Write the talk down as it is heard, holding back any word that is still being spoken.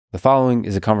The following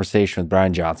is a conversation with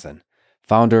Bryan Johnson,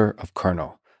 founder of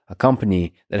Kernel, a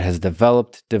company that has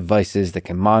developed devices that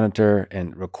can monitor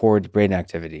and record brain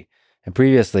activity. And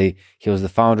previously, he was the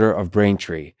founder of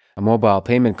Braintree, a mobile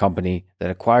payment company that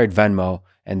acquired Venmo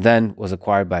and then was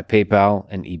acquired by PayPal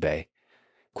and eBay.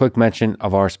 Quick mention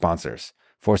of our sponsors,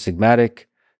 Four Sigmatic,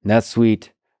 NetSuite,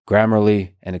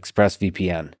 Grammarly, and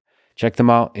ExpressVPN. Check them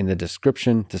out in the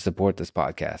description to support this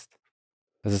podcast.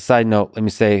 As a side note, let me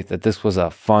say that this was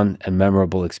a fun and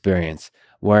memorable experience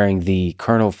wearing the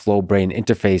Kernel Flow brain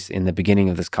interface in the beginning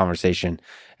of this conversation,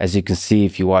 as you can see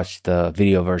if you watch the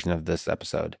video version of this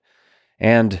episode.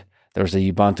 And there was a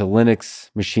Ubuntu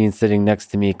Linux machine sitting next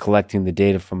to me collecting the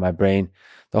data from my brain.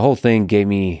 The whole thing gave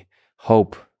me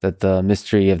hope that the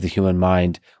mystery of the human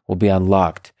mind will be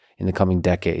unlocked in the coming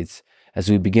decades as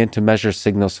we begin to measure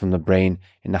signals from the brain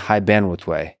in a high bandwidth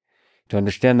way. To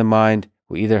understand the mind,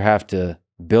 we either have to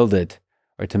build it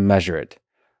or to measure it.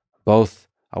 Both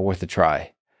are worth a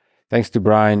try. Thanks to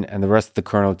Bryan and the rest of the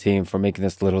Kernel team for making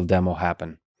this little demo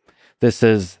happen. This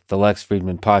is the Lex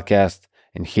Fridman podcast,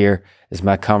 and here is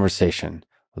my conversation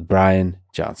with Bryan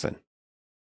Johnson.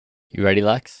 You ready,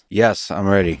 Lex? Yes, I'm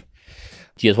ready.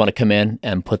 Do you guys want to come in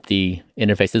and put the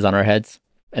interfaces on our heads?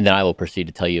 And then I will proceed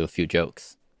to tell you a few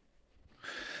jokes.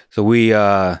 So we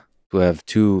have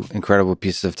two incredible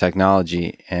pieces of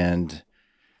technology and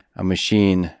a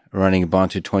machine running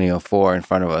Ubuntu 2004 in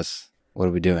front of us. What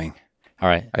are we doing? All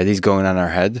right. Are these going on our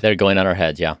head? They're going on our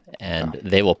heads, yeah. And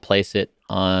they will place it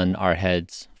on our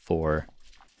heads for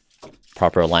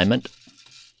proper alignment.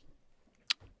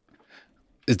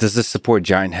 Does this support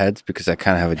giant heads? Because I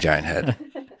kind of have a giant head.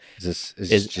 Is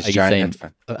this just giant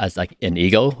head? As like an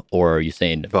ego, or are you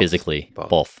saying Both. physically?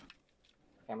 Both.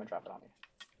 I'm gonna drop it on you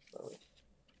slowly.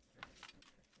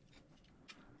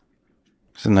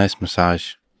 It's a nice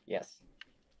massage. Yes.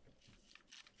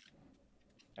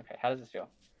 Okay, how does this feel?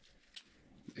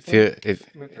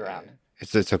 If Move it around.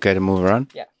 it's okay to move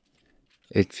around? Yeah.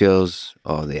 It feels,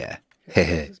 oh yeah.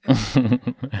 I'm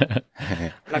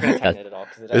not gonna tighten it at all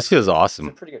because This feels it's a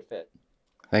awesome. pretty good fit.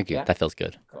 Thank you. Yeah. That feels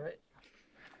good. All right.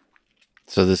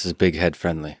 So this is big head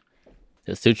friendly.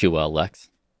 It suits you well, Lex.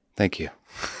 Thank you.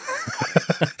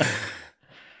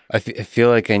 I feel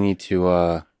like I need to,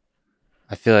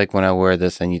 I feel like when I wear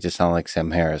this, I need to sound like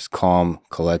Sam Harris. Calm,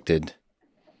 collected,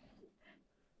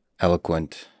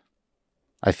 eloquent.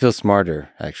 I feel smarter,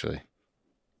 actually.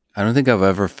 I don't think I've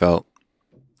ever felt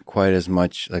quite as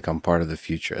much like I'm part of the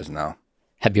future as now.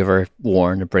 Have you ever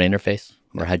worn a brain interface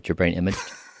or had your brain imaged?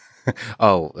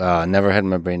 Never had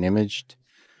my brain imaged.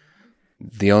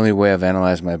 The only way I've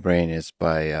analyzed my brain is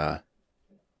by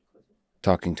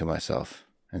talking to myself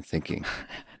and thinking.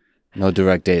 No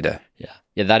direct data.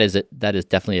 Yeah, that is it. That is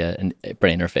definitely a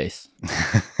brain interface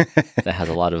that has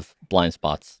a lot of blind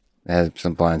spots. It has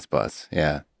some blind spots.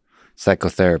 Yeah.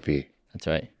 Psychotherapy. That's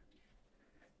right.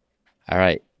 All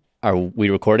right. Are we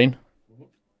recording?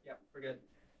 Yeah, we're good.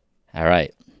 All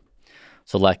right.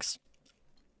 So Lex,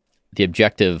 the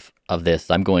objective of this,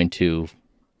 I'm going to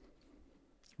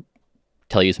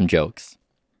tell you some jokes,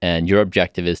 and your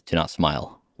objective is to not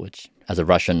smile, which as a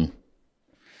Russian,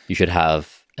 you should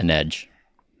have an edge.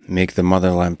 Make the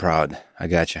motherland proud. I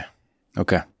gotcha.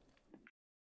 Okay.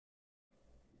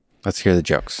 Let's hear the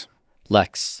jokes.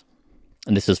 Lex,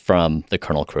 and this is from the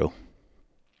Kernel crew.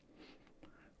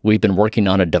 We've been working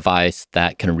on a device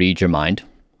that can read your mind,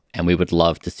 and we would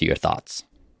love to see your thoughts.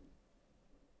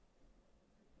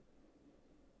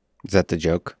 Is that the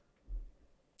joke?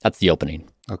 That's the opening.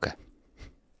 Okay.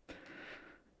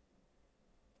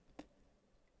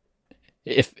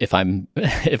 If I'm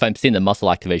seeing the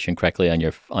muscle activation correctly on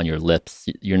your lips,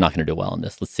 you're not going to do well on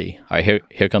this. Let's see. All right,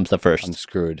 here comes the first. I'm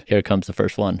screwed. Here comes the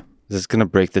first one. Is this gonna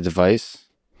break the device?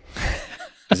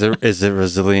 Is it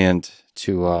resilient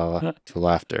to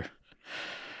laughter?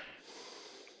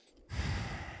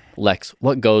 Lex,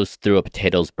 what goes through a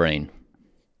potato's brain?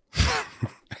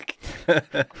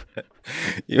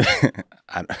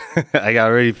 I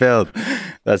already failed.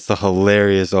 That's the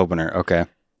hilarious opener. Okay.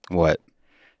 What?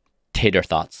 Tater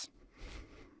thoughts.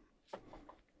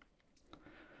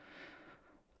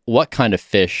 What kind of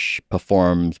fish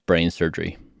performs brain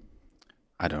surgery?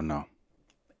 I don't know.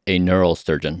 A neural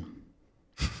surgeon.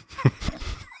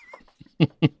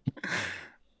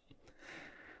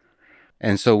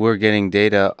 And so we're getting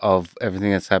data of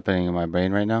everything that's happening in my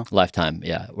brain right now? Lifetime,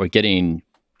 yeah. We're getting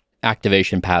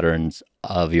activation patterns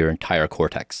of your entire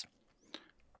cortex.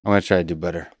 I'm going to try to do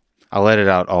better. I'll edit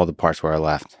out all the parts where I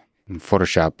laughed and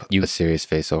Photoshop a serious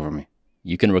face over me.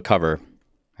 You can recover.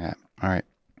 Yeah. All right.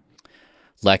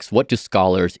 Lex, what do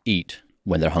scholars eat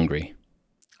when they're hungry?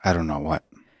 I don't know what.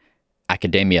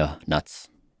 Academia nuts.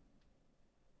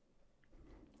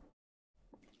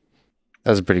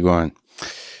 That was a pretty good one.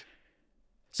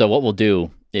 So what we'll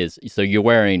do is, so you're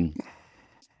wearing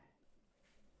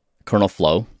Kernel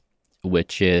Flow,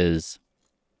 which is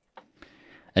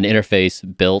an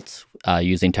interface built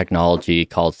using technology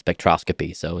called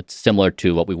spectroscopy. So it's similar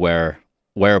to what we wear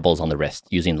wearables on the wrist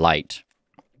using light.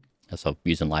 So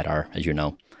using LiDAR, as you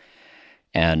know.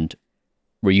 And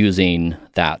we're using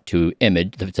that to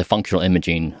image, it's a functional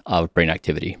imaging of brain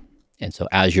activity. And so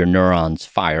as your neurons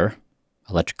fire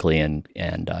electrically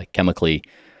and chemically,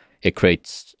 it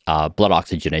creates blood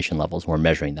oxygenation levels. We're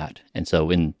measuring that. And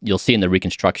so you'll see in the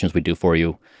reconstructions we do for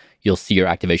you, you'll see your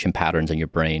activation patterns in your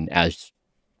brain as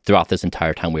throughout this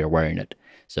entire time we are wearing it.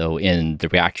 So in the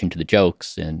reaction to the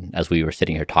jokes and as we were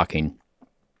sitting here talking,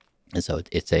 and so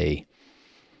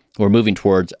we're moving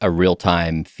towards a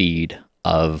real-time feed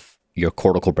of your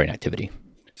cortical brain activity.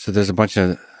 So there's a bunch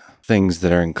of things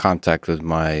that are in contact with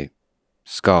my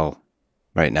skull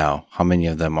right now. How many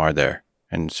of them are there?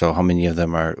 And so how many of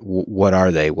them what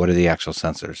are they? What are the actual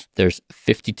sensors? There's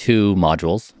 52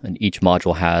 modules, and each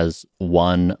module has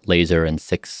 1 laser and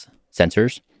 6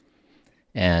 sensors.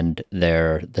 And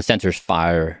the sensors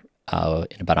fire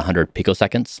in about 100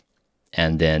 picoseconds.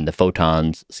 And then the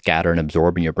photons scatter and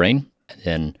absorb in your brain. And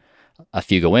then a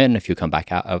few go in, a few come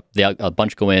back out. A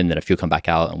bunch go in, then a few come back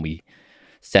out, and we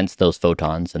sense those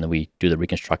photons, and then we do the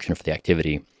reconstruction for the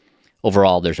activity.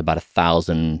 Overall, there's about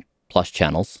 1,000 plus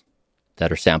channels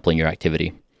that are sampling your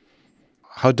activity.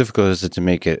 How difficult is it to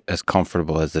make it as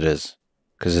comfortable as it is?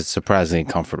 Because it's surprisingly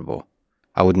comfortable.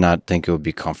 I would not think it would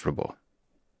be comfortable.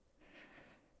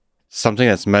 Something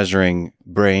that's measuring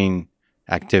brain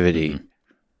activity,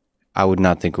 I would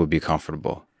not think it would be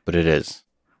comfortable, but it is.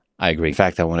 I agree. In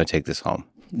fact, I want to take this home.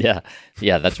 Yeah,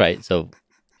 that's right. So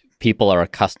people are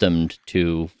accustomed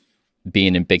to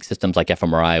being in big systems like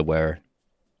fMRI where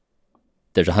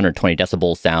there's 120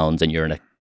 decibel sounds and you're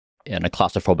in a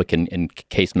claustrophobic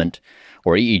encasement,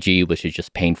 or EEG, which is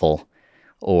just painful,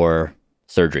 or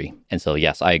surgery. And so,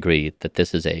 yes, I agree that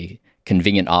this is a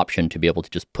convenient option to be able to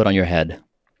just put on your head.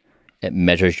 It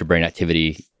measures your brain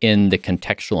activity in the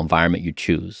contextual environment you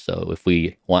choose. So if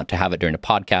we want to have it during a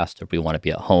podcast, or if we want to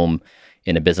be at home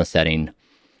in a business setting,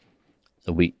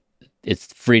 so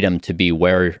it's freedom to be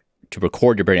to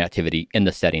record your brain activity in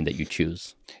the setting that you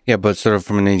choose. Yeah, but sort of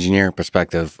from an engineering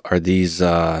perspective, are these,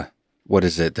 what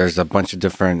is it? There's a bunch of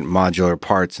different modular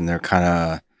parts, and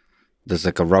there's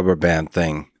like a rubber band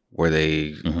thing where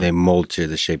they mold to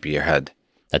the shape of your head.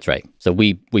 That's right. So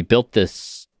we built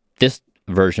this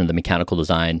version of the mechanical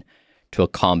design to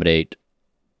accommodate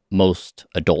most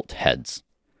adult heads.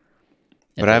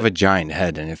 But I have a giant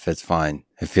head, and it fits fine.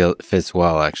 It fits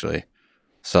well, actually.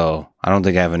 So I don't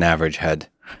think I have an average head.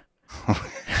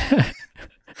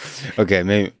 Okay,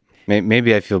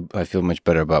 maybe I feel much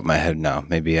better about my head now.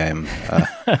 Maybe I'm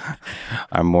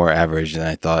more average than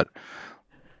I thought.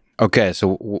 Okay,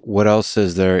 so what else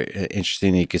is there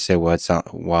interesting that you could say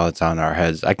while it's on our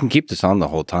heads? I can keep this on the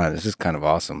whole time. This is kind of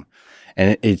awesome.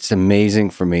 And it's amazing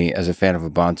for me as a fan of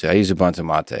Ubuntu. I use Ubuntu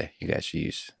Mate. You guys should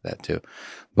use that too.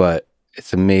 But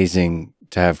it's amazing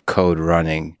to have code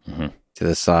running to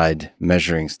the side,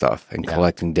 measuring stuff and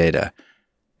collecting data.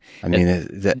 I mean,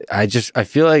 I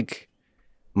feel like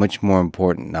much more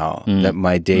important now that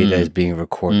my data is being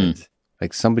recorded.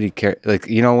 Like somebody care, like,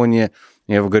 you know, when you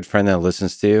have a good friend that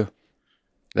listens to you,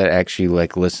 that actually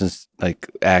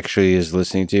actually is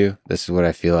listening to you. This is what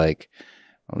I feel like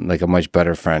a much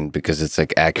better friend, because it's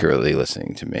like accurately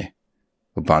listening to me.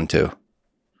 Ubuntu.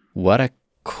 What a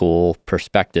cool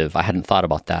perspective. I hadn't thought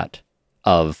about that,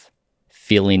 of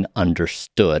feeling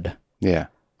understood. Yeah.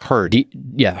 Heard.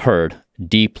 Heard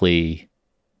deeply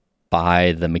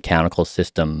by the mechanical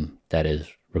system that is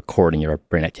recording your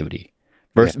brain activity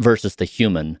versus the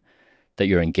human that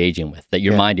you're engaging with, that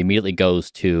your mind immediately goes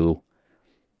to,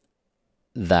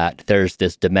 that there's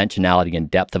this dimensionality and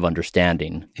depth of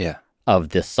understanding of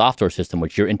this software system,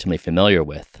 which you're intimately familiar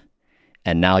with.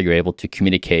 And now you're able to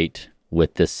communicate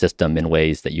with this system in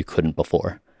ways that you couldn't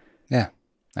before. Yeah,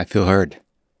 I feel heard.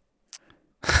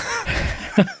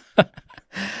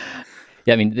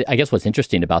 Yeah, I mean, I guess what's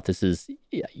interesting about this is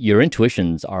your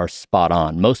intuitions are spot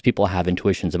on. Most people have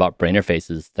intuitions about brain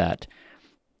interfaces that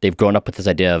they've grown up with this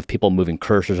idea of people moving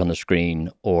cursors on the screen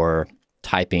or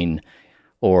typing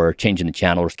or changing the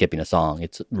channel or skipping a song.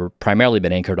 It's primarily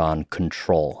been anchored on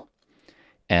control.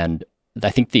 And I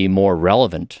think the more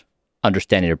relevant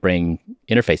understanding of brain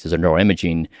interfaces or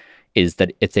neuroimaging is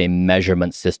that it's a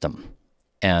measurement system.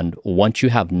 And once you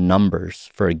have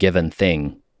numbers for a given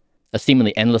thing, a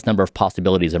seemingly endless number of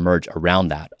possibilities emerge around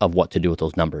that of what to do with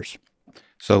those numbers.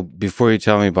 So before you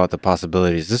tell me about the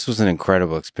possibilities, this was an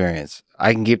incredible experience.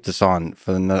 I can keep this on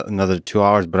for another 2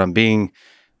 hours, but I'm being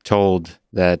told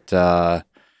that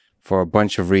for a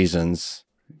bunch of reasons,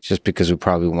 just because we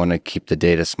probably want to keep the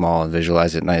data small and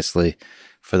visualize it nicely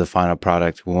for the final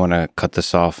product, we want to cut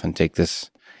this off and take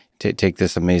this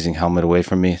amazing helmet away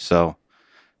from me. So,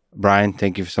 Bryan,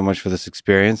 thank you so much for this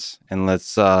experience, and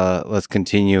let's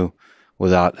continue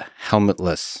without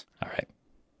helmetless. All right.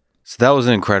 So that was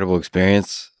an incredible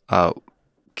experience.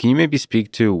 Can you maybe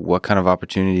speak to what kind of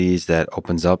opportunities that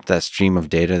opens up that stream of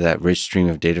data, that rich stream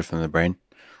of data from the brain?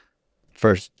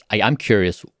 First, I'm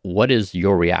curious, what is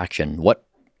your reaction? What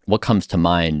comes to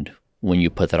mind when you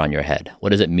put that on your head?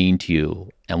 What does it mean to you?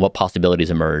 And what possibilities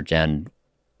emerge? And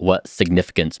what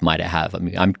significance might it have? I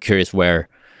mean, I'm curious where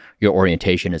your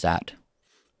orientation is at.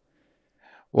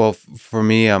 Well, for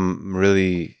me, I'm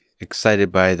really excited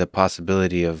by the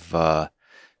possibility of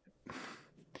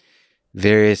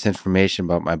various information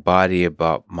about my body,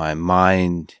 about my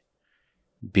mind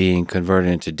being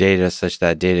converted into data, such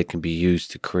that data can be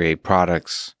used to create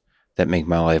products that make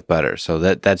my life better. So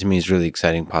that to me is really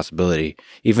exciting possibility.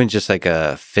 Even just like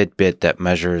a Fitbit that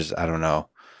measures, I don't know,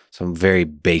 some very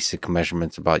basic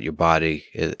measurements about your body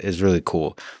is really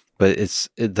cool. But it's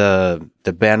the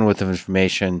bandwidth of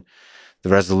information, the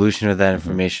resolution of that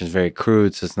information is very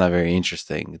crude, so it's not very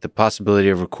interesting. The possibility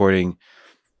of recording,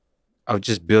 of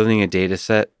just building a data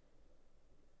set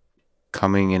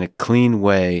coming in a clean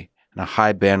way, in a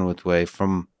high bandwidth way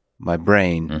from my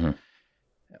brain,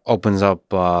 opens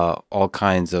up all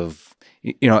kinds of,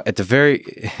 at the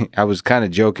very, I was kind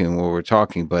of joking when we were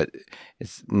talking, but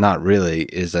it's not really,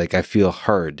 is like I feel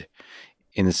heard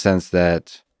in the sense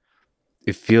that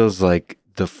it feels like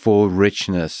the full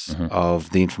richness of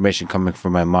the information coming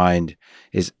from my mind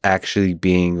is actually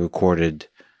being recorded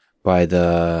by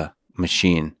the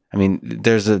machine. I mean,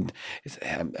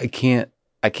 I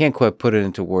can't quite put it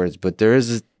into words, but there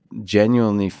is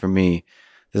genuinely, for me,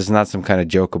 this is not some kind of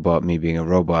joke about me being a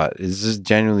robot. It just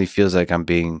genuinely feels like I'm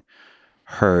being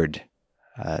heard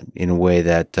in a way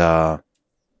that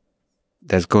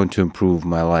that's going to improve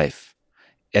my life,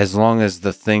 as long as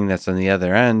the thing that's on the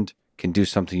other end can do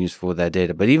something useful with that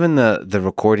data. But even the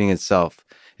recording itself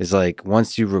is like,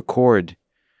 once you record,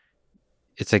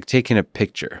 it's like taking a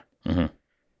picture.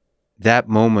 That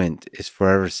moment is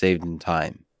forever saved in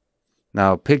time.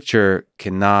 Now, a picture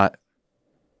cannot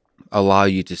allow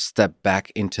you to step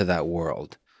back into that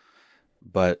world,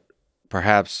 but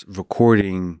perhaps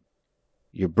recording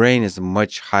your brain is a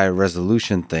much higher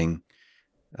resolution thing,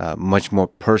 much more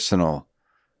personal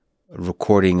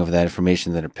recording of that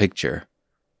information than a picture,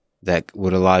 that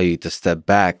would allow you to step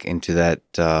back into that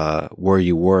where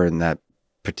you were in that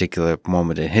particular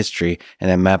moment in history, and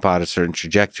then map out a certain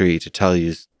trajectory to tell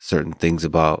you certain things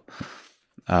about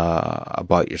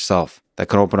yourself. That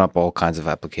can open up all kinds of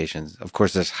applications. Of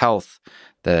course, there's health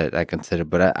that I consider,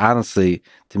 but honestly,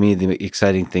 to me, the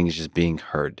exciting thing is just being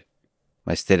heard.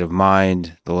 My state of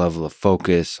mind, the level of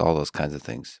focus, all those kinds of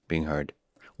things being heard.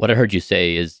 What I heard you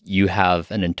say is you have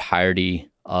an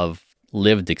entirety of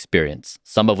lived experience,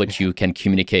 some of which you can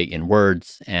communicate in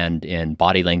words and in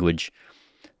body language,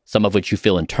 some of which you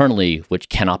feel internally, which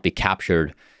cannot be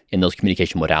captured in those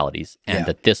communication modalities. And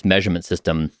that this measurement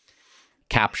system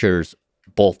captures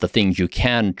both the things you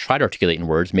can try to articulate in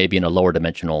words, maybe in a lower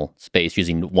dimensional space,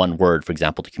 using one word, for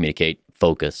example, to communicate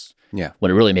focus,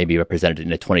 when it really may be represented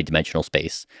in a 20-dimensional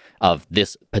space of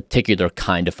this particular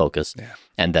kind of focus,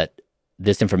 and that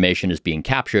this information is being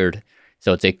captured.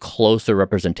 So it's a closer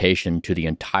representation to the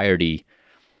entirety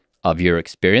of your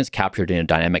experience, captured in a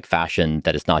dynamic fashion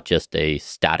that is not just a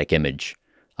static image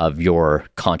of your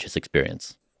conscious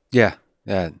experience.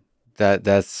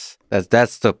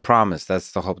 That's the promise.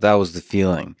 That's the hope. That was the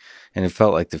feeling, and it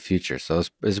felt like the future. So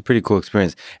it was a pretty cool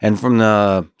experience. And from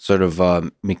the sort of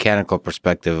mechanical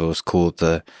perspective, it was cool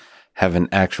to have an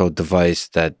actual device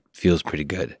that feels pretty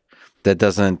good. That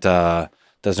doesn't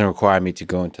require me to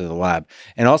go into the lab.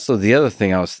 And also the other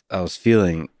thing I was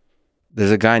feeling,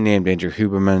 there's a guy named Andrew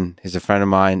Huberman. He's a friend of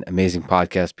mine. Amazing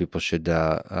podcast. People should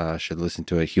listen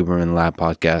to it. Huberman Lab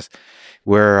podcast.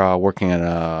 We're working on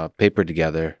a paper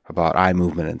together about eye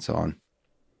movement and so on.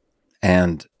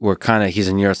 And he's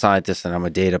a neuroscientist and I'm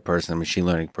a data person, a machine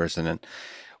learning person. And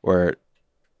we're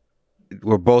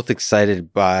both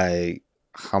excited by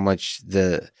how much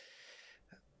the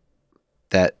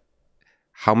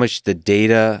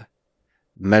data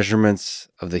measurements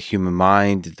of the human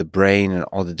mind, the brain, and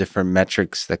all the different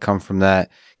metrics that come from that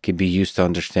can be used to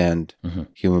understand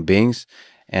human beings,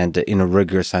 and in a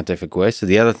rigorous scientific way. So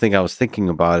the other thing I was thinking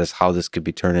about is how this could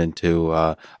be turned into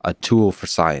a tool for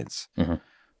science.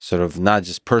 sort of not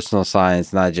just personal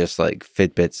science, not just like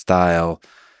Fitbit style,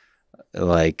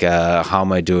 like how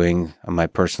am I doing on my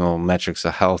personal metrics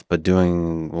of health, but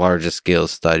doing larger scale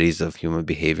studies of human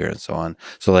behavior and so on.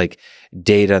 So like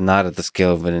data not at the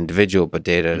scale of an individual, but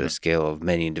data at the scale of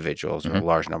many individuals or a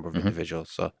large number of individuals.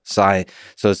 So science,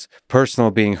 so it's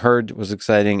personal being heard was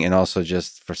exciting, and also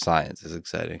just for science is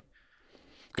exciting.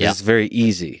 Because it's very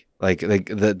easy.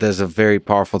 There's a very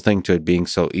powerful thing to it being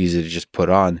so easy to just put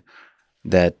on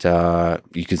that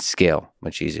you can scale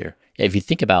much easier. If you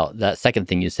think about that second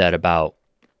thing you said about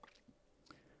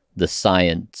the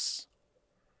science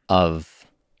of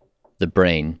the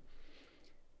brain,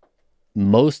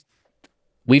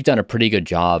 we've done a pretty good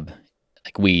job,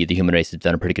 like the human race has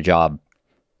done a pretty good job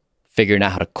figuring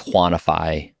out how to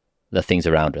quantify the things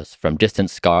around us, from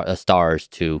distant stars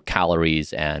to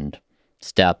calories and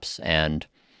steps and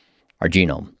our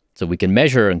genome. So we can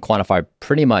measure and quantify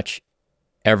pretty much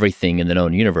everything in the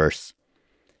known universe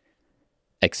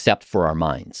except for our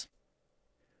minds.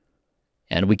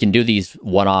 And we can do these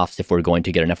one-offs if we're going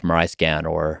to get an fMRI scan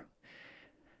or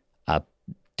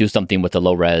do something with a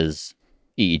low-res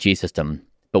EEG system,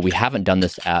 but we haven't done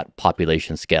this at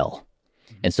population scale.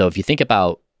 And so if you think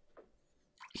about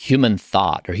human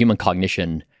thought or human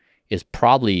cognition is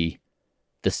probably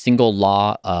the single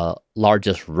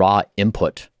largest raw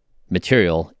input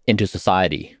material into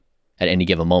society at any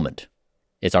given moment.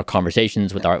 It's our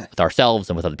conversations with ourselves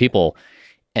and with other people.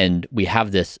 And we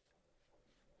have this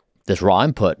raw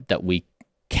input that we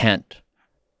haven't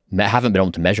been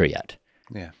able to measure yet.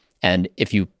 Yeah. And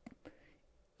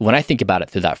when I think about it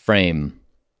through that frame,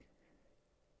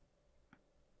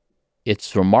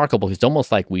 it's remarkable. It's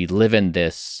almost like we live in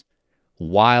this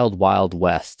wild, wild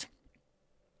west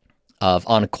of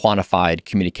unquantified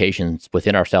communications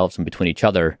within ourselves and between each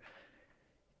other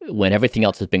when everything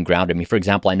else has been grounded. I mean, for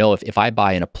example, I know if I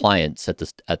buy an appliance at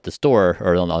the store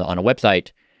or on a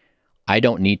website, I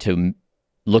don't need to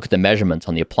look at the measurements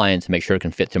on the appliance and make sure it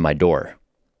can fit through my door.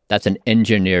 That's an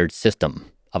engineered system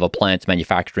of appliance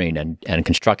manufacturing and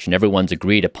construction. Everyone's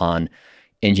agreed upon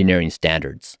engineering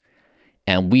standards.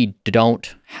 And we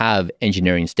don't have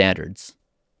engineering standards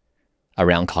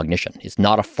around cognition.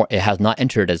 It has not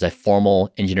entered as a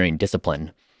formal engineering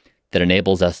discipline that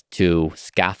enables us to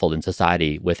scaffold in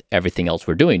society with everything else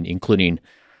we're doing, including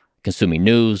consuming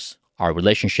news, our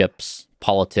relationships,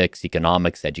 politics,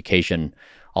 economics, education,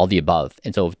 all the above.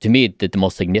 And so to me, the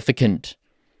most significant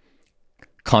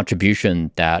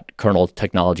contribution that kernel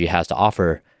technology has to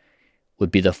offer would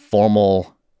be the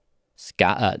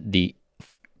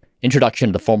introduction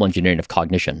to the formal engineering of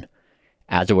cognition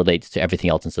as it relates to everything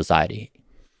else in society.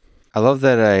 I love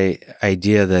that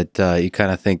idea that you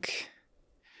kind of think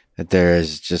that there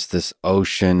is just this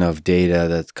ocean of data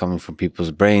that's coming from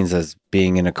people's brains as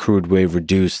being in a crude way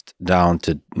reduced down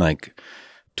to like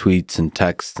tweets and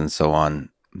text and so on.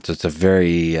 So it's a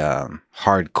very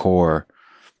hardcore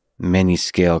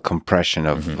mini-scale compression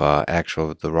of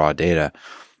the raw data.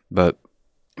 But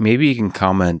maybe you can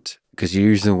comment, because you're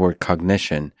using the word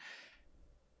cognition.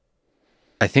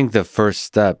 I think the first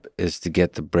step is to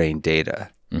get the brain data.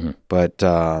 But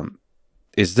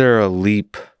is there a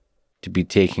leap to be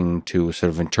taken to sort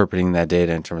of interpreting that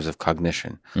data in terms of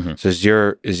cognition? So is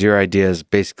your idea is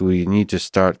basically you need to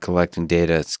start collecting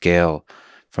data at scale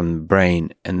from the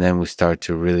brain, and then we start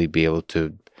to really be able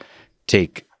to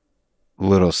take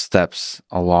little steps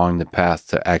along the path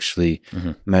to actually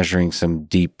measuring some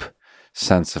deep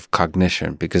sense of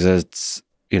cognition. Because it's,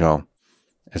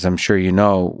 as I'm sure you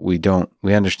know, we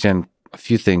understand a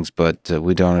few things, but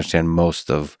we don't understand most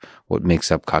of what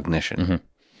makes up cognition.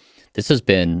 This has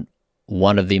been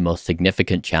one of the most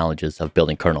significant challenges of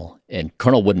building Kernel. And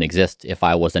Kernel wouldn't exist if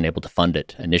I wasn't able to fund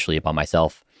it initially by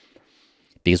myself.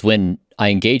 Because when I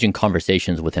engage in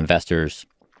conversations with investors,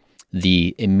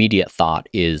 the immediate thought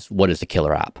is, what is a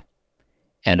killer app?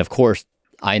 And of course,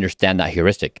 I understand that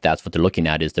heuristic. That's what they're looking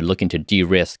at, is they're looking to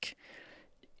de-risk.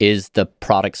 Is the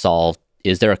product solved?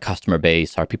 Is there a customer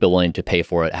base? Are people willing to pay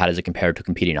for it? How does it compare to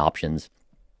competing options?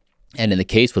 And in the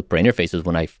case with brain interfaces,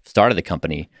 when I started the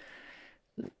company,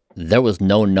 there was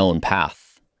no known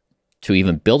path to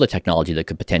even build a technology that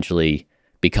could potentially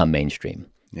become mainstream.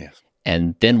 Yes.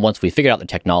 And then once we figured out the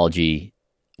technology,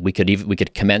 we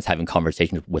could commence having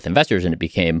conversations with investors, and it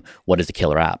became, what is a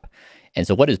killer app? And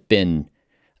so what has been,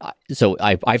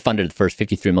 I funded the first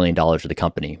 $53 million of the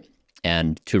company.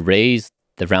 And to raise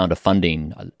the round of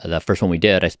funding, the first one we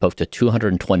did, I spoke to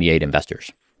 228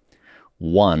 investors.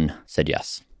 One said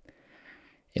yes.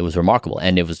 It was remarkable.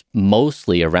 And it was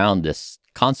mostly around this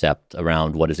concept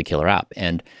around what is a killer app.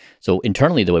 And so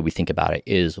internally, the way we think about it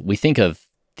is we think of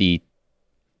the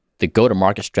the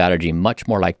go-to-market strategy much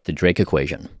more like the Drake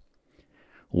equation,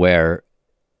 where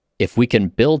if we can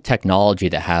build technology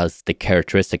that has the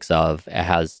characteristics of, it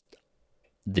has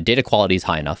the data quality is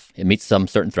high enough, it meets some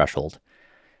certain threshold,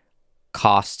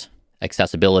 cost,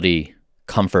 accessibility,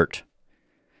 comfort,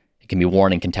 it can be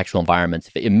worn in contextual environments.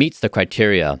 If it meets the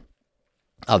criteria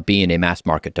of being a mass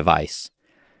market device,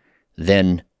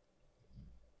 then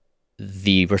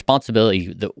the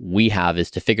responsibility that we have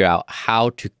is to figure out how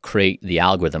to create the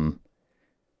algorithm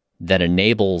that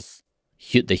enables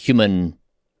the human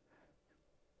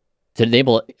to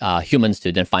enable humans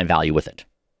to then find value with it.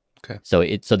 Okay.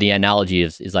 So the analogy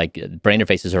is like brain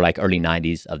interfaces are like early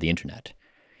 90s of the internet.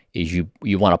 Is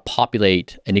you want to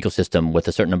populate an ecosystem with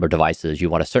a certain number of devices. You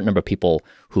want a certain number of people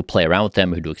who play around with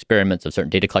them, who do experiments of certain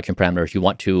data collection parameters. You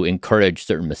want to encourage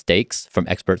certain mistakes from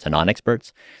experts and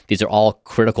non-experts. These are all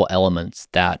critical elements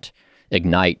that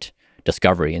ignite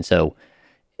discovery. And so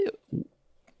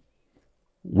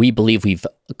we believe we've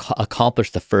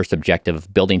accomplished the first objective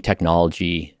of building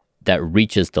technology that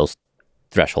reaches those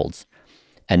thresholds.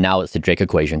 And now it's the Drake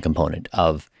equation component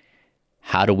of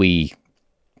how do we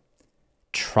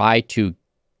try to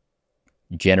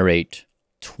generate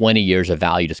 20 years of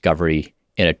value discovery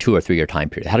in a 2 or 3 year time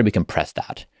period? How do we compress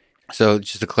that? So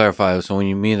just to clarify, so when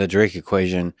you mean the Drake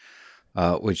equation,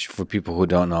 which for people who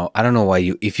don't know, I don't know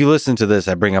why if you listen to this,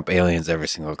 I bring up aliens every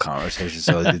single conversation.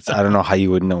 So I don't know how you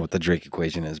would know what the Drake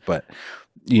equation is, but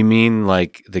you mean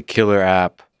like the killer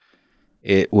app,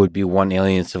 it would be one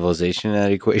alien civilization in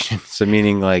that equation. So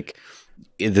meaning like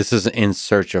this is in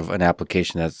search of an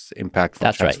application that's impactful,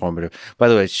 that's transformative. Right. By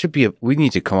the way, it should be we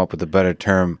need to come up with a better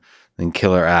term than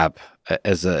killer app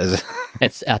as a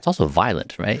it's also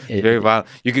violent, right? Very violent.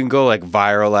 You can go like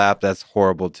viral app. That's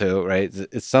horrible too, right?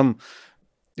 It's some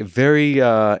very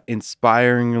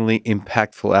inspiringly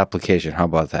impactful application. How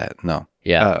about that? No.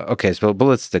 Yeah. Okay. So, but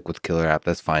let's stick with killer app.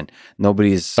 That's fine.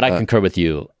 Nobody's. But I concur with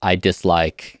you. I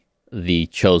dislike the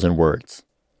chosen words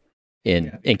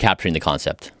in capturing the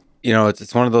concept. You know,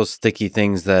 it's one of those sticky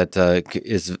things that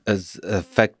is as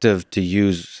effective to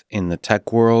use in the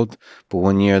tech world, but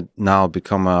when you're now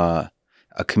become a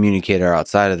communicator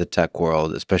outside of the tech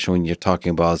world, especially when you're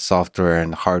talking about software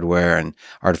and hardware and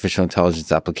artificial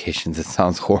intelligence applications, it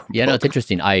sounds horrible. Yeah, no, it's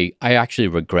interesting. I actually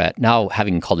regret, now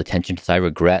having called attention to this, I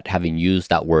regret having used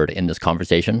that word in this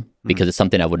conversation because it's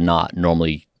something I would not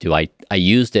normally do. I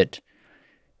used it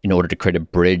in order to create a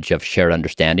bridge of shared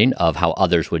understanding of how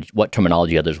what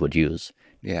terminology others would use.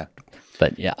 Yeah.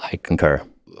 But yeah, I concur.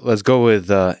 Let's go with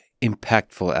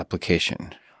impactful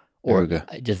application. Or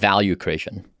just value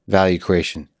creation. Value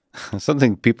creation.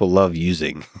 Something people love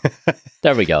using.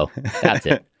 There we go. That's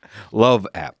it. Love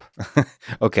app.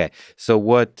 Okay. So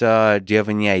what, do you have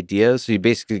any ideas? So you're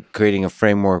basically creating a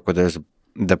framework where there's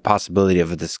the possibility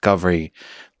of a discovery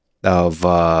of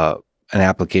an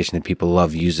application that people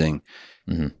love using.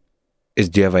 Mm-hmm.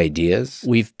 Do you have ideas?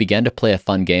 We've begun to play a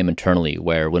fun game internally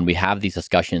where when we have these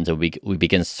discussions and we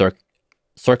begin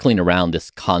circling around this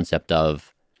concept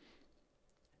of,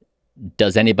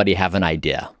 does anybody have an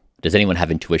idea? Does anyone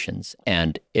have intuitions?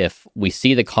 And if we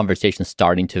see the conversation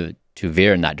starting to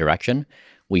veer in that direction,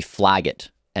 we flag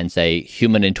it and say,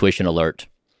 human intuition alert,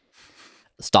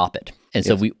 stop it. And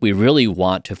so we really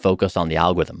want to focus on the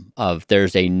algorithm of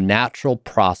there's a natural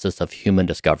process of human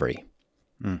discovery.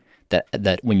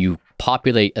 That when you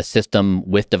populate a system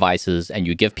with devices and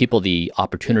you give people the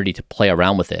opportunity to play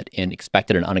around with it in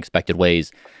expected and unexpected ways,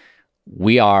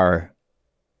 we are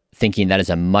thinking that is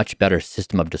a much better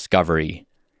system of discovery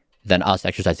than us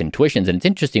exercising intuitions. And it's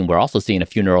interesting, we're also seeing a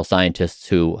few neuroscientists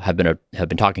who have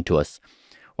been talking to us,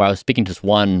 where I was speaking to this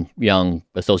one young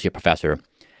associate professor,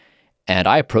 and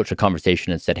I approached a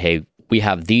conversation and said, hey, we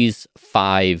have these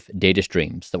 5 data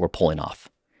streams that we're pulling off.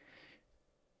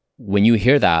 When you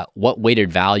hear that, what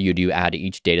weighted value do you add to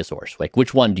each data source? Like,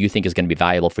 which one do you think is going to be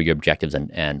valuable for your objectives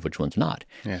and which one's not?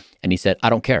 Yeah. And he said,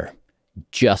 I don't care.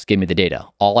 Just give me the data.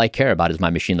 All I care about is my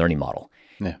machine learning model.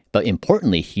 Yeah. But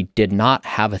importantly, he did not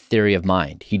have a theory of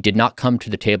mind. He did not come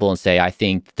to the table and say, I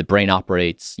think the brain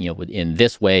operates, in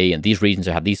this way and these reasons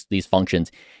or have these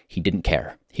functions. He didn't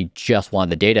care. He just wanted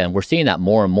the data. And we're seeing that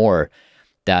more and more,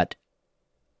 that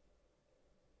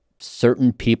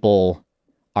certain people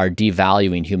are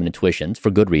devaluing human intuitions for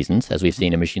good reasons, as we've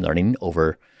seen in machine learning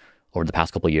over the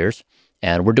past couple of years.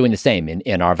 And we're doing the same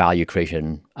in our value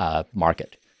creation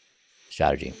market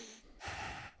strategy.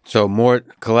 So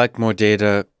collect more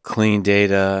data, clean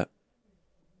data,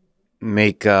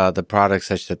 make the product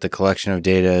such that the collection of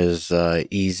data is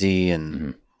easy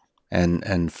and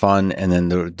fun, and then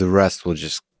the rest will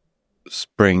just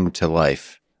spring to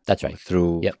life. That's right.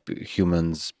 through Yep.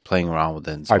 humans playing around with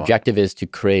it. And so Our on. objective is to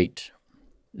create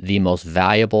the most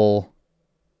valuable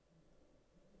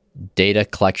data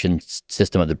collection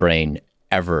system of the brain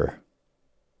ever.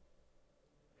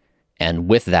 And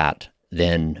with that,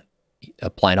 then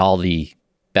applying all the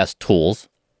best tools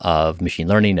of machine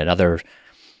learning and other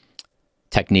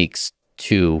techniques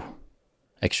to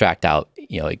extract out,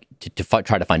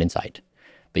 try to find insight.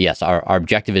 But yes, our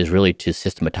objective is really to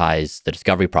systematize the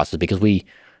discovery process, because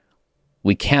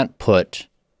we can't put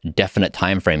definite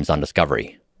timeframes on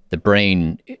discovery. The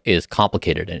brain is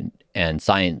complicated, and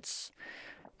science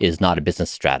is not a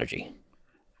business strategy.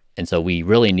 And so we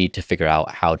really need to figure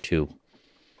out how to.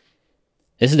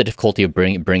 This is the difficulty of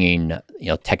bringing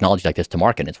technology like this to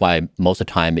market. It's why most of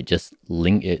the time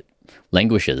it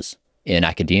languishes in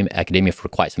academia for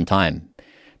quite some time.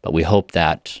 But we hope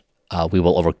that we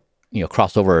will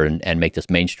cross over and make this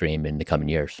mainstream in the coming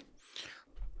years.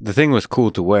 The thing was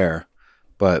cool to wear,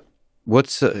 but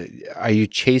are you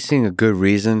chasing a good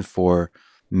reason for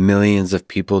millions of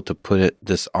people to put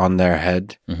this on their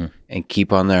head and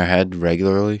keep on their head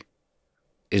regularly?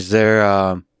 Is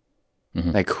there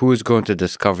like, who is going to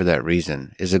discover that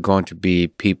reason? Is it going to be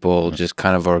people just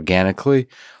kind of organically,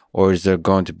 or is there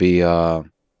going to be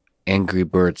Angry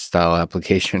Bird style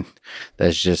application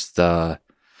that's just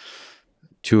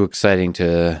too exciting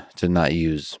to not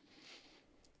use?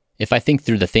 If I think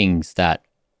through the things that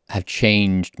have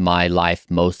changed my life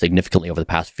most significantly over the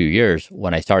past few years,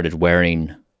 when I started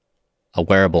wearing a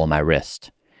wearable on my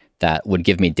wrist that would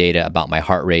give me data about my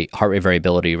heart rate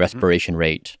variability, respiration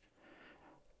rate,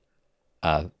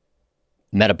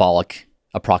 metabolic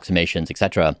approximations,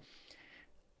 etc.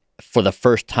 For the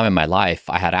first time in my life,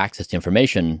 I had access to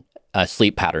information,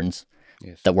 sleep patterns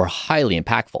that were highly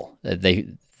impactful.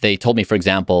 They told me, for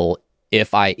example,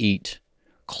 if I eat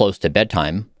close to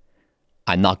bedtime,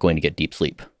 I'm not going to get deep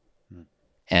sleep.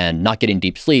 And not getting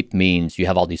deep sleep means you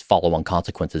have all these follow-on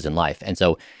consequences in life. And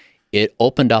so it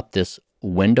opened up this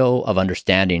window of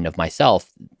understanding of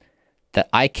myself that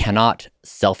I cannot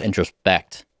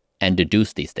self-introspect and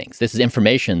deduce these things. This is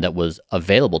information that was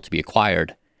available to be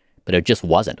acquired, but it just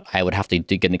wasn't. I would have to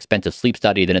get an expensive sleep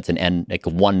study, then it's like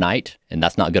one night, and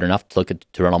that's not good enough to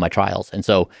run all my trials. And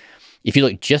so if you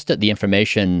look just at the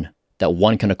information that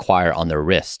one can acquire on their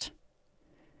wrist,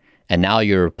 and now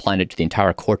you're applying it to the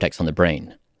entire cortex on the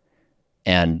brain,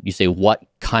 and you say, what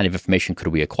kind of information could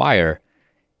we acquire?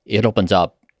 It opens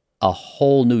up a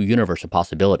whole new universe of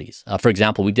possibilities. For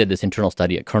example, we did this internal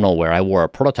study at Kernel where I wore a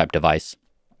prototype device,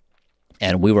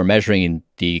 and we were measuring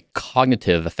the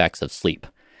cognitive effects of sleep.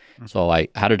 So I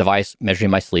had a device measuring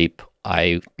my sleep.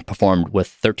 I performed with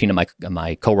 13 of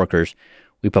my coworkers.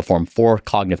 We performed 4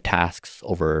 cognitive tasks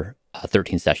over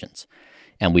 13 sessions.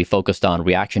 And we focused on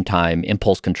reaction time,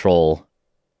 impulse control,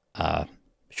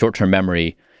 short-term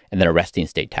memory, and then a resting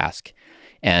state task.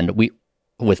 And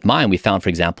with mine, we found, for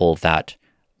example, that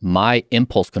my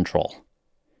impulse control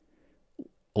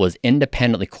was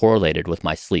independently correlated with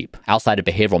my sleep, outside of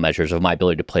behavioral measures of my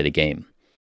ability to play the game.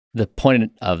 The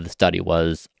point of the study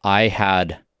was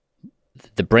the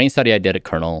brain study I did at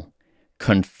Kernel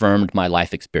confirmed my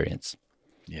life experience.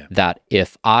 Yeah. That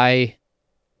if my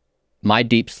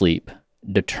deep sleep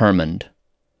determined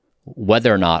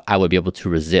whether or not I would be able to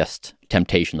resist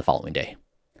temptation the following day.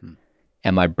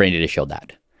 And my brain data showed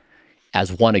that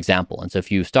as one example. And so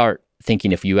if you start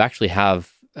thinking, if you actually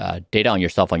have data on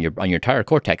yourself, on your entire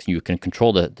cortex, and you can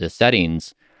control the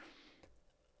settings,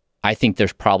 I think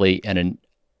there's probably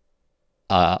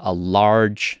a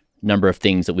large number of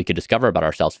things that we could discover about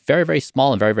ourselves, very, very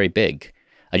small and very, very big.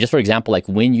 Just for example, like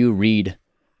when you read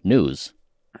news,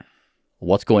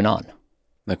 what's going on?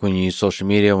 Like when you use social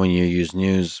media, when you use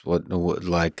news, what all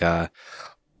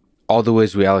the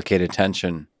ways we allocate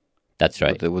attention. That's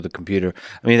right. With the computer.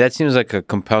 I mean, that seems like a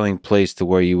compelling place to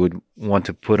where you would want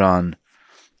to put on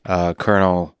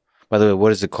Kernel. By the way,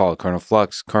 what is it called? Kernel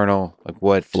Flux? Kernel? Like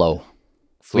what? Flow.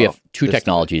 We have two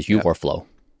technologies, you or Flow.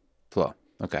 Flow.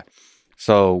 Okay.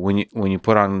 So when you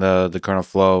put on the Kernel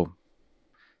Flow,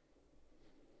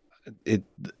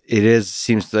 it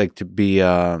seems like to be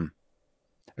a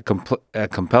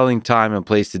compelling time and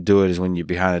place to do it is when you're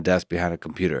behind a desk, behind a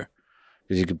computer,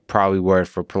 because you could probably wear it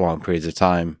for prolonged periods of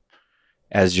time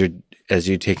as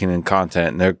you're taking in content.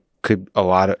 And there could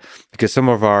because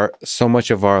so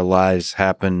much of our lives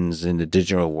happens in the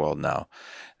digital world now,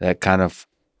 that kind of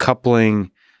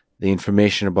coupling the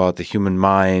information about the human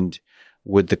mind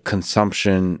with the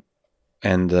consumption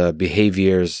and the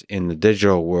behaviors in the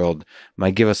digital world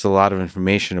might give us a lot of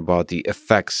information about the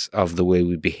effects of the way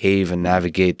we behave and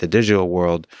navigate the digital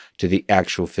world to the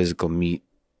actual physical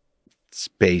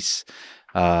space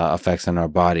effects on our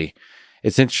body.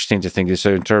 It's interesting to think.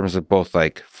 So in terms of both,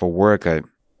 like for work,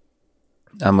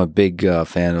 I'm a big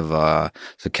fan of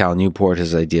so Cal Newport,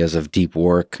 his ideas of deep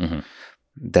work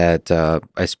that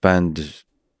I spend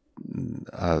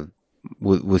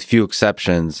with few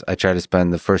exceptions. I try to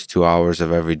spend the first 2 hours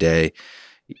of every day.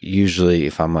 Usually,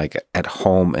 if I'm like at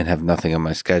home and have nothing on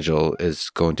my schedule, is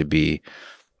going to be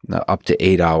up to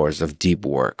 8 hours of deep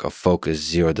work, of focus,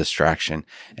 zero distraction.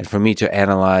 And for me to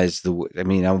analyze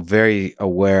I'm very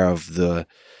aware of the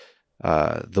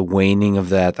waning of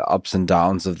that, the ups and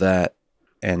downs of that.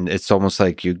 And it's almost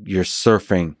like you're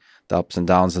surfing the ups and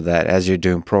downs of that as you're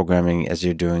doing programming, as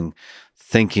you're doing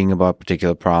thinking about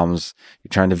particular problems. You're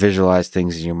trying to visualize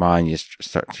things in your mind. You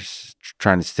start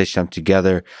trying to stitch them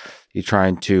together. You're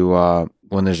trying to,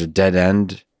 when there's a dead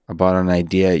end about an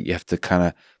idea, you have to kind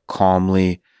of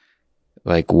calmly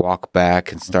like walk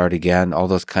back and start again, all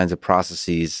those kinds of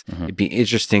processes. It'd be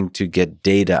interesting to get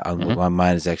data on what my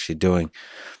mind is actually doing.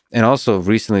 And also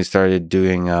recently started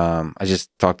doing, I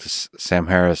just talked to Sam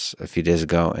Harris a few days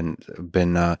ago and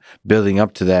been building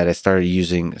up to that. I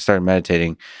started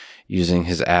meditating using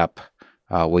his app,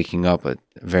 Waking Up. I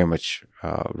very much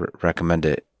recommend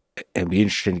it. It'd be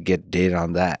interesting to get data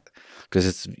on that because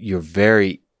it's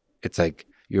like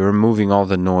you're removing all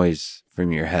the noise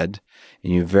from your head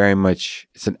and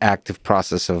it's an active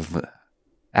process of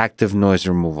active noise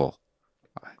removal,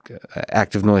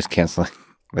 active noise canceling.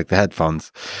 Like the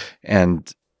headphones. And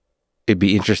it'd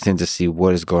be interesting to see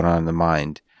what is going on in the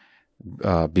mind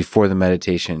before the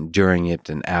meditation, during it,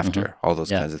 and after, all those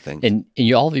kinds of things. In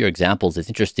all of your examples, it's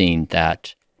interesting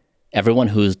that everyone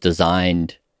who's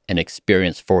designed an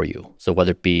experience for you, so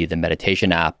whether it be the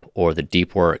meditation app or the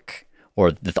deep work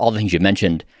or all the things you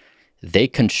mentioned, they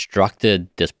constructed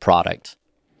this product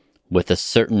with a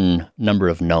certain number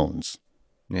of knowns.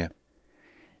 Yeah.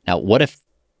 Now, what if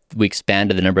we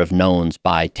expanded the number of knowns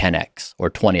by 10x or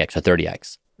 20x or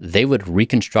 30x? They would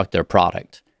reconstruct their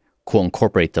product to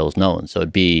incorporate those knowns. So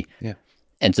it'd be,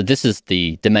 and so this is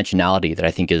the dimensionality that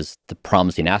I think is the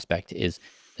promising aspect, is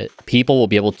that people will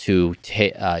be able to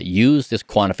use this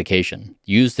quantification,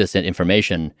 use this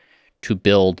information to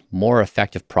build more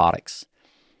effective products.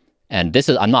 And this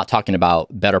is, I'm not talking about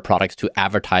better products to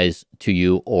advertise to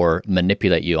you or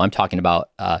manipulate you. I'm talking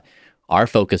about our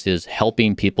focus is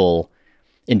helping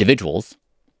individuals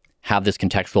have this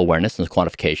contextual awareness and this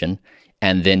quantification,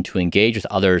 and then to engage with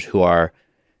others who are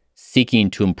seeking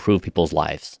to improve people's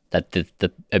lives. That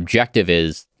the objective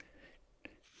is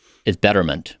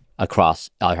betterment across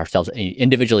ourselves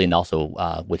individually and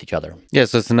also with each other. Yeah,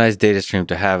 so it's a nice data stream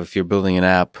to have if you're building an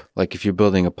app. Like if you're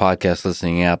building a podcast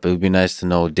listening app, it would be nice to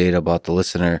know data about the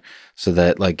listener so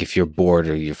that like if you're bored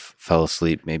or you fell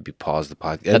asleep, maybe pause the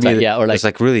podcast. Or like, it's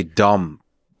like really dumb,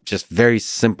 just very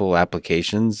simple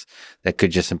applications that could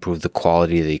just improve the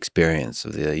quality of the experience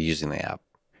of using the app.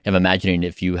 I'm imagining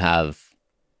if you have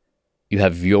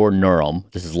your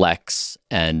neuron, this is Lex,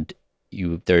 and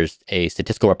there's a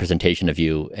statistical representation of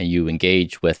you, and you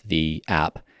engage with the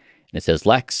app, and it says,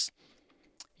 Lex,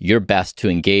 you're best to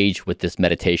engage with this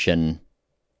meditation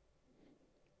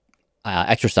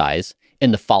exercise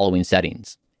in the following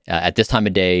settings. At this time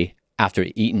of day, after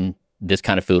eating this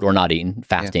kind of food or not eating,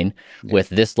 fasting, with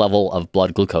this level of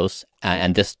blood glucose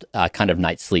and this kind of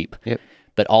night's sleep.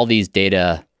 But all these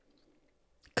data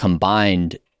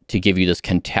combined to give you this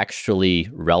contextually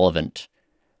relevant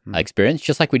experience,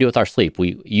 just like we do with our sleep.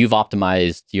 You've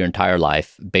optimized your entire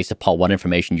life based upon what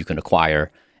information you can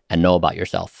acquire and know about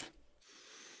yourself.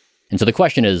 And so the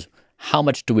question is, how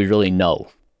much do we really know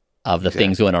of the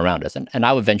things going on around us? And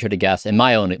I would venture to guess, in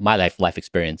my life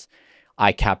experience,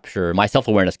 my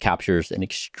self-awareness captures an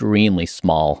extremely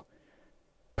small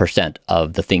percent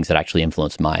of the things that actually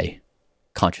influence my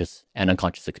conscious and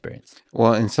unconscious experience.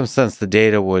 Well, in some sense, the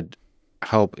data would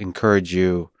help encourage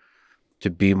you to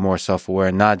be more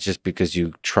self-aware, not just because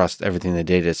you trust everything the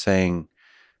data is saying,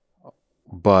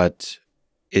 but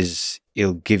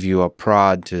it'll give you a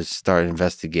prod to start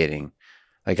investigating.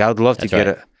 Like I would love to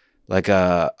get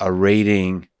a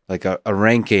rating, like a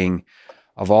ranking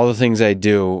of all the things I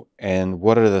do and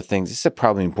what are the things. This is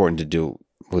probably important to do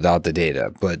without the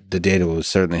data, but the data will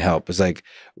certainly help. It's like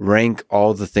rank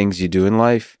all the things you do in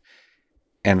life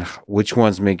and which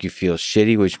ones make you feel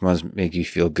shitty, which ones make you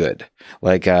feel good.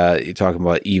 Like you're talking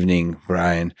about evening,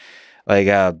 Bryan. Like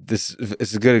this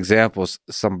is a good example.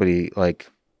 Somebody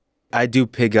like I do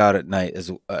pig out at night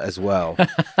as well,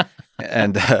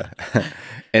 and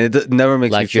it never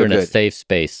makes me feel you're in good. a safe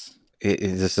space.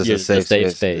 This is a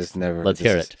safe space. It's never. Let's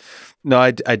hear it. No,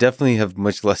 I definitely have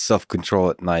much less self-control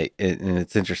at night, and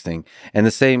it's interesting. And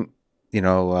the same,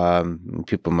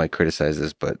 people might criticize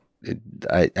this, but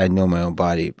I know my own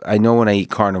body. I know when I eat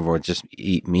carnivore, just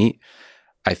eat meat,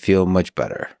 I feel much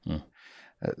better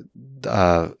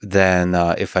than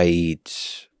if I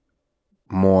eat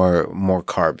more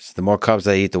carbs. The more carbs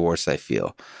I eat, the worse I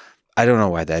feel. I don't know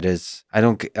why that is.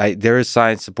 There is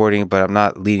science supporting it, but I'm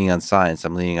not leaning on science.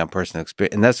 I'm leaning on personal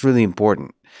experience, and that's really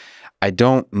important. I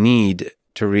don't need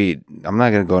to read. I'm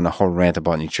not going to go on a whole rant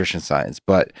about nutrition science,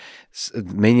 but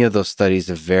many of those studies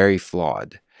are very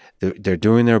flawed. They're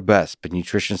doing their best, but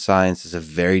nutrition science is a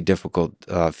very difficult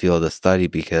field to study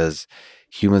because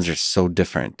humans are so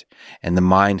different, and the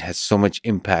mind has so much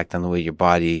impact on the way your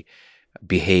body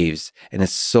behaves, and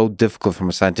it's so difficult from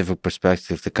a scientific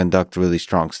perspective to conduct really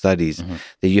strong studies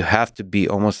that you have to be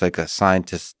almost like a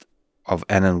scientist of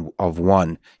N of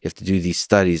one. You have to do these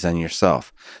studies on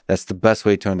yourself. That's the best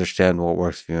way to understand what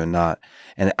works for you and not.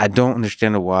 And I don't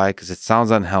understand why, because it sounds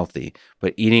unhealthy,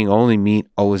 but eating only meat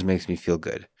always makes me feel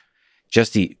good.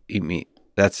 Just eat meat.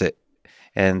 That's it.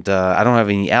 And I don't have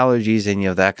any allergies, any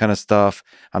of that kind of stuff.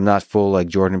 I'm not full like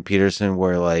Jordan Peterson,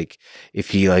 where like if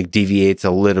he like deviates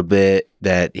a little bit,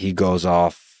 that he goes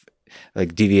off,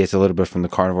 like deviates a little bit from the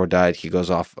carnivore diet, he goes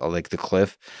off like the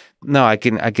cliff. No, I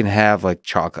can have like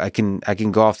chocolate. I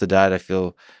can go off the diet. I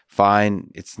feel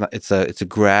fine. It's a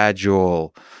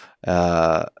gradual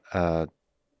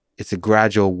it's a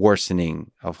gradual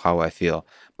worsening of how I feel.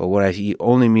 But when I eat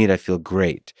only meat, I feel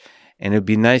great. And it'd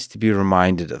be nice to be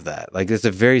reminded of that. Like, it's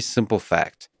a very simple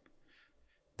fact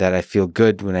that I feel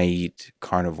good when I eat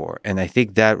carnivore. And I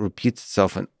think that repeats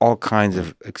itself in all kinds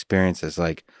of experiences.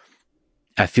 Like,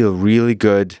 I feel really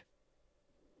good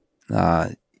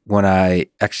when I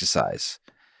exercise.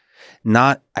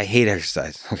 I hate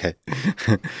exercise, okay?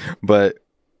 But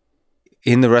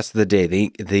in the rest of the day,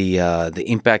 the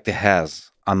impact it has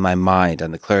on my mind, on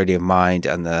the clarity of mind,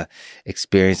 on the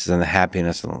experiences, and the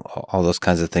happiness, and all those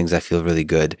kinds of things, I feel really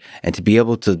good. And to be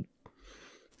able to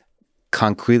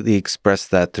concretely express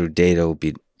that through data would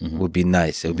be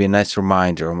nice. It would be a nice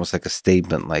reminder, almost like a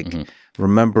statement, like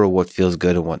remember what feels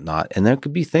good and what not. And there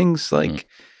could be things like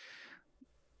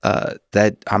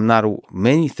that I'm not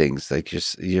many things like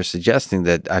you're suggesting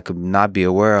that I could not be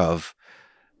aware of.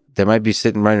 There might be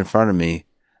sitting right in front of me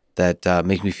that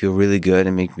make me feel really good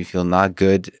and make me feel not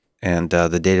good, and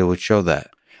the data would show that.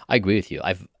 I agree with you.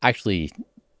 I've actually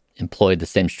employed the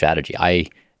same strategy. I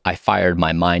fired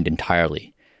my mind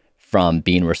entirely from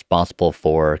being responsible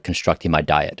for constructing my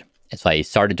diet. And so I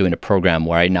started doing a program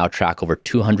where I now track over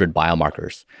 200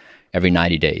 biomarkers every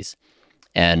 90 days.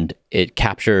 And it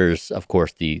captures, of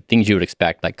course, the things you would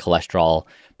expect, like cholesterol,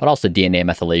 but also DNA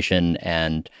methylation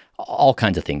and all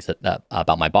kinds of things that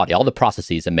about my body, all the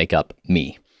processes that make up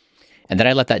me. And then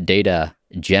I let that data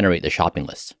generate the shopping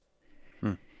list.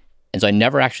 And so I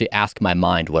never actually ask my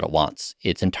mind what it wants.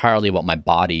 It's entirely what my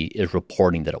body is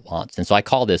reporting that it wants. And so I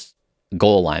call this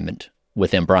goal alignment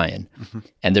within Bryan.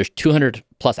 And there's 200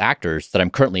 plus actors that I'm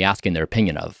currently asking their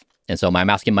opinion of. And so I'm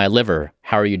asking my liver,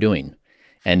 how are you doing?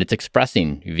 And it's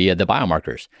expressing via the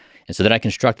biomarkers. And so then I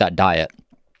construct that diet,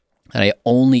 and I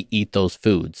only eat those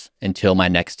foods until my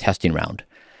next testing round.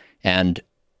 And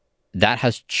that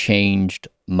has changed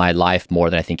my life more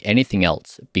than I think anything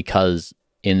else, because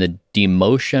in the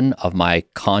demotion of my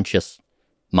conscious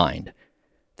mind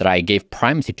that I gave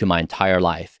primacy to my entire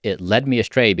life, it led me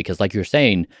astray because, like you're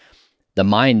saying, the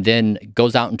mind then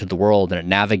goes out into the world and it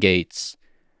navigates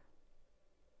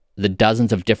the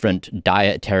dozens of different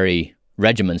dietary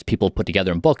regimens people put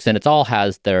together in books, and it all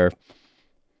has their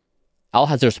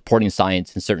supporting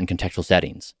science in certain contextual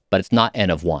settings, but it's not N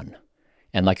of one.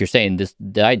 And like you're saying, this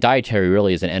dietary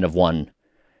really is an N of one.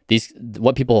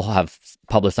 What people have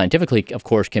published scientifically, of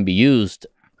course, can be used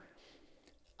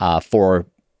for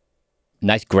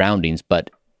nice groundings,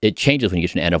 but it changes when you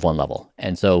get to an N of one level.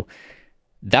 And so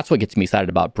that's what gets me excited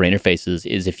about brain interfaces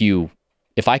is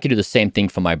if I could do the same thing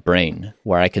for my brain,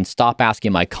 where I can stop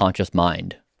asking my conscious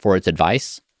mind for its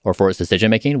advice or for its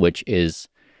decision-making, which is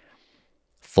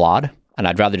flawed. And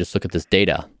I'd rather just look at this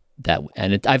data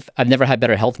I've never had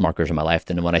better health markers in my life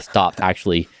than when I stopped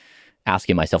actually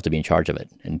asking myself to be in charge of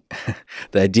it. And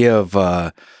the idea of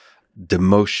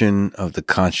demotion of the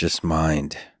conscious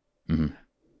mind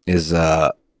is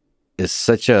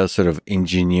such a sort of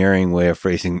engineering way of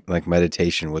phrasing like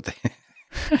meditation. What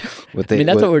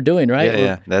that's what we're doing, right?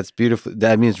 Yeah, that's beautiful.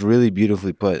 That means really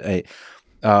beautifully put.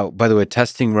 By the way,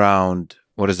 testing round.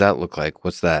 What does that look like?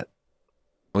 What's that?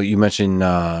 Well, you mentioned.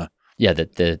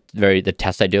 The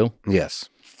test I do. Yes.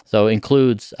 So it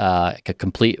includes a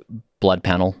complete blood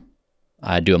panel.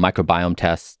 I do a microbiome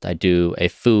test. I do a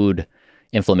food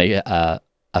inflammation, a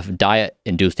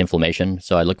diet-induced inflammation.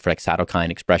 So I look for like cytokine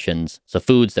expressions. So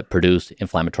foods that produce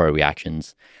inflammatory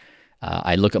reactions.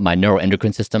 I look at my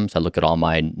neuroendocrine system, so I look at all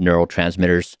my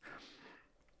neurotransmitters.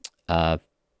 I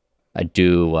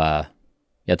do,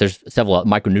 there's several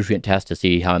micronutrient tests to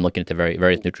see how I'm looking at the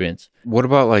various nutrients. What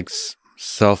about like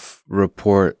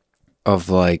self-report of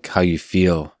like how you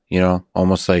feel? You know,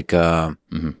 almost like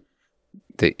you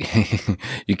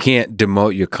can't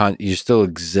demote you still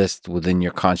exist within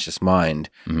your conscious mind,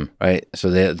 right?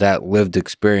 So that lived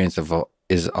experience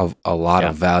is of a lot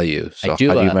of value. So how do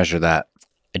you measure that?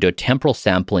 I do a temporal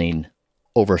sampling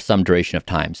over some duration of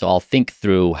time. So I'll think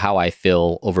through how I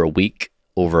feel over a week,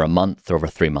 over a month, over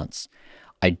 3 months.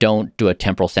 I don't do a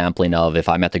temporal sampling of if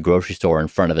I'm at the grocery store in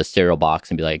front of a cereal box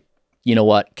and be like, you know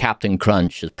what, Captain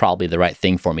Crunch is probably the right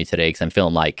thing for me today because I'm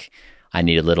feeling like I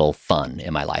need a little fun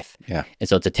in my life. Yeah. And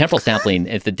so it's a temporal sampling.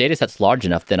 If the data set's large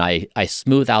enough, then I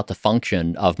smooth out the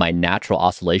function of my natural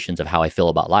oscillations of how I feel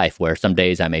about life, where some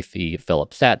days I may feel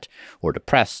upset or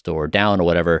depressed or down or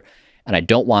whatever. And I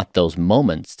don't want those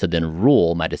moments to then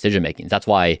rule my decision making. That's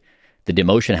why the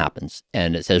demotion happens.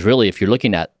 And it says, really, if you're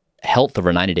looking at health over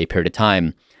a 90-day period of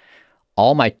time,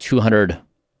 all my 200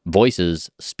 voices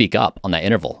speak up on that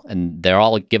interval. And they're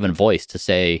all given voice to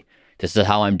say, this is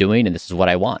how I'm doing and this is what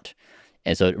I want.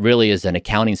 And so it really is an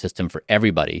accounting system for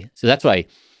everybody. So that's why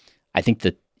I think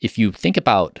that if you think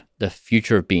about the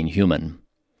future of being human,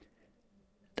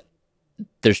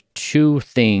 there's two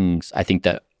things I think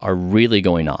that are really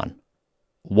going on.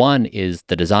 One is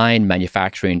the design,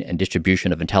 manufacturing, and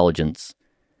distribution of intelligence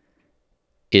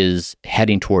is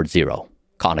heading towards zero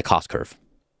on a cost curve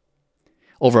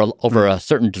over a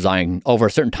certain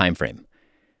time frame.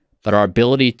 But our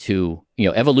ability to,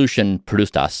 evolution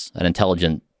produced us an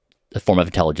intelligent form of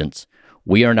intelligence.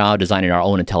 We are now designing our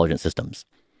own intelligent systems.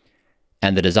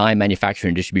 And the design, manufacturing,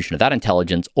 and distribution of that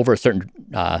intelligence over a certain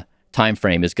time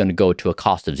frame is going to go to a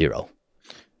cost of zero.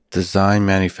 Design,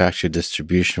 manufacture,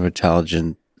 distribution of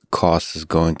intelligent cost is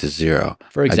going to zero.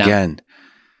 For example. Again,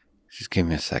 just give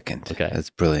me a second. Okay. That's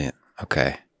brilliant.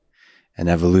 Okay. And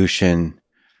evolution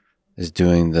is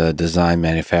doing the design,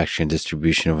 manufacture, and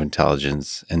distribution of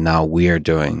intelligence. And now we are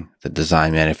doing the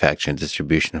design, manufacture, and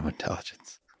distribution of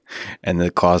intelligence. And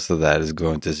the cost of that is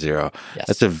going to zero. Yes.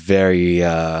 That's a very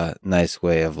nice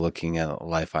way of looking at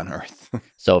life on Earth.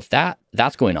 So if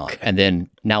that's going on, and then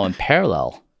now in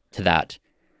parallel to that,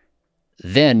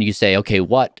 then you say, okay,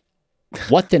 what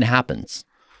then happens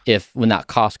when that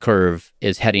cost curve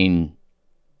is heading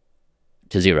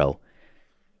to zero?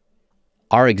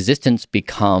 Our existence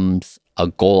becomes a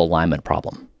goal alignment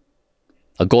problem,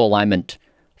 a goal alignment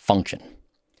function.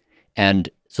 And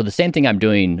so the same thing I'm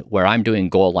doing where I'm doing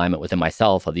goal alignment within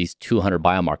myself of these 200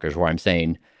 biomarkers where I'm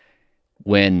saying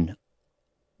when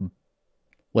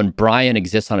Bryan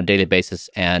exists on a daily basis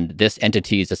and this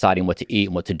entity is deciding what to eat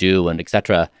and what to do and et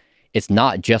cetera, it's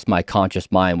not just my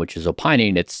conscious mind, which is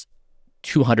opining, it's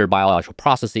 200 biological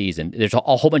processes and there's a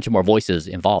whole bunch of more voices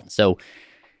involved. So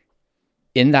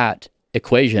in that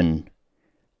equation,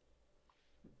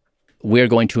 we're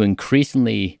going to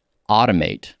increasingly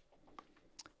automate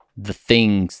the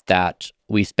things that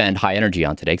we spend high energy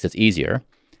on today because it's easier.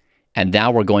 And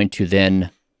now we're going to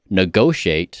then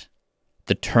negotiate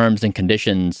the terms and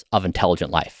conditions of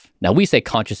intelligent life. Now we say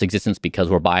conscious existence because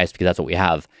we're biased because that's what we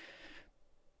have,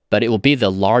 but it will be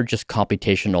the largest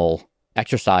computational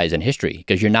exercise in history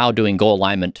because you're now doing goal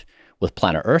alignment with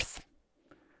planet Earth,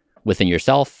 within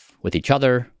yourself, with each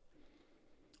other,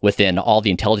 within all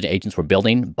the intelligent agents we're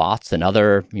building, bots and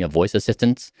other voice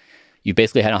assistants. You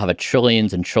basically now have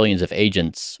trillions and trillions of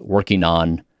agents working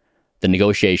on the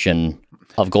negotiation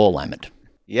of goal alignment.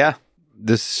 Yeah,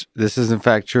 this is in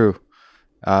fact true.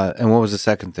 And what was the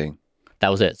second thing? That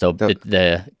was it. So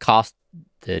the cost,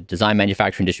 the design,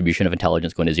 manufacturing, distribution of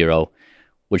intelligence going to zero,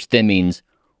 which then means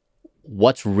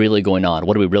what's really going on?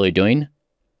 What are we really doing?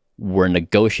 We're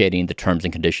negotiating the terms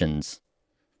and conditions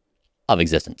of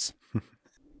existence.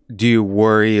 Do you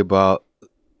worry about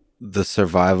the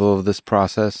survival of this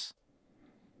process?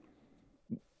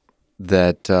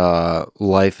 That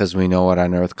life as we know it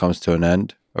on Earth comes to an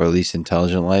end, or at least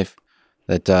intelligent life?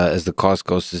 That as the cost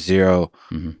goes to zero,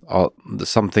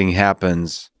 something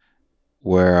happens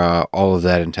where all of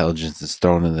that intelligence is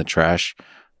thrown in the trash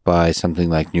by something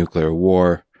like nuclear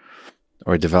war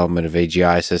or development of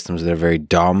AGI systems that are very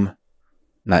dumb.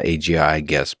 Not AGI, I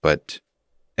guess, but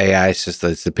AI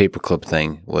systems. It's the paperclip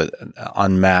thing with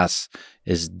en masse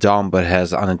is dumb but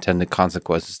has unintended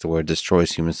consequences to where it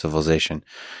destroys human civilization.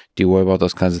 Do you worry about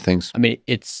those kinds of things? I mean,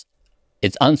 it's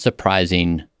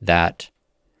unsurprising that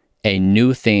a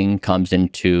new thing comes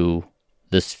into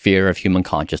the sphere of human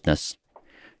consciousness.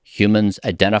 Humans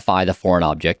identify the foreign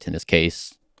object, in this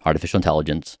case, artificial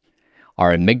intelligence.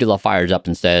 Our amygdala fires up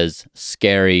and says,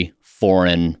 scary,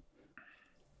 foreign,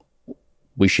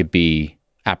 we should be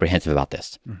apprehensive about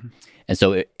this. And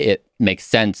so it makes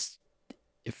sense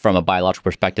from a biological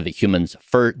perspective that humans,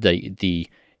 the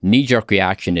knee-jerk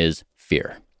reaction is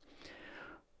fear.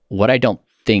 What I don't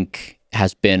think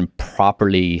has been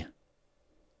properly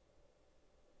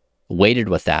weighted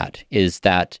with that is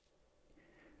that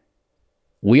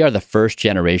we are the first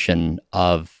generation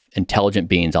of intelligent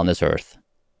beings on this earth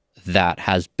that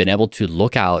has been able to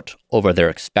look out over their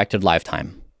expected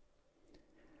lifetime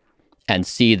and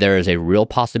see there is a real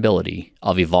possibility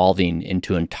of evolving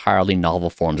into entirely novel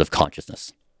forms of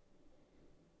consciousness.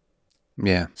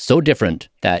 Yeah. So different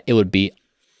that it would be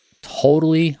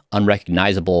totally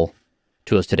unrecognizable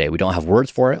to us today. We don't have words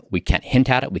for it. We can't hint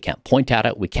at it. We can't point at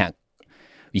it. You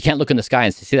can't look in the sky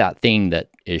and see that thing that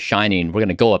is shining. We're going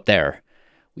to go up there.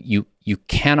 You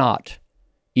cannot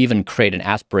even create an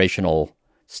aspirational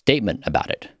statement about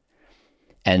it.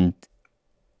 And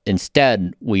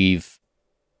instead, we've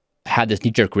had this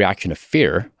knee-jerk reaction of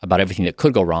fear about everything that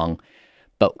could go wrong.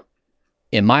 But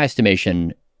in my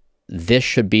estimation, this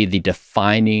should be the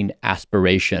defining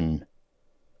aspiration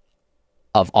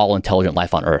of all intelligent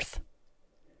life on Earth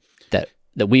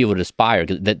that we would aspire.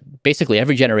 That basically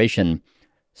every generation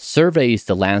surveys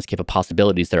the landscape of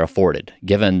possibilities they're afforded,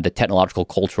 given the technological,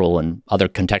 cultural, and other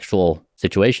contextual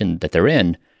situation that they're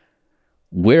in.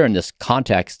 We're in this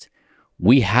context.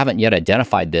 We haven't yet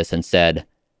identified this and said,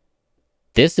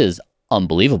 this is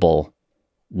unbelievable.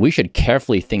 We should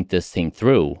carefully think this thing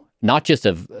through, not just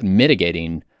of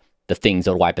mitigating the things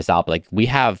that would wipe us out, but like we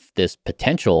have this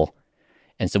potential.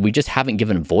 And so we just haven't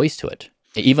given voice to it,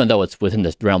 even though it's within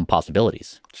the realm of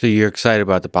possibilities. So you're excited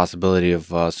about the possibility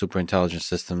of super intelligent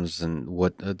systems and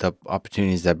what the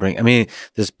opportunities that bring. I mean,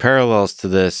 there's parallels to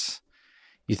this.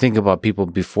 You think about people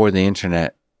before the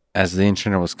internet, as the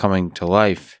internet was coming to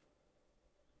life.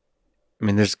 I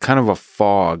mean, there's kind of a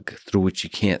fog through which you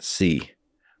can't see.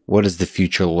 What does the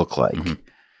future look like?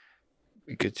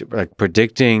 Like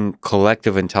predicting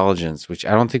collective intelligence, which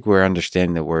I don't think we're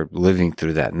understanding that we're living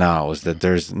through that now, is that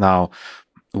there's now,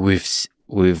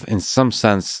 we've in some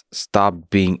sense stopped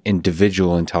being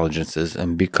individual intelligences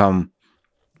and become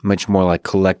much more like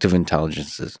collective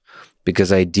intelligences,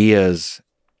 because ideas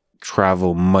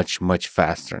travel much, much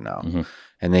faster now.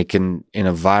 And they can, in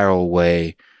a viral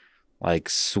way, like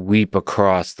sweep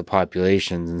across the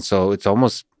populations. And so it's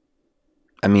almost,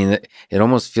 I mean, it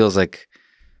almost feels like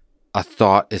a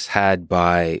thought is had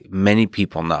by many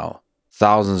people now,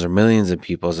 thousands or millions of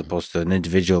people, as opposed to an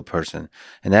individual person.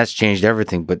 And that's changed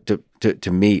everything. But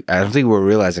to me, I don't think we're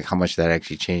realizing how much that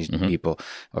actually changed people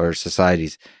or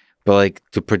societies. But like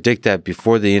to predict that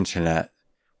before the internet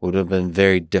would have been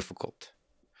very difficult.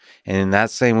 And in that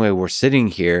same way, we're sitting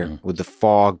here with the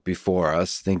fog before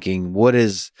us thinking, what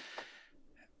is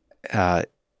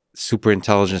super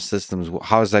intelligent systems?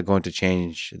 How is that going to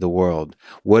change the world?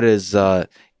 What is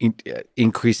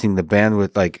increasing the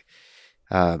bandwidth, like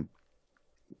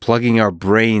plugging our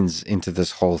brains into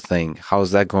this whole thing? How is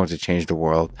that going to change the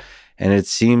world? And it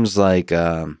seems like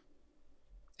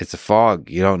it's a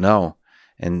fog. You don't know.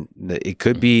 And it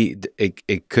could be,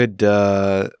 it could,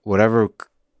 whatever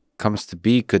comes to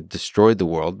be could destroy the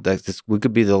world. We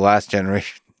could be the last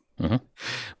generation.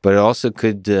 But it also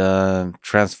could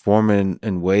transform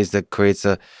in ways that creates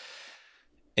an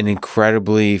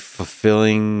incredibly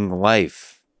fulfilling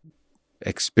life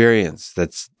experience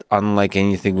that's unlike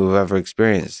anything we've ever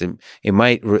experienced. It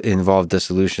might involve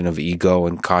dissolution of ego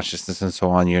and consciousness and so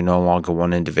on. You're no longer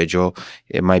one individual.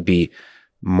 It might be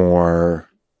more,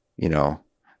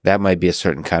 that might be a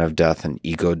certain kind of death, an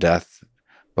ego death.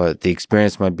 But the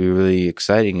experience might be really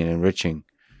exciting and enriching.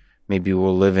 Maybe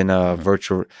we'll live in a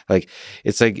virtual,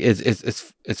 it's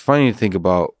funny to think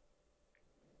about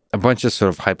a bunch of sort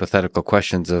of hypothetical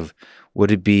questions of,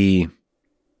 would it be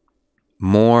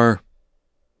more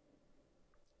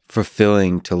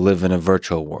fulfilling to live in a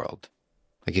virtual world?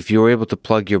 Like if you were able to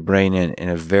plug your brain in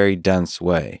a very dense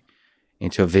way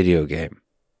into a video game,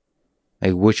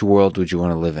 like which world would you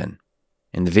want to live in?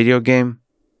 In the video game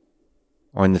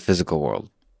or in the physical world?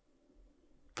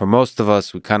 For most of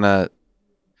us, we kind of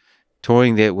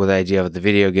toying with the idea of the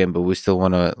video game, but we still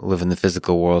want to live in the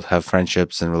physical world, have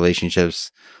friendships and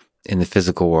relationships in the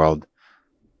physical world.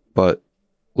 But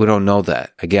we don't know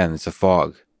that. Again, it's a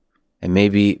fog. And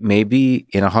maybe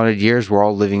in 100 years, we're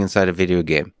all living inside a video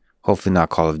game. Hopefully not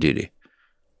Call of Duty.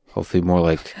 Hopefully more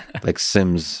like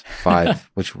Sims 5.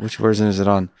 Which version is it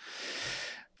on?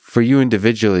 For you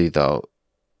individually, though,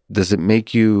 does it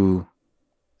make you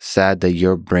sad that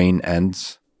your brain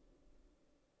ends?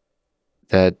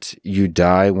 That you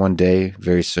die one day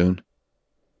very soon?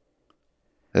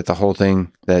 that the whole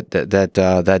thing, that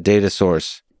data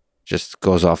source just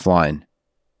goes offline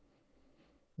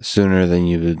sooner than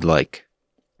you would like?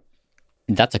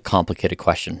 That's a complicated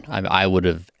question. I would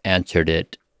have answered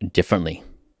it differently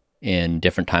in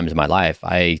different times of my life.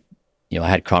 I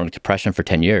had chronic depression for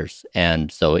 10 years.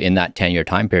 And so in that 10-year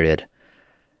time period,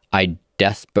 I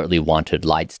desperately wanted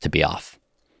lights to be off.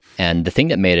 And the thing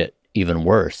that made it even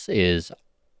worse is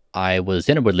I was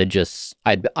in a religious,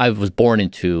 I was born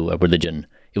into a religion.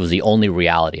 It was the only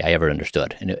reality I ever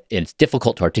understood. And it's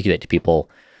difficult to articulate to people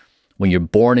when you're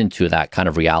born into that kind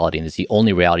of reality and it's the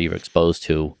only reality you're exposed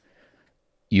to.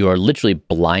 You are literally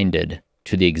blinded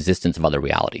to the existence of other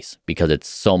realities because it's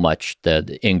so much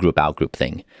the in-group, out-group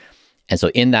thing. And so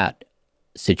in that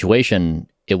situation,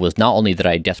 it was not only that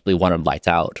I desperately wanted lights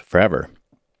out forever,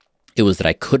 it was that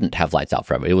I couldn't have lights out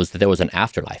forever. It was that there was an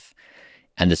afterlife.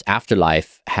 And this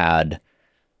afterlife had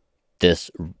this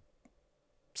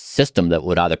system that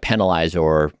would either penalize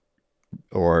or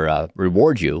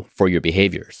reward you for your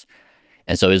behaviors.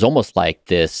 And so it was almost like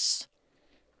this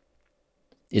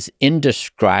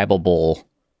indescribable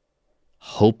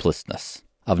hopelessness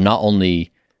of not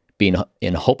only being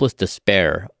in hopeless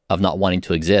despair of not wanting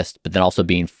to exist, but then also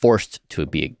being forced to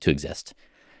exist.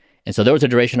 And so there was a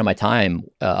duration of my time,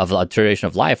 a duration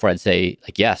of life where I'd say,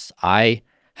 like, yes, I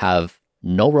have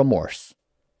no remorse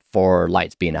for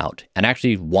lights being out and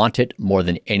actually want it more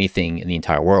than anything in the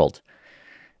entire world.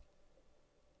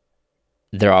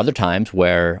 There are other times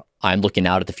where I'm looking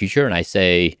out at the future and I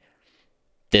say,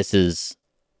 this is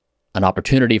an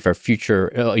opportunity for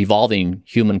future evolving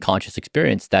human conscious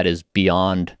experience that is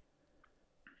beyond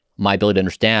my ability to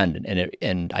understand.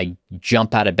 And I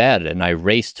jump out of bed and I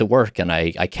race to work and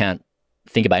I can't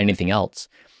think about anything else.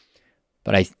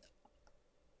 But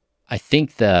I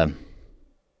think the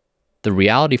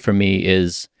reality for me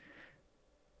is,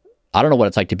 I don't know what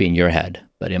it's like to be in your head,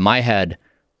 but in my head,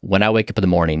 when I wake up in the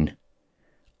morning,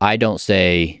 I don't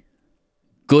say,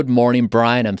 good morning,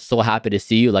 Bryan, I'm so happy to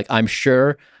see you. Like, I'm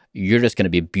sure you're just going to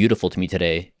be beautiful to me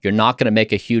today. You're not going to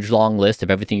make a huge long list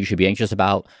of everything you should be anxious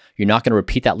about. You're not going to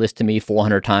repeat that list to me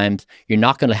 400 times. You're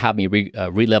not going to have me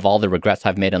relive all the regrets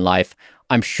I've made in life.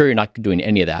 I'm sure you're not doing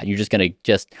any of that. You're just going to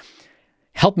just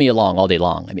help me along all day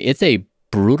long. I mean, it's a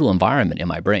brutal environment in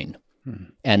my brain.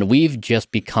 And we've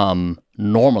just become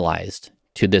normalized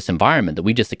to this environment that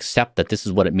we just accept that this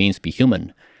is what it means to be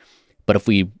human. But if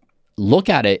we look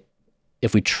at it,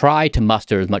 if we try to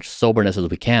muster as much soberness as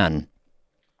we can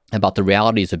about the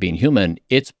realities of being human,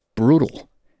 it's brutal,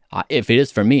 if it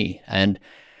is for me. And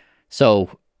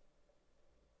so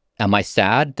am I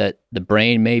sad that the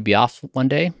brain may be off one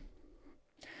day?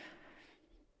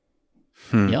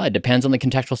 It depends on the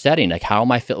contextual setting. Like, how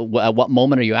am I feel? At what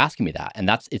moment are you asking me that?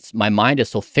 And my mind is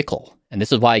so fickle. And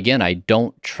this is why, again, I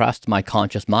don't trust my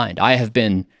conscious mind. I have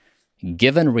been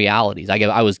given realities.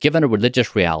 I was given a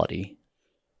religious reality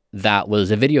that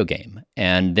was a video game.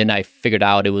 And then I figured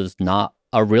out it was not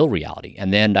a real reality.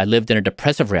 And then I lived in a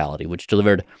depressive reality, which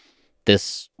delivered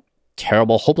this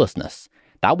terrible hopelessness.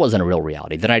 That wasn't a real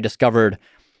reality. Then I discovered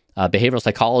behavioral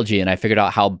psychology, and I figured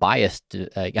out how biased,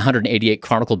 188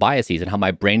 chronicled biases, and how my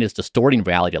brain is distorting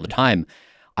reality all the time.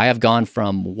 I have gone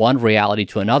from one reality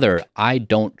to another. I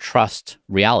don't trust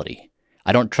reality.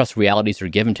 I don't trust realities that are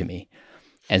given to me.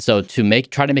 And so to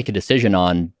try to make a decision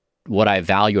on what I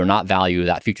value or not value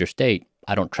that future state,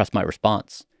 I don't trust my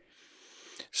response.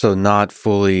 So not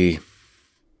fully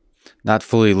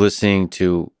listening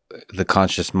to the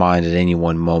conscious mind at any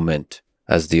one moment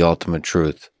as the ultimate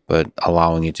truth, but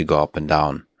allowing it to go up and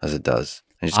down as it does,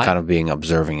 and just kind of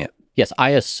observing it. Yes,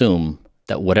 I assume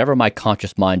that whatever my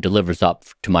conscious mind delivers up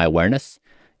to my awareness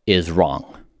is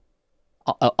wrong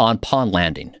upon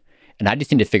landing. And I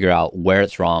just need to figure out where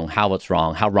it's wrong, how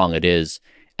wrong it is,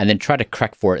 and then try to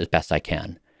correct for it as best I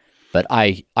can. But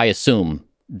I assume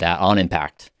that on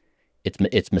impact,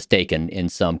 it's mistaken in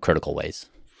some critical ways.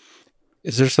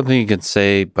 Is there something you can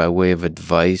say by way of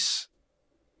advice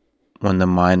when the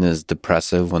mind is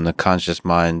depressive, when the conscious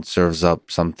mind serves up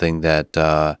something that,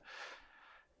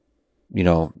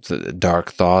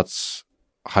 dark thoughts,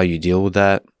 how you deal with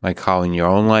that? Like how in your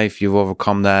own life you've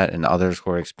overcome that and others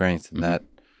who are experiencing that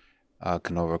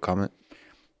can overcome it?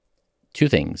 Two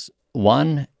things.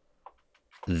 One,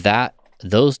 that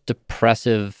those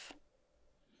depressive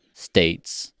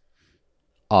states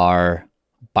are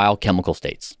biochemical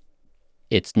states.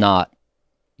 It's not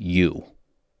you.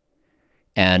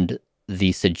 And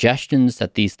the suggestions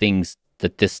that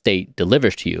this state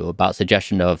delivers to you about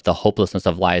suggestion of the hopelessness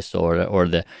of life or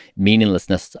the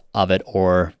meaninglessness of it,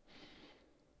 or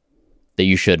that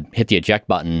you should hit the eject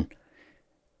button,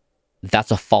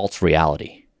 that's a false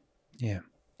reality. Yeah.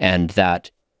 And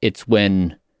that it's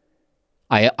when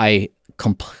I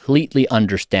completely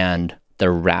understand the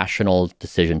rational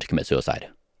decision to commit suicide.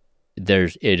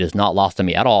 It is not lost on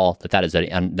me at all that is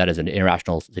an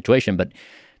irrational situation. But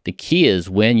the key is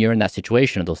when you're in that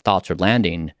situation and those thoughts are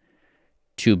landing,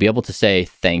 to be able to say,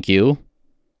 thank you,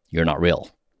 you're not real.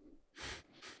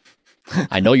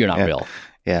 I know you're not real.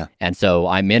 Yeah. And so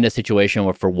I'm in a situation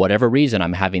where for whatever reason,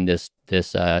 I'm having this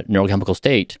neurochemical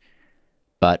state,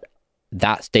 but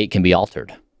that state can be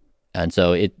altered. And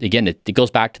so it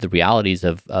goes back to the realities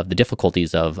of the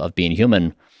difficulties of being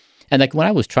human. And like when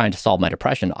I was trying to solve my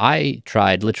depression, I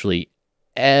tried literally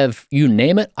you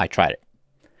name it, I tried it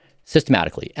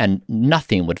systematically, and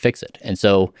nothing would fix it. And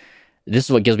so this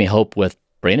is what gives me hope with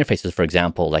brain interfaces, for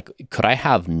example. Like, could I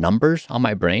have numbers on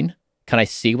my brain? Can I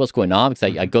see what's going on?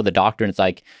 Because I go to the doctor and it's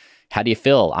like, how do you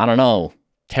feel? I don't know.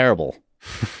 Terrible.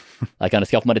 Like on a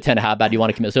scale from 1 to 10, how bad do you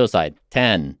want to commit suicide?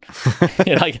 10.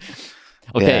 You're like,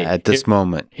 okay. Yeah, at this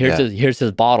moment. Here's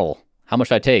his bottle. How much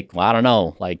should I take? Well, I don't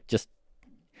know. Like just.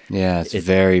 Yeah, it's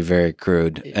very, very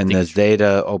crude. And this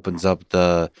data opens up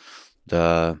it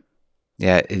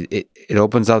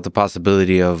opens up the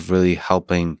possibility of really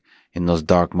helping in those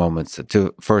dark moments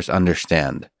to first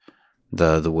understand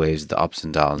the waves, the ups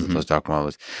and downs of those dark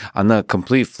moments. On the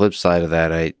complete flip side of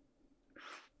that,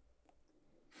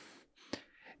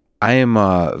 I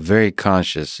am very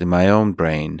conscious in my own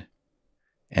brain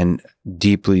and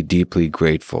deeply, deeply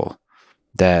grateful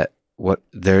that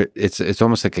it's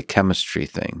almost like a chemistry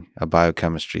thing, a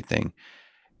biochemistry thing,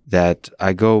 that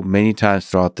I go many times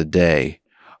throughout the day.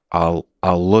 I'll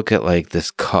look at like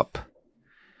this cup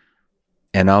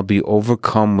and I'll be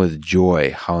overcome with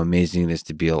joy how amazing it is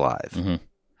to be alive. Mm-hmm.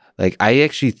 Like I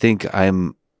actually think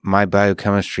my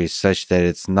biochemistry is such that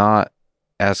it's not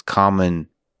as common.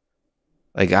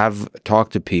 Like I've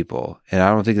talked to people and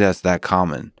I don't think that's that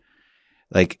common.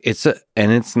 Like it's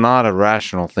not a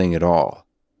rational thing at all.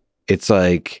 It's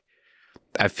like,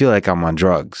 I feel like I'm on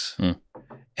drugs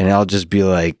and I'll just be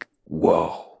like,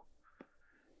 whoa.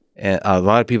 And a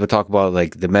lot of people talk about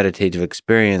like the meditative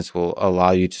experience will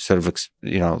allow you to sort of,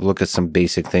 look at some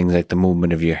basic things like the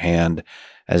movement of your hand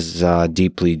as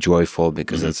deeply joyful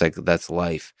because that's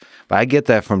life. But I get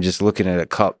that from just looking at a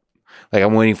cup. Like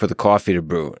I'm waiting for the coffee to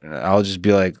brew and I'll just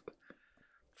be like,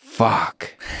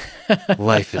 fuck,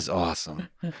 life is awesome.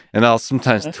 And I'll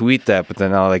sometimes tweet that, but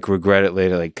then I'll like regret it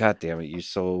later. Like, God damn it, you're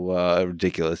so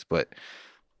ridiculous. But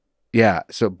yeah,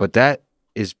 but that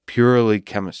is purely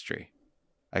chemistry.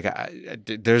 Like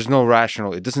there's no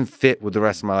rational, it doesn't fit with the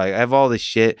rest of my life. I have all this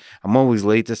shit. I'm always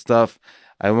late to stuff.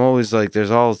 I'm always like,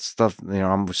 there's all stuff,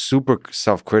 I'm super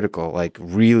self-critical, like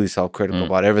really self-critical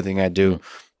about everything I do.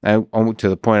 To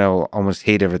the point I will almost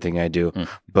hate everything I do.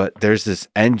 But there's this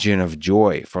engine of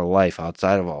joy for life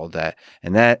outside of all that.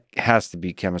 And that has to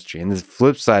be chemistry. And the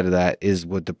flip side of that is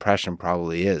what depression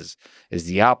probably is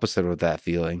the opposite of that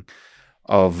feeling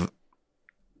of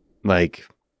like,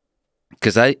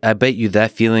 because I bet you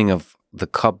that feeling of the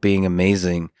cup being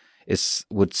amazing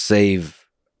would save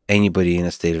anybody in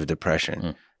a state of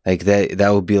depression. Like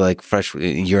that would be like fresh.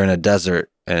 You're in a desert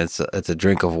and it's a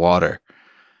drink of water.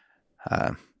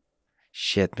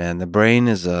 Shit, man. The brain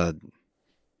is it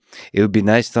would be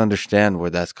nice to understand where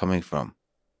that's coming from.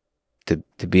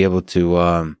 To be able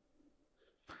to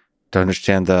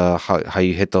understand how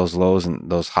you hit those lows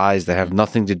and those highs that have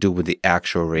nothing to do with the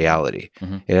actual reality.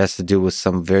 It has to do with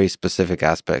some very specific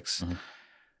aspects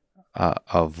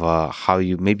of how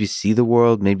you maybe see the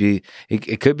world. Maybe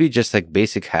it could be just like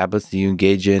basic habits that you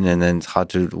engage in, and then how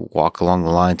to walk along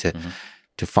the line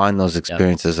to find those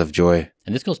experiences of joy.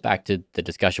 And this goes back to the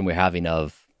discussion we're having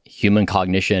of human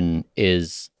cognition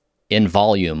is in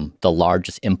volume the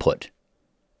largest input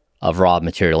of raw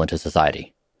material into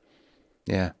society.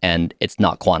 Yeah. And it's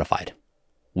not quantified.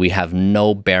 We have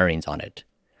no bearings on it.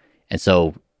 And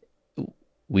so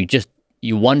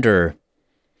you wonder,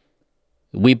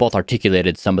 we both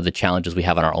articulated some of the challenges we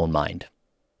have in our own mind.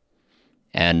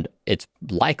 And it's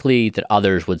likely that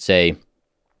others would say,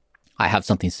 I have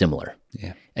something similar.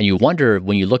 Yeah. And you wonder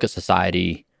when you look at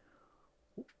society,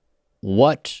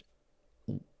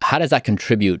 how does that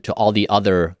contribute to all the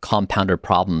other compounded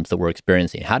problems that we're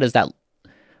experiencing? How does that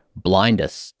blind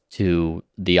us to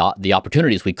the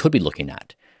opportunities we could be looking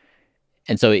at?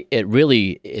 And so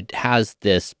it has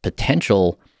this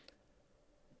potential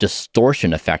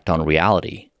distortion effect on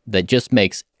reality that just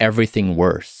makes everything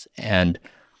worse. And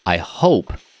I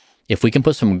hope if we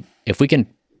can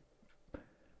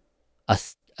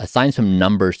assign some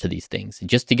numbers to these things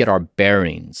just to get our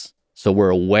bearings, so we're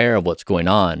aware of what's going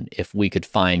on, if we could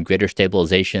find greater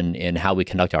stabilization in how we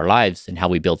conduct our lives and how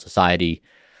we build society,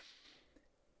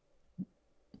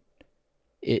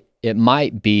 it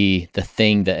might be the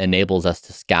thing that enables us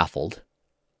to scaffold,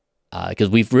 because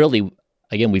we've really,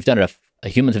 again,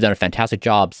 humans have done a fantastic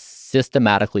job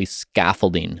systematically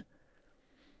scaffolding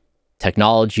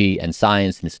technology and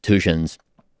science and institutions.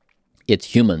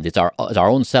 It's humans, it's our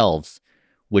own selves,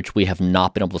 which we have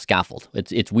not been able to scaffold.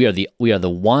 We are the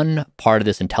one part of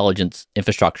this intelligence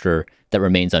infrastructure that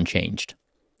remains unchanged.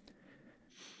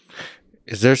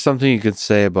 Is there something you could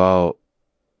say about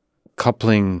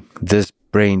coupling this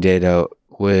brain data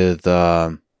with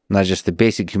not just the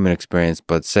basic human experience,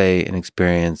 but say an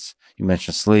experience, you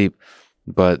mentioned sleep,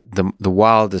 but the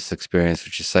wildest experience,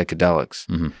 which is psychedelics?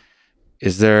 Mm-hmm.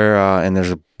 Is there, and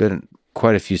there's been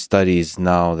quite a few studies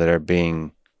now that are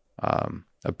being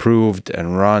approved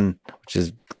and run, which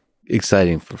is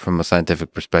exciting from a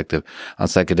scientific perspective on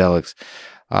psychedelics.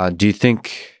 What do you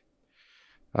think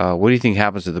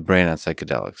happens to the brain on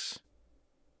psychedelics?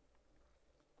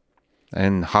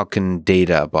 And how can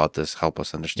data about this help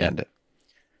us understand it?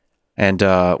 And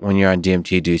when you're on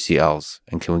DMT, do you see L's?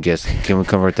 And can we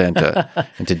convert that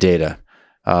into data?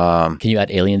 Can you add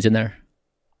aliens in there?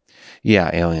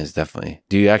 Yeah, aliens, definitely.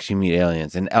 Do you actually meet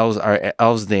aliens? And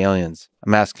elves the aliens?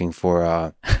 I'm asking for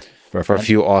a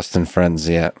few Austin friends,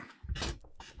 that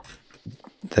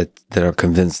are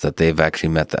convinced that they've actually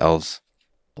met the elves.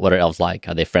 What are elves like?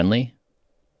 Are they friendly?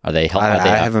 Are they helpful?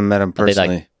 I haven't met them personally. Are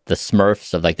they like the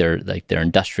Smurfs of they're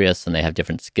industrious and they have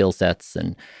different skill sets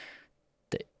and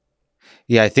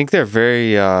I think they're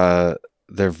very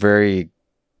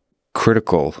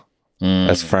critical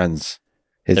as friends.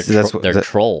 They're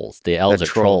trolls. The elves are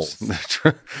trolls.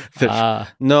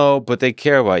 No, but they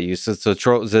care about you. So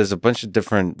trolls. There's a bunch of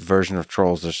different versions of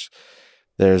trolls.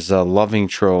 There's loving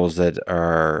trolls that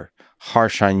are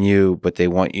harsh on you, but they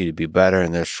want you to be better.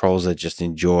 And there's trolls that just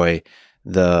enjoy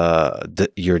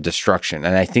your destruction.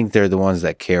 And I think they're the ones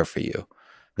that care for you.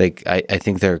 Like I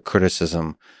think their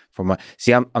criticism for my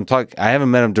I'm talking. I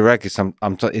haven't met him directly. So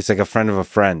it's like a friend of a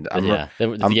friend.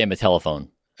 The game of telephone.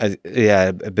 A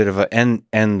bit of a and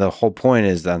the whole point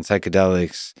is that on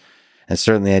psychedelics and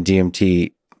certainly at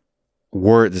DMT,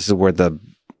 this is where the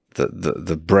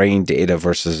brain data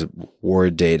versus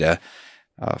word data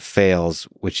fails,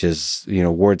 which is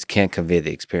words can't convey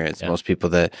the experience. Most people,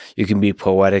 that you can be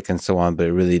poetic and so on, but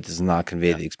it really does not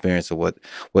convey the experience of what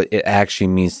it actually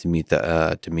means to meet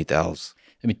the elves.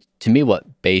 I mean, to me,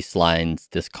 what baselines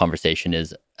this conversation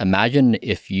is: imagine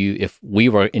if we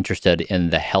were interested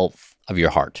in the health of your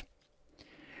heart,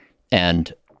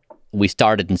 and we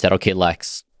started and said, "Okay,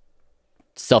 Lex,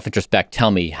 self-introspect. Tell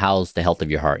me, how's the health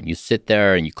of your heart?" And you sit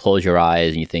there and you close your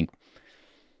eyes and you think,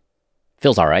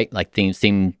 "Feels all right. Like things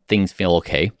feel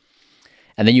okay."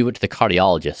 And then you went to the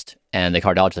cardiologist, and the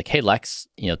cardiologist like, "Hey, Lex,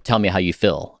 tell me how you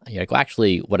feel." And you're like, "Well,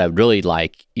 actually, what I'd really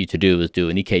like you to do is do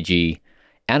an EKG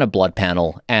and a blood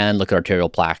panel and look at arterial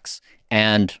plaques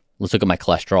and let's look at my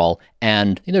cholesterol."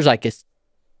 And there's like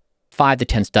 5 to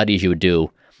 10 studies you would do.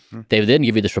 Mm-hmm. They would then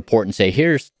give you this report and say,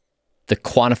 "Here's the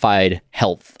quantified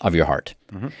health of your heart."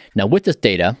 Mm-hmm. Now, with this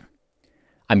data,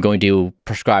 I'm going to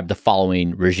prescribe the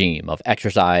following regime of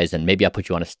exercise, and maybe I'll put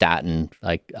you on a statin,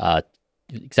 et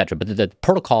cetera. But the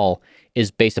protocol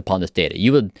is based upon this data.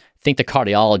 You would think the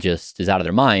cardiologist is out of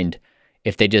their mind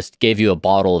if they just gave you a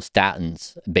bottle of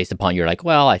statins based upon you're like,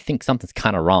 "Well, I think something's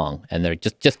kind of wrong," and they're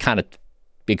just kind of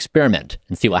experiment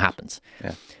and see what happens.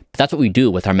 Yeah. But that's what we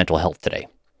do with our mental health today.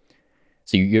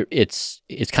 So it's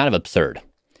kind of absurd.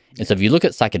 And so if you look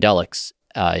at psychedelics,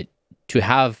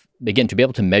 to be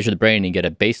able to measure the brain and get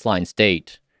a baseline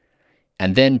state,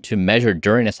 and then to measure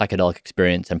during a psychedelic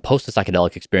experience and post a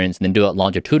psychedelic experience, and then do it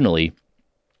longitudinally,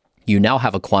 you now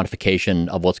have a quantification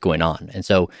of what's going on. And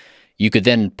so you could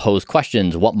then pose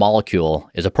questions: what molecule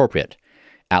is appropriate,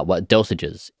 at what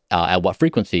dosages, at what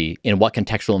frequency, in what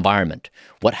contextual environment?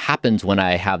 What happens when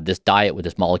I have this diet with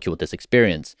this molecule, with this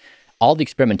experience? All the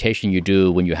experimentation you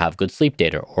do when you have good sleep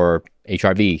data or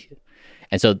HRV.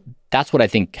 And so that's what I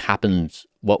think happens.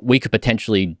 What we could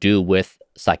potentially do with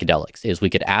psychedelics is we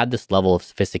could add this level of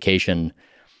sophistication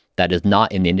that is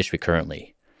not in the industry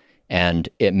currently. And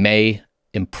it may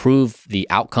improve the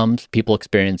outcomes people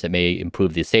experience. It may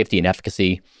improve the safety and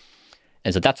efficacy.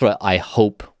 And so that's what I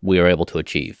hope we are able to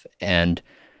achieve. And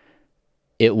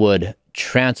it would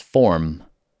transform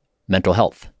mental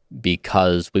health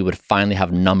because we would finally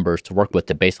have numbers to work with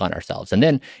to baseline ourselves. And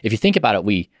then if you think about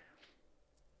it,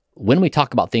 when we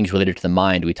talk about things related to the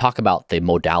mind, we talk about the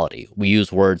modality. We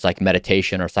use words like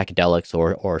meditation or psychedelics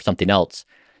or something else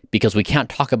because we can't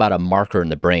talk about a marker in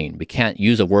the brain. We can't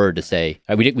use a word to say,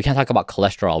 we can't talk about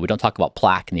cholesterol. We don't talk about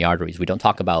plaque in the arteries. We don't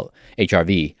talk about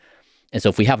HRV. And so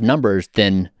if we have numbers,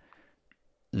 then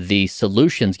the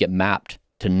solutions get mapped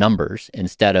to numbers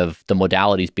instead of the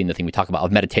modalities being the thing we talk about.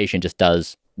 Of meditation just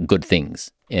does good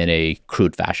things in a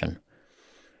crude fashion.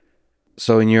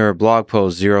 So in your blog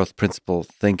post, Zeroth Principle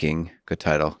Thinking, good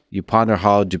title, you ponder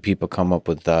how do people come up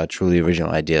with truly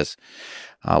original ideas.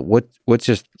 What's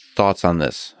your thoughts on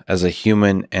this as a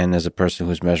human and as a person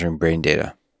who's measuring brain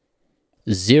data?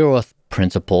 Zeroth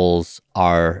principles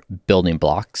are building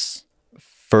blocks.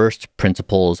 First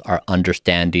principles are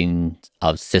understanding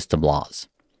of system laws.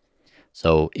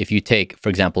 So if you take, for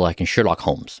example, like in Sherlock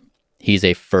Holmes, he's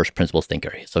a first principles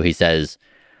thinker. So he says,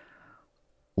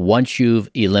 once you've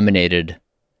eliminated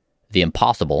the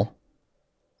impossible,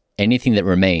 anything that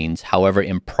remains, however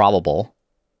improbable,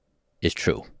 is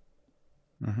true.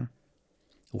 Mm-hmm.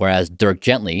 Whereas Dirk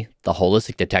Gently, the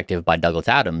holistic detective by Douglas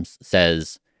Adams,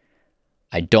 says,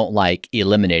 I don't like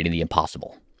eliminating the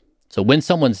impossible. So when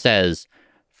someone says,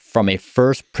 from a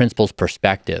first principles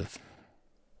perspective,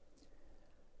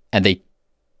 and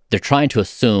they're trying to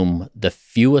assume the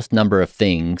fewest number of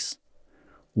things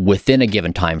within a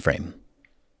given time frame.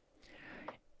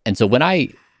 And so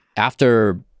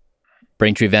after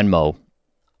Braintree Venmo,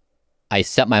 I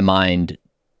set my mind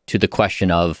to the question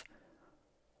of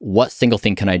what single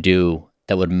thing can I do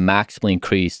that would maximally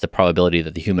increase the probability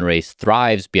that the human race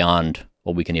thrives beyond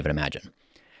what we can even imagine.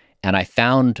 And I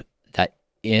found that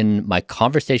in my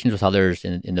conversations with others,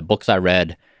 in the books I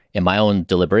read, in my own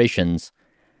deliberations,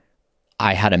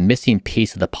 I had a missing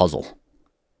piece of the puzzle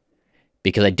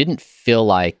because I didn't feel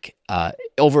like I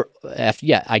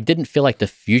didn't feel like the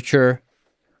future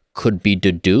could be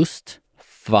deduced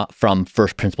from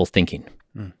first principles thinking.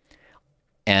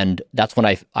 And that's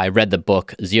when I read the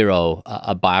book Zero,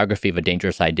 a biography of a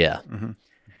dangerous idea. Mm-hmm.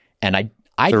 And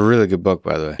it's a really good book,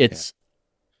 by the way.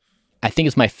 I think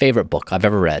it's my favorite book I've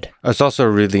ever read. It's also a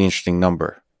really interesting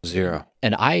number, 0.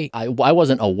 And I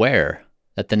wasn't aware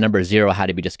that the number 0 had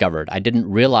to be discovered. I didn't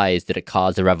realize that it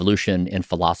caused a revolution in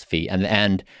philosophy,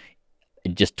 and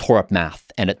it just tore up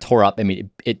math, and it tore up. I mean,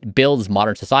 it builds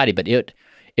modern society, but it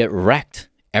wrecked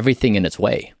everything in its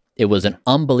way. It was an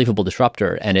unbelievable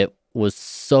disruptor, and it was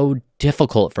so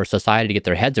difficult for society to get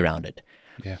their heads around it.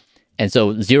 Yeah. And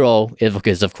so Zero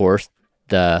is of course,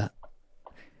 a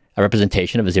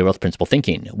representation of a Zeroth principle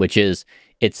thinking, which is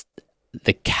it's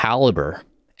the caliber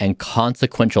and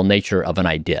consequential nature of an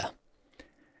idea.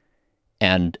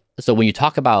 And so when you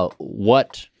talk about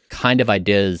what kind of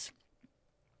ideas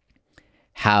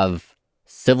have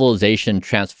civilization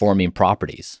transforming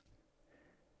properties,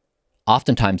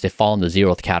 oftentimes they fall in the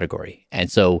Zeroth category.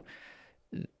 And so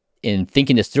in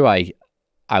thinking this through,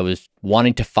 I was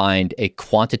wanting to find a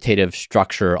quantitative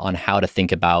structure on how to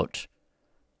think about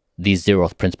these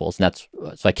Zeroth principles. And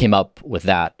so I came up with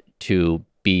that to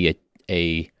be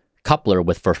a coupler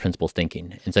with first principles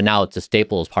thinking. And so now it's a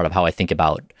staple as part of how I think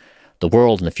about the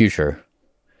world and the future.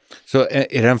 So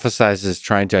it emphasizes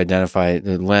trying to identify,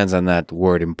 it lands on that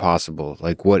word impossible,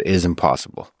 like what is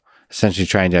impossible. Essentially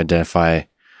trying to identify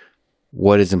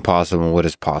what is impossible and what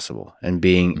is possible, and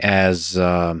being as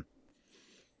this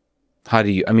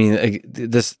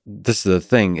is the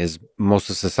thing, is most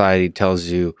of society tells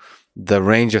you the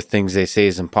range of things they say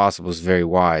is impossible is very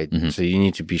wide. Mm-hmm. So you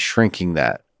need to be shrinking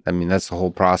that. I mean, that's the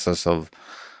whole process of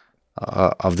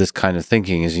this kind of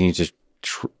thinking, is you need to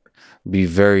be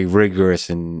very rigorous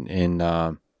in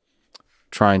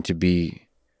trying to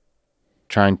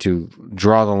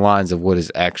draw the lines of what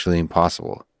is actually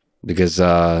impossible, because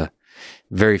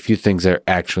very few things are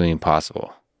actually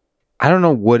impossible. I don't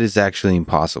know what is actually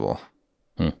impossible.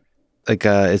 Like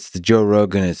it's the Joe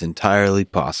Rogan, it's entirely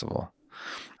possible.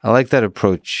 I like that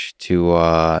approach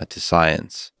to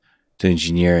science, to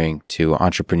engineering, to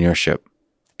entrepreneurship.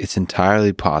 It's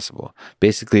entirely possible.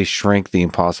 Basically shrink the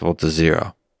impossible to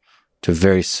 0, to a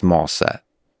very small set.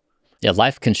 Yeah,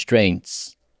 life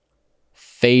constraints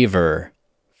favor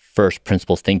first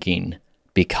principles thinking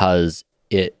because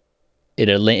it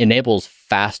enables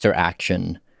faster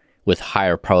action with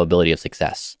higher probability of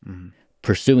success. Mm-hmm.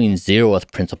 Pursuing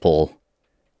Zeroth principle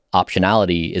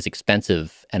optionality is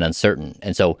expensive and uncertain.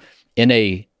 And so in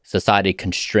a society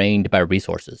constrained by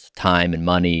resources, time and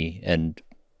money, and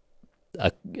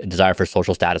a desire for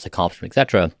social status, accomplishment,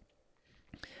 etc.,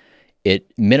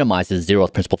 it minimizes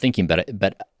Zeroth principle thinking. But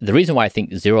the reason why I think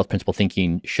Zeroth principle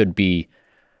thinking should be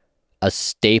a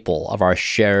staple of our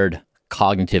shared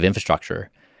cognitive infrastructure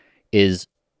is,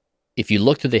 if you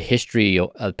look through the history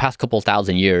of the past couple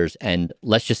thousand years, and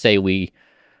let's just say we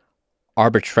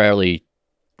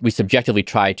subjectively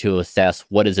try to assess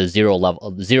what is a zero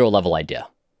level idea.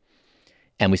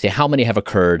 And we say, how many have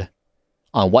occurred,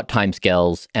 on what time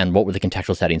scales, and what were the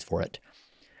contextual settings for it?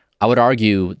 I would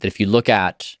argue that if you look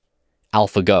at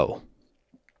AlphaGo,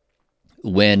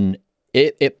 when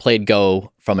it played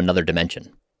Go from another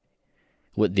dimension.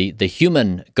 With the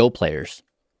human Go players,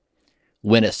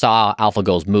 when it saw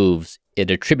AlphaGo's moves, it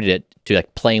attributed it to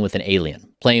like playing with an alien,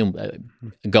 playing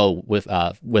Go with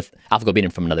AlphaGo being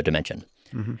from another dimension.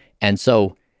 And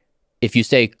so if you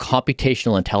say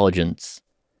computational intelligence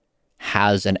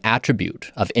has an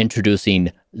attribute of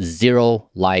introducing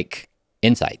zero-like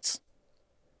insights,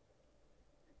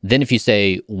 then if you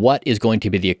say, what is going to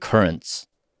be the occurrence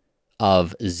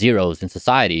of zeros in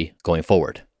society going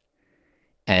forward?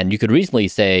 And you could reasonably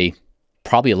say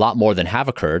probably a lot more than have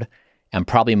occurred, and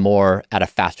probably more at a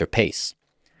faster pace.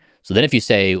 So then if you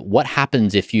say, what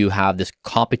happens if you have this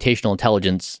computational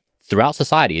intelligence throughout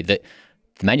society, that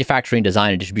the manufacturing,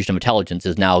 design, and distribution of intelligence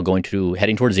is now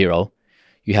heading towards zero.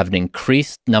 You have an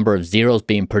increased number of zeros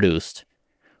being produced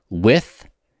with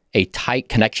a tight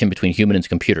connection between humans and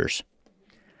computers.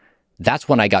 That's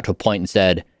when I got to a point and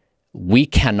said, we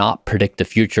cannot predict the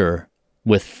future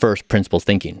with first principles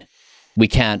thinking.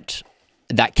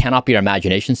 That cannot be our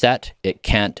imagination set. It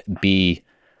can't be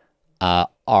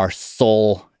our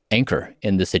sole anchor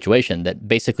in this situation. That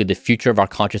basically the future of our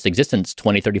conscious existence,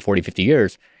 20, 30, 40, 50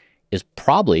 years, is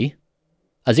probably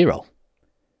a zero.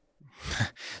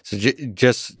 So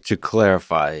just to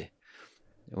clarify,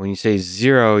 when you say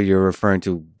zero, you're referring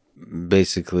to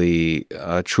basically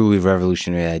a truly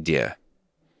revolutionary idea.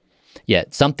 Yeah,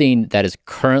 something that is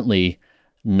currently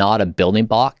not a building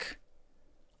block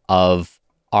of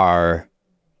our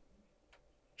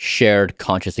shared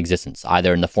conscious existence,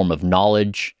 either in the form of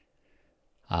knowledge.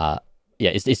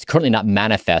 It's currently not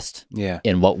manifest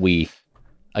in what we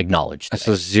acknowledge today.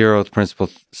 So zeroth principle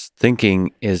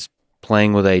thinking is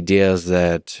playing with ideas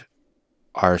that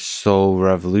are so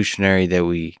revolutionary that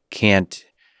we can't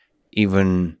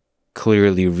even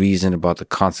clearly reason about the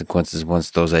consequences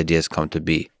once those ideas come to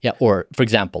be. Yeah, or for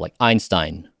example, like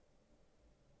Einstein,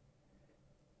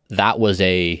 that was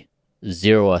a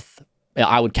zeroth,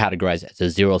 I would categorize it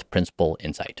as a zeroth principle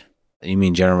insight. You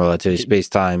mean general relativity,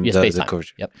 space-time? Yeah, space-time.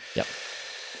 Yep.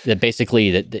 That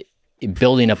basically, that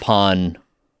building upon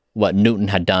what Newton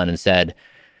had done and said,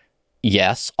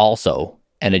 yes, also,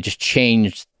 and it just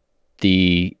changed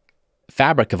the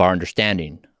fabric of our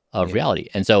understanding of reality.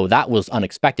 And so that was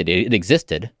unexpected. It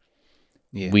existed.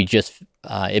 Yeah. We just,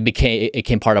 it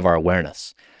became part of our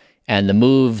awareness. And the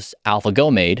moves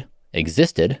AlphaGo made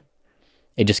existed.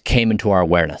 It just came into our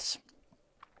awareness.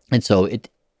 And so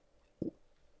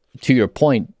to your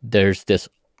point, there's this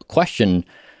question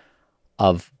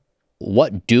of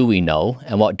what do we know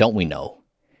and what don't we know?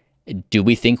 Do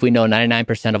we think we know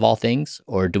 99% of all things,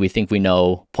 or do we think we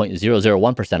know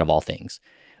 0.001% of all things?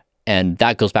 And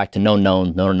that goes back to known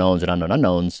knowns, known unknowns, and unknown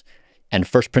unknowns. And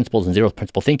first principles and zeroth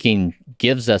principle thinking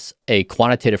gives us a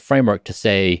quantitative framework to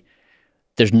say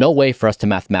there's no way for us to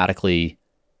mathematically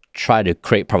try to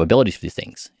create probabilities for these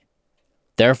things.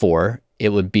 Therefore, it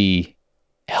would be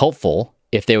helpful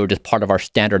if they were just part of our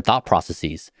standard thought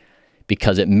processes,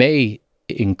 because it may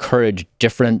encourage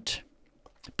different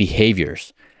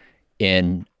behaviors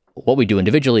in what we do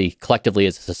individually, collectively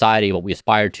as a society, what we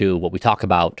aspire to, what we talk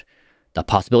about, the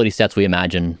possibility sets we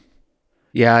imagine.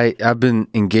 Yeah, I've been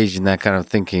engaged in that kind of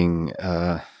thinking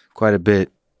quite a bit,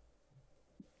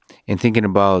 in thinking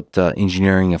about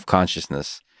engineering of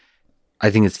consciousness.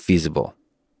 I think it's feasible.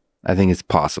 I think it's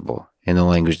possible in the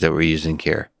language that we're using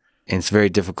here. And it's very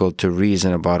difficult to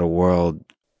reason about a world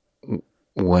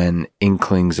when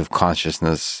inklings of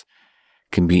consciousness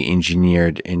can be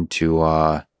engineered into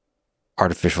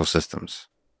artificial systems.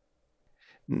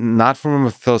 Not from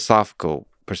a philosophical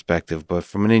perspective, but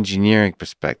from an engineering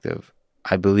perspective,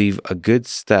 I believe a good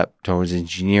step towards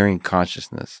engineering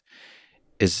consciousness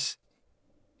is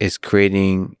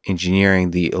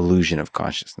engineering the illusion of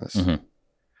consciousness. Mm-hmm.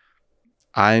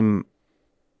 I'm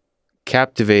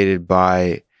captivated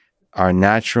by our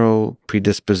natural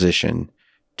predisposition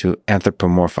to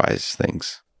anthropomorphize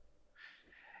things.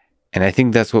 And I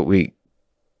think that's what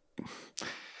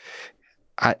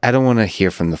I don't want to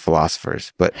hear from the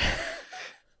philosophers, but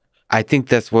I think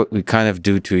that's what we kind of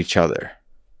do to each other.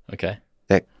 Okay.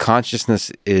 That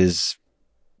consciousness is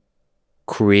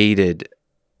created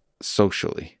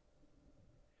socially.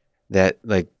 That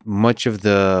like much of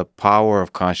the power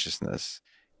of consciousness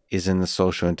is in the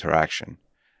social interaction.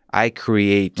 I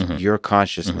create your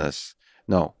consciousness.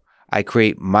 No, I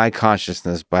create my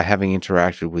consciousness by having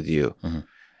interacted with you.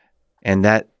 And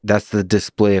that's the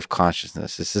display of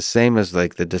consciousness. It's the same as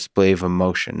like the display of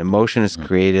emotion. Emotion is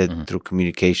created through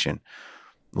communication.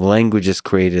 Language is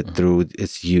created through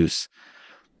its use.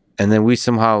 And then we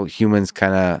somehow, humans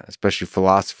kind of, especially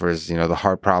philosophers, the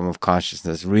hard problem of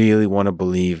consciousness, really want to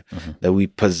believe that we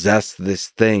possess this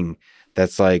thing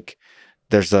That's like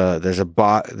there's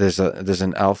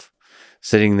an elf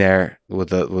sitting there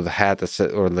with a hat that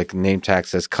says, or like name tag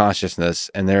says consciousness,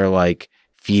 and they're like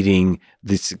feeding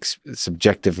this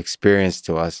subjective experience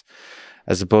to us,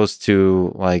 as opposed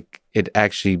to like it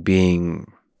actually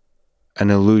being an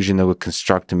illusion that would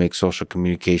construct to make social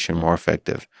communication more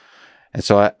effective. And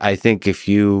so I think if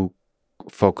you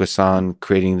focus on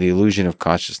creating the illusion of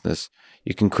consciousness,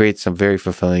 you can create some very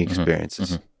fulfilling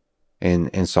experiences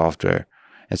in software.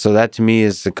 And so that to me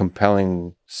is a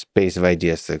compelling space of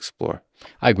ideas to explore.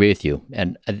 I agree with you.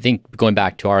 And I think going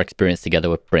back to our experience together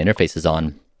with brain interfaces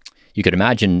on, you could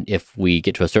imagine if we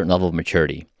get to a certain level of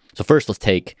maturity. So first, let's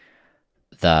take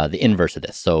the inverse of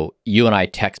this. So you and I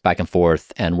text back and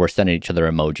forth and we're sending each other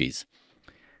emojis.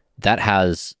 That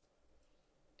has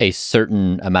a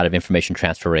certain amount of information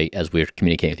transfer rate as we're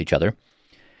communicating with each other.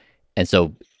 And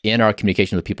so in our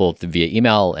communication with people via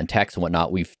email and text and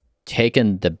whatnot, we've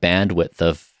taken the bandwidth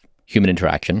of human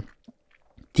interaction,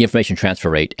 the information transfer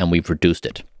rate, and we've reduced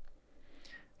it.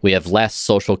 We have less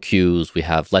social cues. We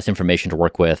have less information to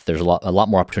work with. There's a lot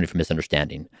more opportunity for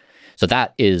misunderstanding. So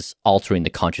that is altering the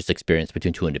conscious experience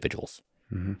between two individuals.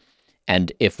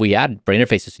 And if we add brain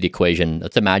interfaces to the equation,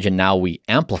 let's imagine now we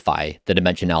amplify the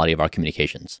dimensionality of our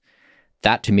communications.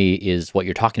 That to me is what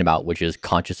you're talking about, which is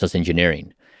consciousness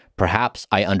engineering. Perhaps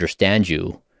I understand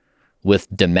you with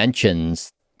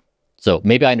dimensions. So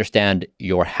maybe I understand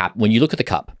your when you look at the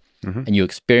cup and you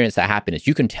experience that happiness,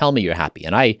 you can tell me you're happy.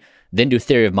 And I then do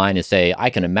theory of mind and say, I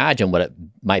can imagine what it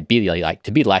might be like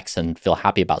to be Lex and feel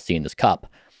happy about seeing this cup.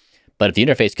 But if the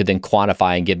interface could then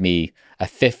quantify and give me a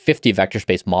 50 vector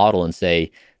space model and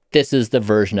say, this is the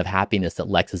version of happiness that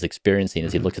Lex is experiencing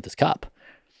as he looks at this cup,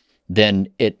 then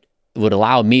it would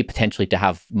allow me potentially to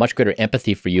have much greater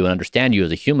empathy for you and understand you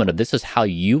as a human of this is how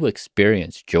you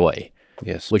experience joy.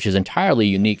 Yes. Which is entirely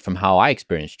unique from how I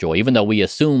experience joy, even though we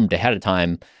assumed ahead of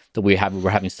time that we're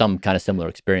having some kind of similar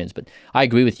experience. But I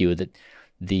agree with you that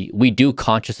we do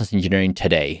consciousness engineering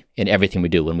today in everything we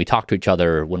do. When we talk to each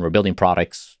other, when we're building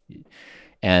products,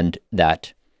 and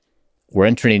that we're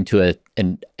entering into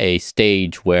a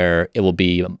stage where it will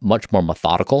be much more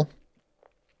methodical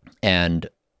and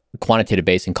quantitative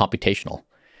based and computational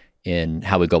in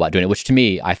how we go about doing it, which to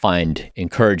me, I find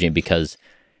encouraging because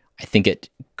I think it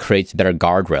creates better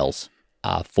guardrails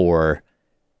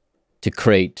to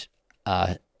create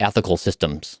ethical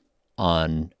systems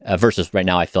on versus right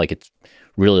now. I feel like it's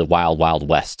really a wild, wild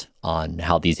west on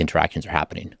how these interactions are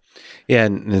happening. Yeah,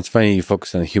 and it's funny you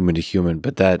focus on human to human,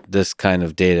 but this kind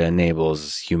of data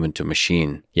enables human to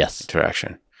machine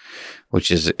interaction,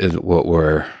 which is what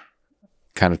we're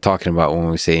kind of talking about when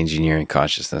we say engineering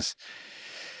consciousness.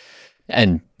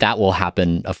 And that will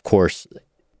happen, of course.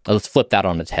 Let's flip that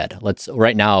on its head.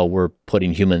 Right now we're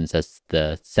putting humans as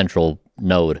the central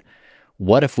node.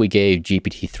 What if we gave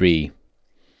GPT-3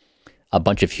 a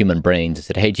bunch of human brains and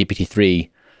said, hey, GPT-3,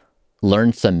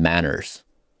 learn some manners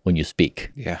when you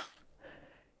speak. Yeah.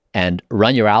 And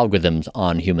run your algorithms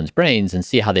on humans' brains and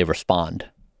see how they respond.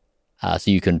 So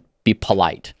you can be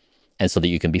polite and so that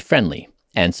you can be friendly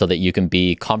and so that you can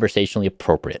be conversationally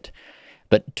appropriate.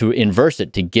 But to inverse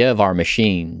it, to give our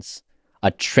machines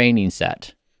a training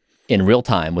set in real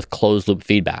time with closed loop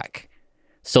feedback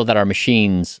so that our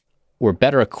machines were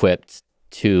better equipped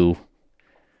to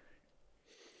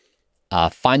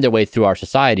find their way through our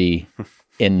society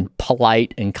in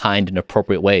polite and kind and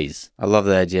appropriate ways. I love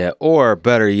that idea. Or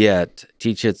better yet,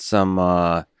 teach it some,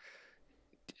 have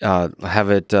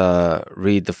it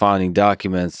read the founding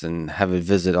documents and have it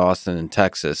visit Austin and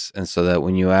Texas. And so that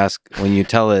when you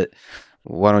tell it,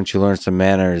 why don't you learn some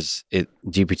manners,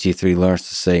 GPT-3 learns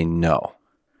to say no.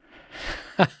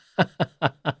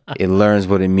 It learns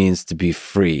what it means to be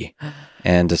free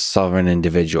and a sovereign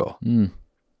individual.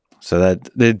 So that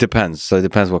it depends. So it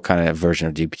depends what kind of version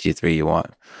of GPT-3 you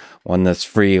want. One that's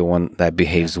free, one that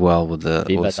behaves well with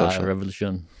the social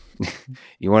revolution.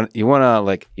 You want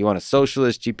a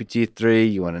socialist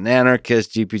GPT-3. You want an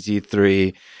anarchist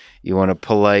GPT-3. You want a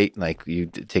polite, like you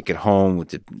take it home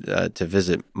to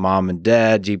visit mom and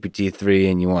dad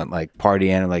GPT-3, and you want like party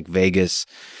and like Vegas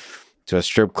to a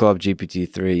strip club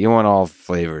GPT-3. You want all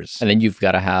flavors, and then you've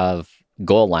got to have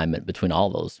goal alignment between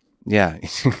all those. Yeah,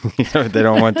 they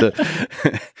don't want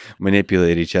to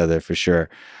manipulate each other for sure.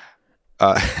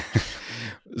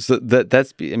 So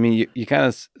that's. I mean, you kind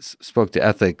of spoke to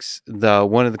ethics.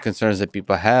 One of the concerns that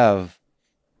people have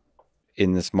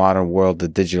in this modern world, the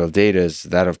digital data, is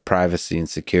that of privacy and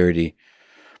security.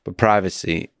 But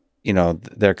privacy,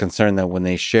 they're concerned that when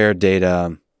they share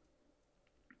data,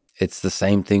 it's the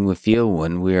same thing we feel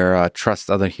when we trust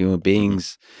other human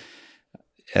beings.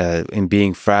 in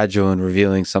being fragile and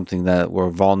revealing something that we're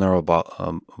vulnerable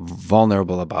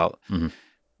about.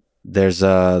 There's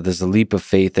a leap of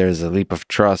faith. There's a leap of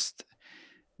trust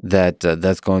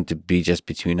that's going to be just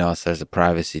between us. There's a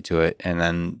privacy to it. And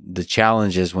then the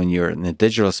challenge is when you're in the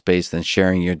digital space, then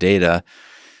sharing your data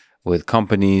with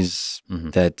companies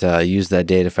that use that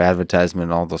data for advertisement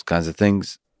and all those kinds of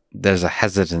things. There's a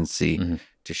hesitancy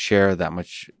to share that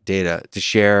much data, to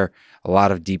share a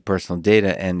lot of deep personal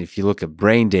data. And if you look at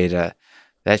brain data,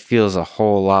 that feels a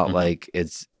whole lot like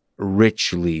it's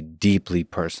richly, deeply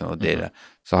personal data.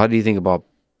 So how do you think about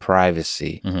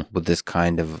privacy with this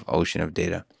kind of ocean of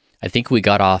data? I think we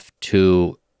got off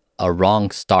to a wrong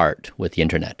start with the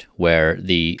internet, where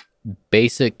the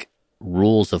basic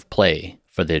rules of play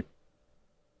for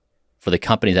the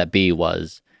companies that be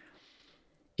was,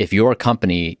 if you're a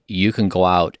company, you can go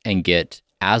out and get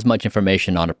as much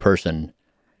information on a person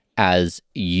as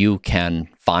you can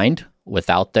find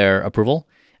without their approval.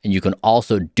 And you can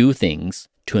also do things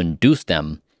to induce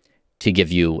them to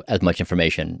give you as much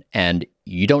information. And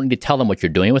you don't need to tell them what you're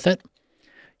doing with it.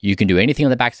 You can do anything on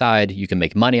the backside. You can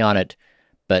make money on it.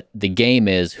 But the game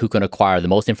is who can acquire the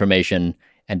most information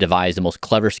and devise the most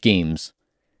clever schemes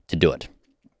to do it.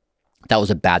 That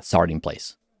was a bad starting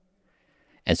place.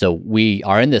 And so we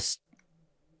are in this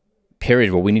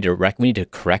period where we need to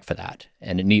correct for that.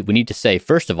 And we need to say,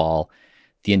 first of all,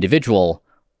 the individual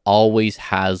always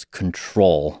has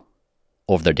control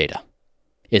over their data.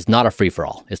 It's not a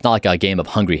free-for-all. It's not like a game of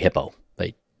Hungry Hippo.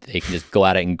 Right? They can just go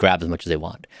at it and grab as much as they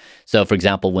want. So, for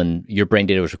example, when your brain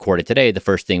data was recorded today, the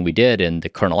first thing we did in the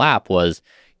Kernel app was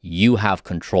you have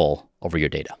control over your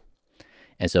data.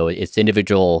 And so it's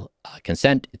individual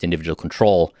consent, it's individual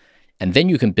control, and then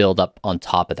you can build up on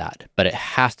top of that. But it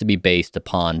has to be based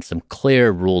upon some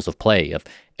clear rules of play of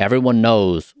everyone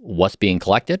knows what's being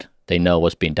collected, they know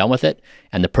what's being done with it,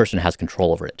 and the person has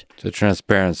control over it. So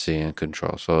transparency and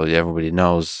control. So everybody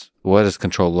knows, what does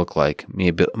control look like?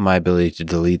 My ability to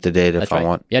delete the data if I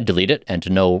want. Yeah, delete it, and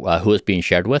to know who it's being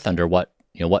shared with, under what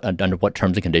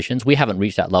terms and conditions. We haven't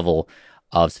reached that level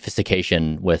of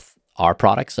sophistication with our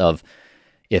products. Of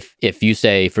if you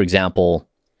say, for example,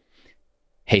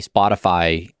 hey,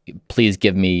 Spotify, please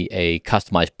give me a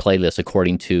customized playlist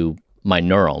according to my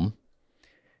neurome.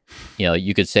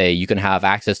 You could say you can have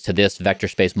access to this vector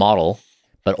space model,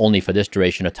 but only for this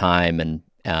duration of time, and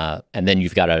then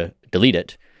you've got to delete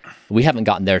it. We haven't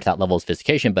gotten there to that level of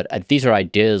sophistication, but these are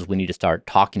ideas we need to start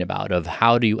talking about of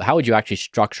how would you actually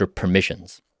structure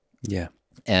permissions? Yeah.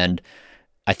 And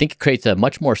I think it creates a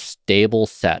much more stable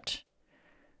set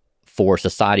for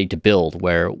society to build,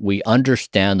 where we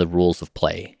understand the rules of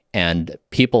play and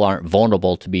people aren't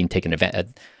vulnerable to being taken advantage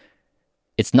of.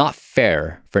 It's not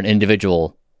fair for an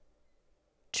individual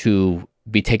to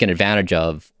be taken advantage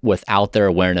of without their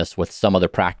awareness, with some other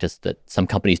practice that some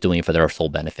company's doing for their sole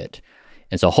benefit.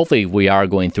 And so hopefully we are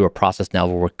going through a process now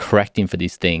where we're correcting for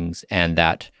these things, and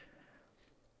that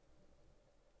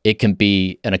it can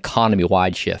be an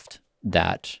economy-wide shift,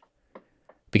 that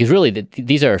because really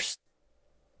these are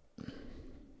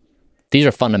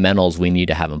fundamentals we need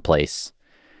to have in place.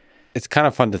 It's kind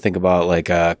of fun to think about, like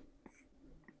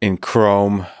in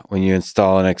Chrome, when you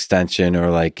install an extension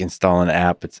or like install an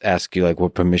app, it's ask you like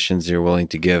what permissions you're willing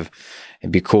to give.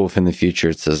 It'd be cool if in the future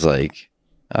it says like,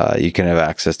 you can have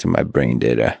access to my brain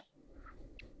data.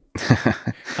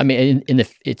 I mean,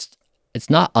 it's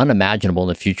not unimaginable in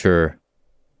the future.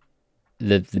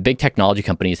 The big technology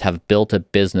companies have built a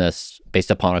business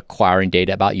based upon acquiring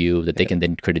data about you that they can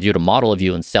then create a digital model of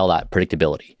you and sell that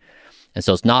predictability. And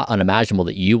so it's not unimaginable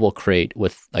that you will create,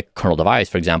 with like kernel device,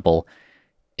 for example,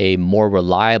 a more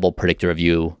reliable predictor of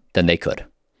you than they could.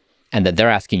 And that they're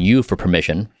asking you for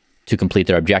permission to complete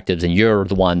their objectives, and you're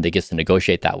the one that gets to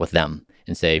negotiate that with them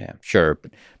and say, sure.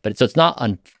 But so it's not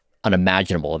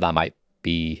unimaginable that might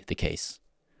be the case.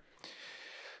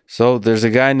 So there's a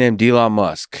guy named Elon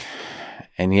Musk,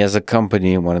 and he has a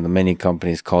company, one of the many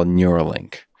companies called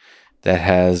Neuralink, that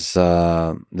has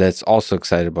that's also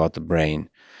excited about the brain.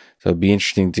 So it'd be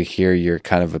interesting to hear your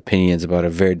kind of opinions about a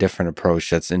very different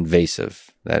approach that's invasive,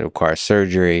 that requires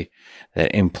surgery,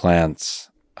 that implants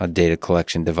a data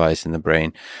collection device in the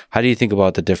brain. How do you think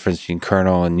about the difference between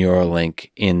kernel and Neuralink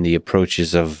in the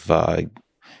approaches of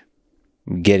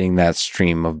getting that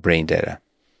stream of brain data?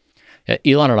 Yeah,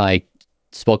 Elon and I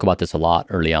spoke about this a lot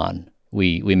early on.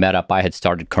 We met up. I had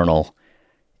started Kernel,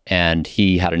 and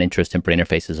he had an interest in brain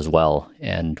interfaces as well.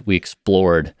 And we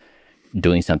explored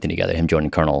doing something together, him joining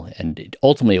Kernel. And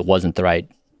ultimately, it wasn't the right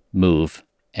move.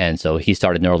 And so he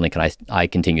started Neuralink, and I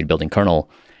continued building Kernel.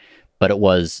 But it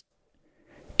was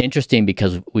interesting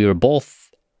because we were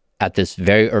both at this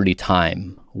very early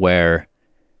time where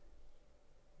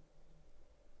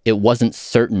it wasn't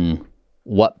certain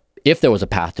if there was a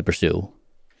path to pursue,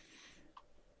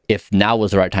 if now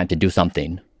was the right time to do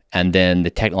something, and then the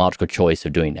technological choice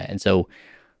of doing that. And so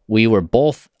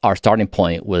our starting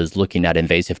point was looking at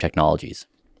invasive technologies.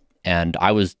 And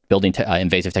I was building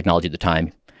invasive technology at the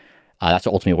time. That's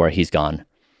ultimately where he's gone.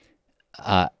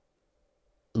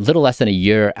 Little less than a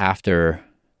year after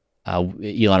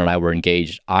Elon and I were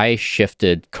engaged, I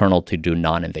shifted Kernel to do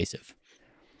non-invasive.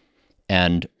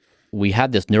 And we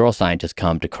had this neuroscientist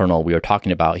come to Kernel. We were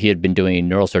talking about, he had been doing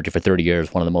neurosurgery for 30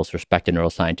 years, one of the most respected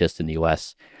neuroscientists in the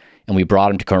US. And we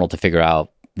brought him to Kernel to figure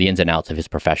out the ins and outs of his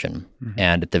profession. Mm-hmm.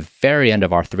 And at the very end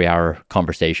of our 3-hour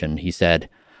conversation, he said,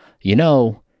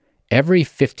 every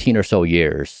 15 or so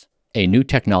years, a new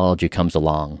technology comes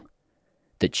along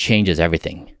that changes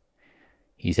everything.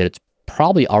 He said, it's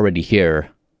probably already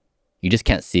here. You just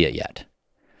can't see it yet.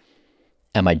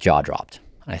 And my jaw dropped.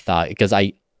 I thought, because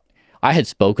I had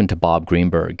spoken to Bob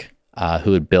Greenberg,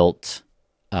 who had built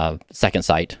Second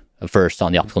Sight first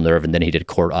on the optical nerve, and then he did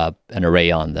an array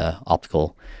on the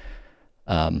optical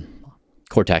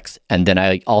cortex. And then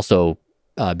I also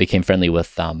became friendly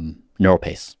with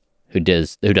NeuroPace, who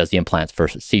does the implants for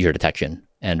seizure detection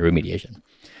and remediation.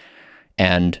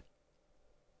 And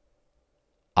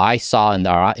I saw in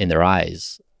their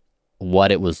eyes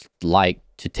what it was like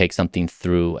to take something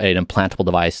through an implantable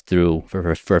device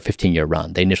for a 15-year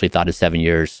run. They initially thought it was 7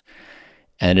 years,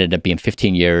 and it ended up being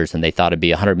 15 years, and they thought it'd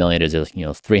be 100 million, it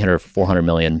was 300, 400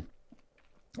 million.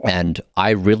 And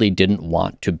I really didn't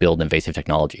want to build invasive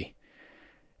technology.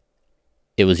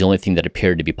 It was the only thing that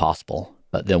appeared to be possible.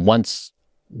 But then once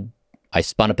I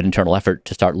spun up an internal effort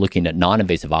to start looking at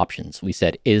non-invasive options, we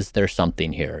said, is there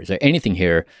something here? Is there anything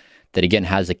here that, again,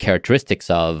 has the characteristics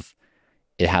of,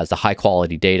 it has the high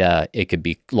quality data, it could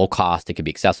be low cost, it could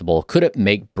be accessible. Could it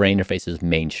make brain interfaces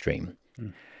mainstream?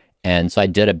 And so I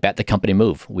did a bet the company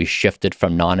move. We shifted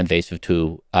from non-invasive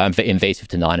to invasive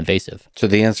to non-invasive. So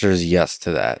the answer is yes to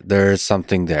that. There is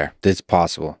something there. It's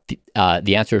possible.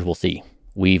 The answer is we'll see.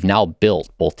 We've now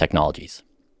built both technologies,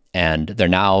 and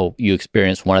you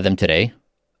experience one of them today.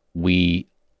 We're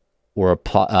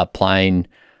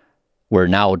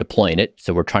now deploying it,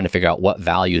 so we're trying to figure out what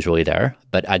value is really there.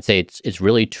 But I'd say it's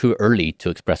really too early to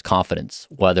express confidence.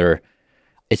 I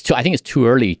think it's too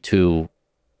early to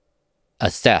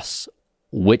assess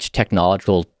which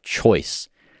technological choice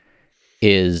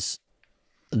is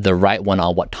the right one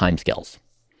on what timescales.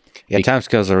 Yeah,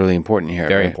 timescales are really important here.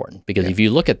 Very important, because if you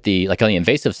look at on the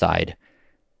invasive side,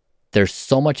 there's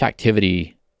so much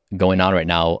activity going on right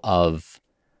now of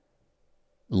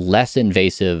less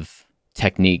invasive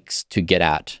techniques to get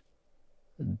at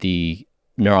the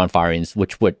neuron firings,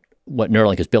 which what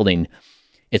Neuralink is building.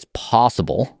 It's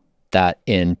possible that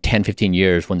in 10, 15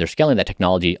 years, when they're scaling that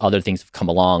technology, other things have come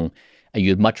along, and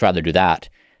you'd much rather do that.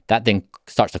 That thing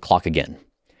starts the clock again.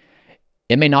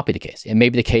 It may not be the case. It may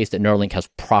be the case that Neuralink has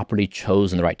properly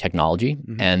chosen the right technology,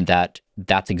 and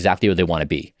that's exactly where they want to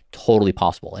be. Totally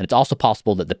possible. And it's also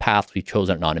possible that the path we've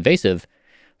chosen at non-invasive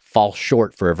falls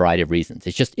short for a variety of reasons.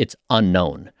 It's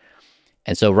unknown.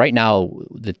 And so right now,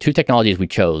 the two technologies we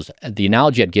chose, the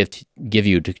analogy I'd give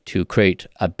you to create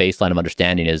a baseline of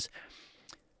understanding is,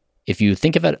 if you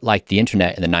think of it like the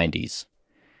internet in the 90s,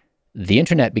 the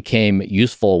internet became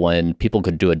useful when people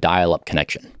could do a dial-up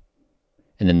connection.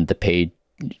 And then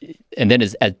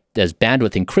as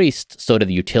bandwidth increased, so did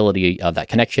the utility of that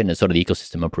connection, and so did the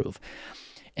ecosystem improve.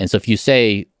 And so if you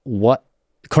say what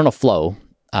Kernel Flow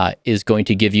is going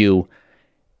to give you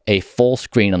a full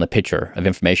screen on the picture of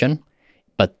information,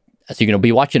 so you're going to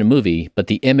be watching a movie, but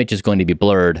the image is going to be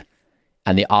blurred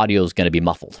and the audio is going to be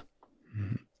muffled.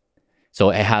 So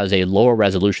it has a lower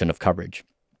resolution of coverage.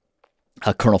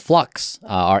 Kernel Flux,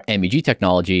 our MEG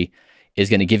technology, is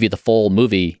going to give you the full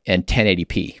movie in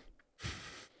 1080p.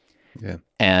 Yeah.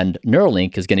 And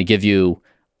Neuralink is going to give you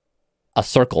a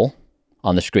circle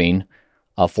on the screen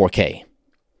of 4K.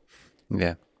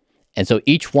 Yeah. And so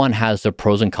each one has their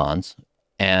pros and cons,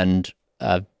 and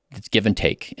it's give and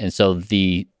take. And so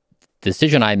the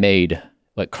decision I made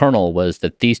at Kernel was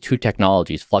that these two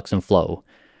technologies, Flux and Flow,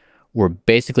 were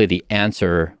basically the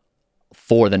answer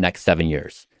for the next 7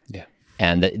 years. Yeah.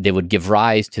 And that they would give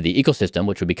rise to the ecosystem,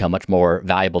 which would become much more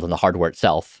valuable than the hardware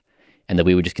itself, and that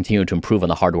we would just continue to improve on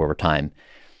the hardware over time.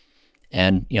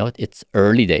 And, it's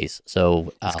early days.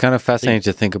 So it's kind of fascinating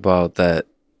to think about that.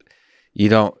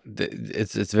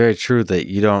 It's very true that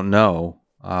you don't know.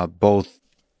 Both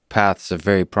paths are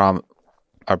very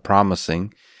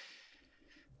promising.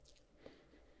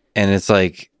 And it's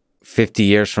like 50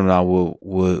 years from now,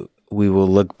 we will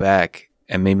look back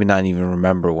and maybe not even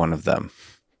remember one of them.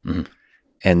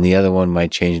 And the other one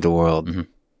might change the world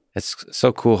It's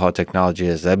so cool how technology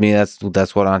is. I mean, that's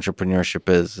what entrepreneurship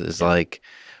is. Is like,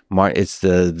 it's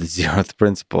the zeroth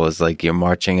principle. Is like you're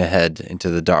marching ahead into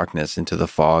the darkness, into the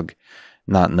fog,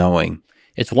 not knowing.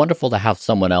 It's wonderful to have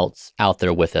someone else out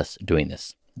there with us doing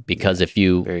this, because if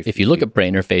you look at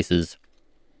brain interfaces,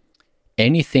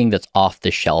 anything that's off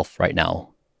the shelf right now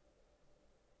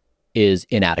is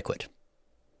inadequate.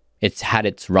 It's had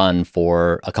its run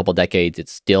for a couple decades.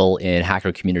 It's still in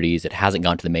hacker communities. It hasn't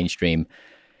gone to the mainstream.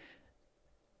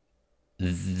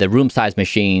 The room-sized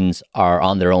machines are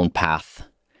on their own path.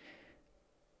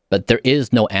 But there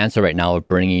is no answer right now of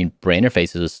bringing brain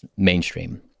interfaces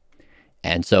mainstream.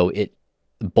 And so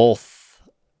both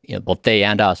they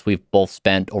and us, we've both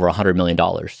spent over $100 million.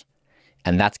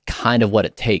 And that's kind of what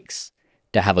it takes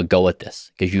to have a go at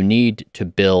this, because you need to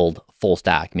build full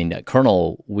stack. I mean, at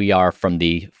Kernel, we are from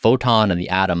the photon and the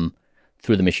atom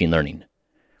through the machine learning.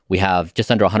 We have just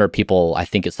under 100 people. I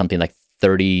think it's something like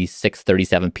 36,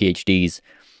 37 PhDs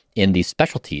in these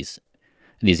specialties,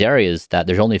 in these areas that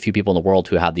there's only a few people in the world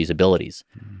who have these abilities.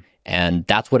 And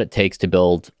that's what it takes to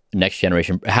build next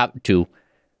generation, to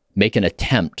make an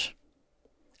attempt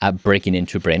at breaking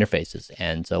into brain interfaces.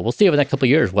 And so we'll see over the next couple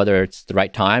of years whether it's the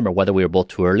right time or whether we were both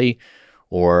too early,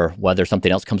 or whether something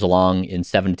else comes along in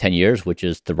 7 to 10 years, which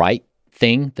is the right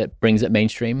thing that brings it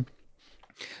mainstream.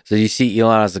 So do you see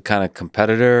Elon as a kind of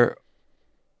competitor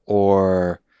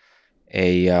or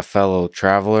a fellow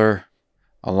traveler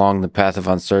along the path of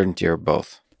uncertainty, or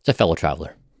both? It's a fellow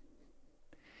traveler.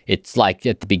 It's like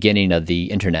at the beginning of the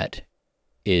internet,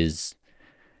 is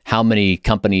how many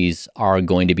companies are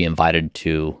going to be invited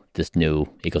to this new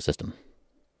ecosystem?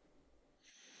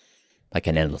 Like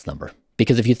an endless number.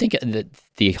 Because if you think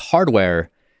the hardware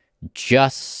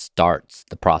just starts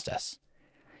the process.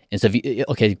 And so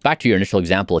okay, back to your initial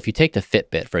example, if you take the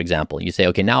Fitbit, for example, you say,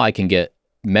 okay, now I can get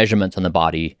measurements on the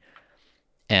body.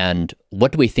 And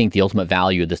what do we think the ultimate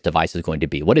value of this device is going to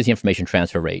be? What is the information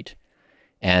transfer rate?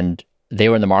 And they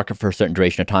were in the market for a certain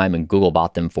duration of time, and Google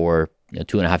bought them for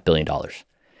 $2.5 billion.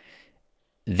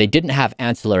 They didn't have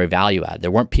ancillary value add.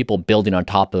 There weren't people building on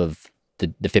top of the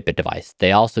Fitbit device.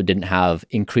 They also didn't have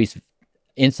increased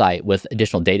insight with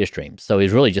additional data streams. So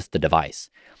it's really just the device.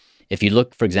 If you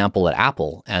look, for example, at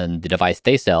Apple and the device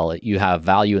they sell, you have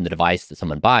value in the device that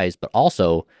someone buys, but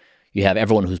also you have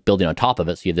everyone who's building on top of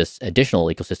it. So you have this additional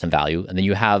ecosystem value, and then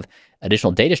you have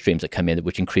additional data streams that come in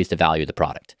which increase the value of the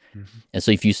product. And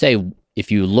so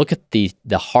if you look at the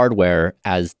hardware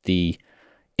as the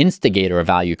instigator of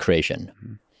value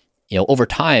creation, over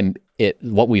time,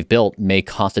 what we've built may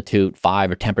constitute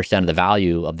 5 or 10% of the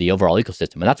value of the overall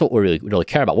ecosystem. And that's what we really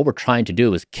care about. What we're trying to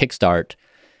do is kickstart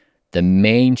the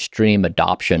mainstream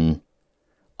adoption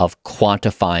of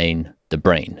quantifying the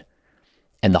brain.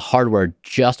 And the hardware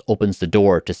just opens the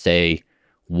door to say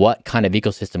what kind of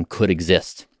ecosystem could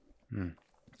exist.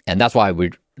 And that's why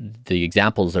the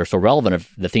examples are so relevant of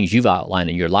the things you've outlined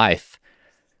in your life.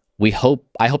 I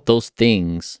hope those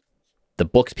things, the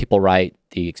books people write,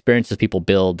 the experiences people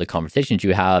build, the conversations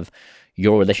you have,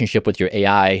 your relationship with your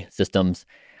AI systems,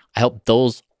 I hope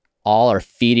those all are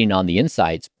feeding on the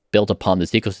insights built upon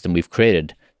this ecosystem we've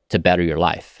created to better your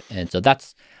life. And so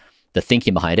that's the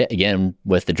thinking behind it, again,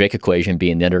 with the Drake equation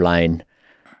being the underlying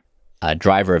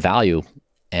driver of value.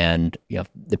 And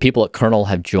the people at Kernel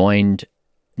have joined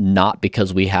not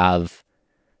because we have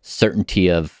certainty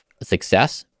of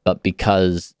success, but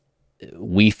because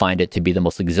we find it to be the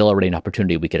most exhilarating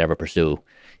opportunity we could ever pursue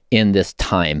in this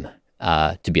time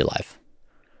to be alive.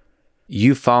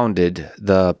 You founded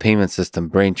the payment system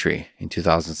Braintree in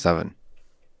 2007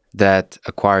 that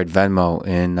acquired Venmo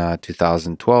in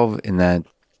 2012, and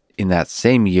in that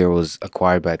same year was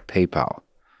acquired by PayPal,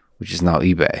 which is now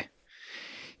eBay.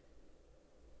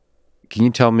 Can you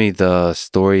tell me the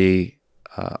story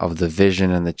of the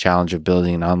vision and the challenge of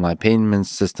building an online payment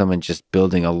system and just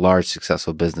building a large,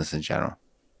 successful business in general?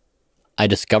 I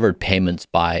discovered payments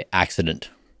by accident.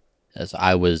 When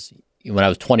I was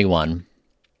 21,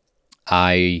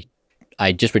 I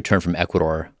just returned from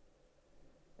Ecuador,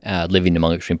 living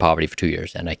among extreme poverty for 2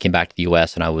 years. And I came back to the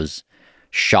US and I was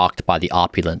shocked by the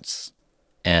opulence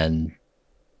of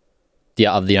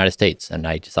the United States. And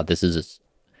I just thought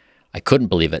I couldn't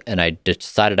believe it. And I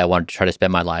decided I wanted to try to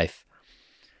spend my life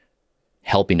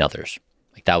helping others.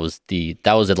 Like that was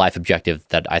a life objective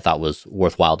that I thought was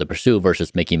worthwhile to pursue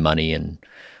versus making money and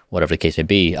whatever the case may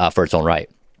be for its own right.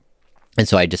 And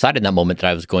so I decided in that moment that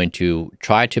I was going to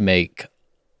try to make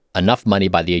enough money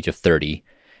by the age of 30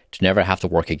 to never have to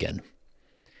work again.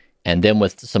 And then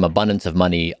with some abundance of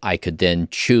money, I could then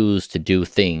choose to do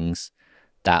things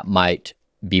that might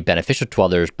be beneficial to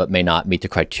others, but may not meet the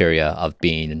criteria of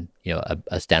being, a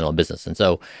standalone business. And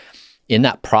so in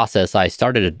that process, I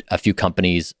started a few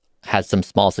companies, had some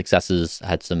small successes,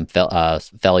 had some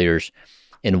failures.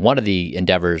 In one of the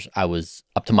endeavors, I was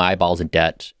up to my eyeballs in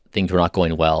debt. Things were not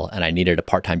going well, and I needed a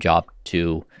part-time job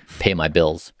to pay my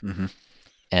bills.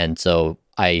 And so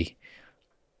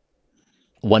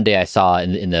one day I saw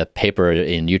in the paper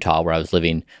in Utah where I was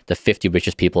living, the 50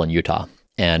 richest people in Utah.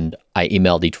 And I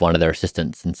emailed each one of their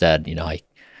assistants and said,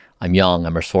 I'm young,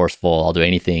 I'm resourceful, I'll do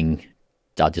anything.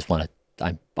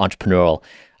 I'm entrepreneurial.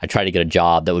 I tried to get a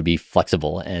job that would be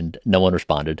flexible, and no one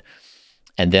responded.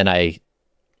 And then I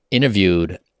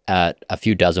interviewed at a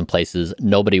few dozen places.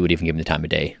 Nobody would even give me the time of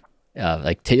day.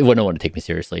 No one would take me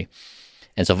seriously.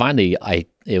 And so finally,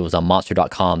 it was on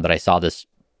monster.com that I saw this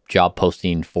job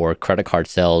posting for credit card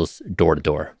sales door to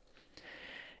door.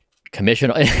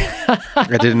 Commission.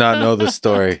 I did not know this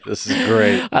story. This is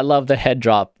great. I love the head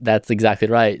drop. That's exactly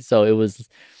right. So it was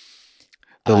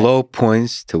the low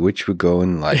points to which we go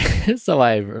in life. So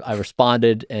I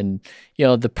responded, and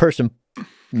the person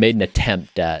made an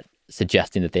attempt at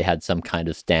suggesting that they had some kind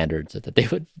of standards that they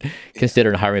would consider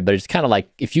in hiring. But it's kind of like,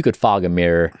 if you could fog a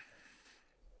mirror,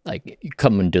 like, you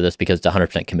come and do this because it's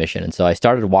 100% commission. And so I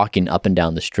started walking up and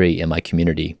down the street in my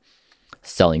community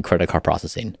selling credit card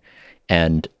processing.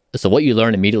 And so what you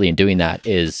learn immediately in doing that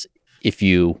is, if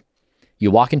you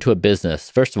walk into a business,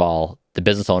 first of all, the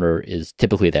business owner is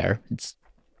typically there.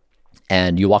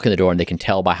 And you walk in the door and they can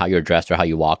tell by how you're dressed or how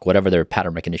you walk, whatever their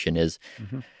pattern recognition is.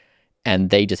 And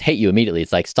they just hate you immediately.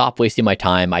 It's like, stop wasting my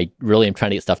time. I really am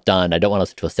trying to get stuff done. I don't want to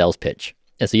listen to a sales pitch.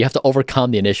 And so you have to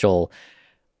overcome the initial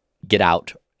get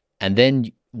out. And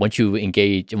then once you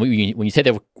engage, and when you say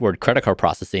the word credit card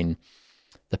processing,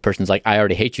 the person's like, I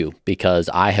already hate you because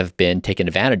I have been taken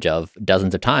advantage of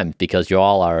dozens of times because you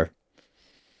all are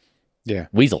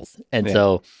weasels. And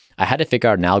so I had to figure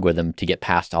out an algorithm to get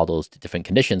past all those different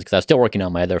conditions, because I was still working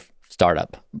on my other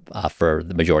startup for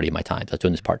the majority of my time. So I was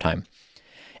doing this part-time.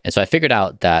 And so I figured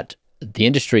out that the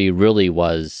industry really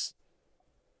was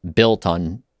built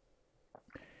on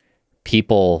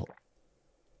people,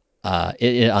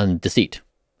 on deceit.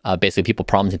 Basically, people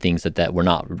promising things that were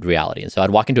not reality. And so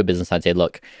I'd walk into a business and I'd say,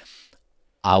 look,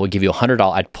 I would give you $100.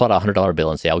 I'd put a $100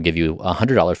 bill and say, I'll give you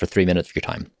 $100 for 3 minutes of your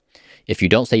time. If you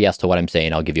don't say yes to what I'm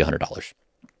saying, I'll give you $100.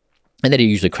 And then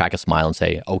he'd usually crack a smile and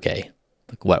say, okay,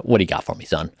 what do you got for me,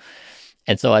 son?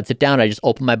 And so I'd sit down, I'd just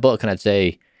open my book and I'd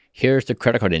say, here's the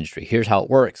credit card industry. Here's how it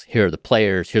works. Here are the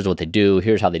players. Here's what they do.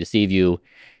 Here's how they deceive you.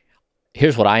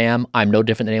 Here's what I am. I'm no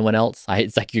different than anyone else.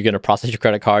 It's like, you're going to process your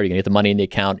credit card. You're going to get the money in the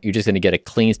account. You're just going to get a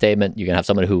clean statement. You're going to have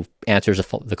someone who answers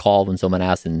the call when someone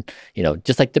asks, and,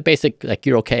 just like the basic, like,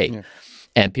 you're okay. Yeah.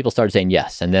 And people started saying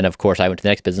yes. And then, of course, I went to the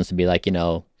next business and be like,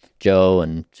 Joe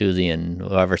and Susie and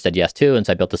whoever said yes too. And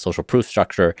so I built the social proof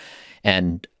structure,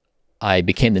 and I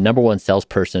became the #1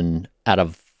 salesperson out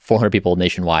of 400 people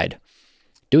nationwide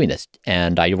doing this.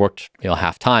 And I worked,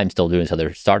 half time still doing this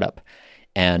other startup.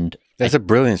 And that's a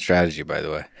brilliant strategy, by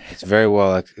the way. It's very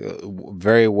well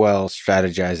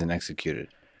strategized and executed.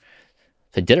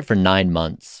 So I did it for 9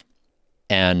 months.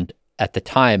 And at the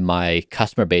time, my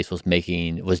customer base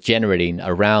was generating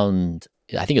around,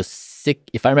 I think it was,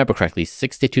 if I remember correctly,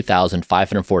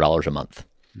 $62,504 a month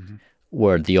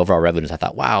were the overall revenues. I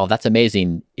thought, wow, that's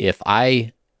amazing. If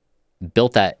I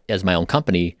built that as my own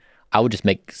company, I would just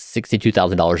make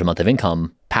 $62,000 a month of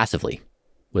income passively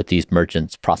with these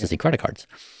merchants processing credit cards.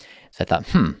 So I thought,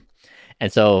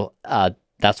 And so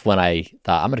that's when I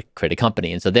thought, I'm going to create a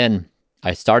company. And so then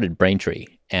I started Braintree.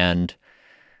 And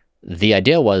the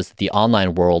idea was the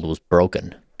online world was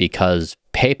broken because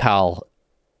PayPal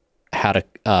had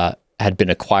been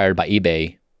acquired by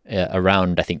eBay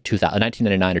around, I think,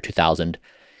 1999 or 2000.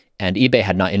 And eBay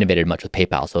had not innovated much with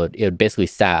PayPal. So it basically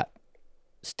sat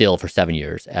still for 7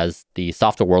 years as the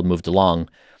software world moved along.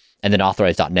 And then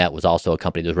Authorize.net was also a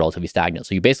company that was relatively stagnant.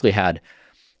 So you basically had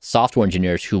software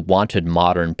engineers who wanted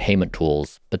modern payment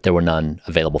tools, but there were none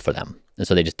available for them. And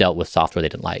so they just dealt with software they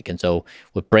didn't like. And so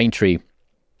with Braintree,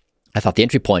 I thought the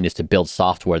entry point is to build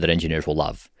software that engineers will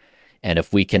love. And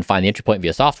if we can find the entry point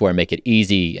via software, make it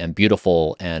easy and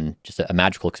beautiful and just a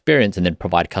magical experience, and then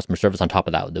provide customer service on top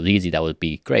of that was easy, that would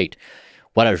be great.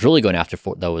 What I was really going after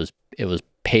for, though, was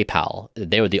PayPal.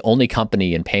 They were the only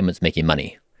company in payments making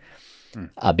money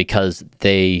because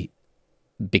they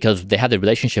had the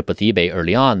relationship with eBay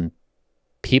early on.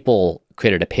 People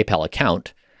created a PayPal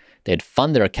account. They'd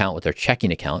fund their account with their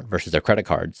checking account versus their credit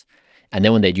cards. And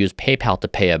then when they'd use PayPal to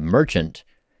pay a merchant,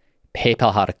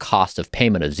 PayPal had a cost of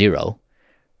payment of 0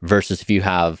 versus if you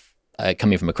have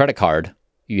coming from a credit card,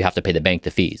 you have to pay the bank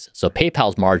the fees. So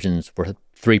PayPal's margins were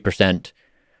 3%,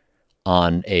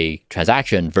 on a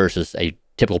transaction versus a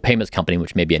typical payments company,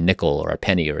 which may be a nickel or a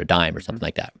penny or a dime or something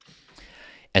like that.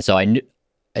 And so I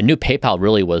knew PayPal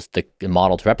really was the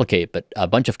model to replicate, but a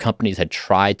bunch of companies had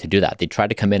tried to do that. They tried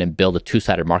to come in and build a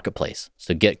two-sided marketplace.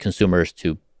 So get consumers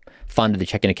to fund the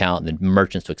checking account and the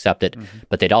merchants to accept it.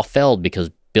 But they'd all failed because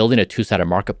building a two-sided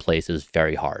marketplace is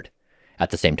very hard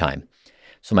at the same time.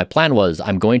 So my plan was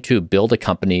I'm going to build a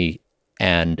company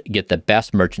and get the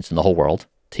best merchants in the whole world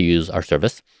to use our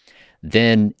service.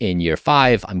 Then in year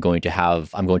 5, I'm going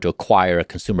to acquire a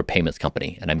consumer payments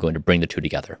company, and I'm going to bring the two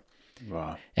together.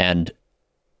 Wow. And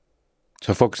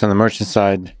so focus on the merchant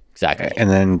side. Exactly. And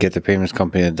then get the payments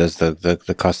company that does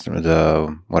the customer,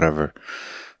 the whatever.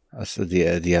 So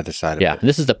the other side of it. Yeah,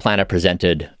 this is the plan I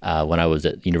presented when I was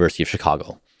at the University of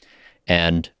Chicago.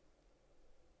 And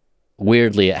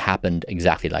weirdly, it happened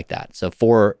exactly like that. So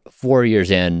 4 years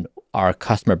in, our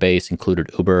customer base included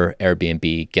Uber,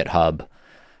 Airbnb, GitHub,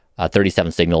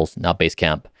 37 Signals, now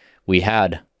Basecamp. We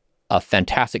had a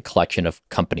fantastic collection of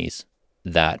companies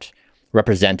that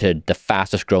represented some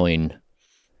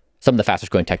of the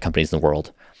fastest growing tech companies in the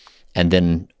world. And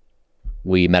then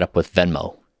we met up with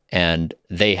Venmo, and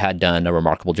they had done a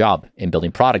remarkable job in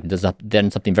building product. There's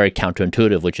then something very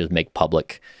counterintuitive, which is make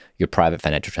public your private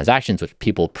financial transactions, which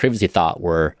people previously thought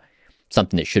were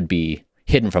something that should be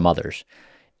hidden from others.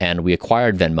 And we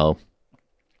acquired Venmo.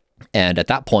 And at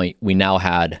that point, we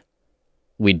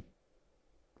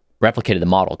replicated the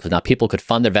model, because now people could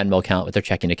fund their Venmo account with their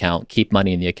checking account, keep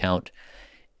money in the account,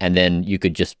 and then you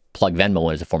could just plug Venmo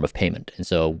in as a form of payment. And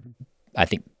so I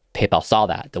think PayPal saw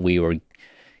that we were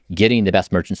getting the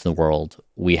best merchants in the world.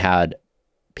 We had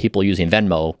people using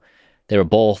Venmo. They were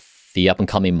both the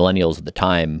up-and-coming millennials at the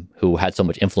time who had so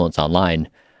much influence online.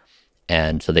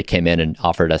 And so they came in and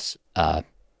offered us an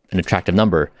attractive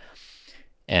number.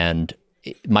 And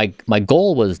my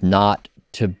goal was not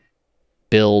to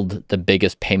build the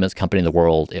biggest payments company in the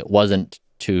world. It wasn't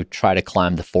to try to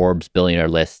climb the Forbes billionaire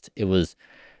list.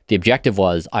 The objective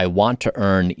was, I want to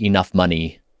earn enough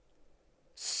money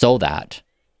so that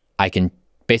I can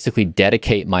basically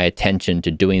dedicate my attention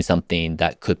to doing something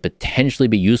that could potentially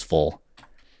be useful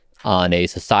on a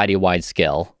society-wide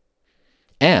scale.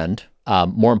 And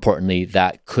more importantly,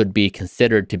 that could be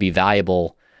considered to be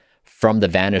valuable from the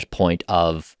vantage point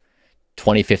of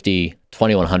 2050,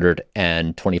 2100,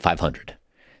 and 2500.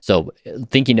 So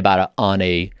thinking about it on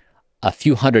a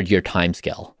few 100-year time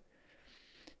scale.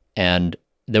 And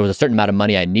there was a certain amount of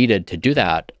money I needed to do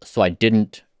that, so I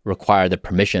didn't require the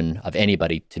permission of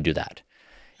anybody to do that.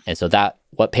 And so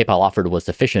what PayPal offered was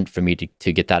sufficient for me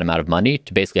to get that amount of money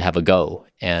to basically have a go.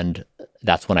 And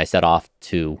that's when I set off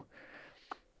to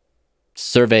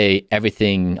survey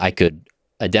everything I could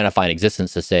identify in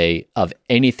existence to say, of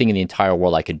anything in the entire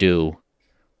world I could do,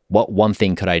 what one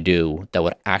thing could I do that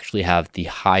would actually have the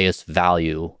highest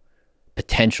value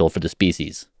potential for the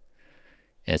species?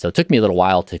 And so it took me a little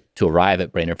while to arrive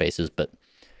at brain interfaces, but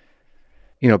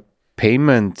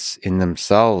payments in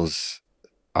themselves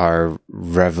are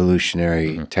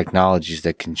revolutionary technologies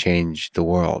that can change the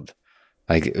world.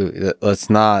 Like, let's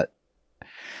not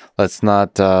let's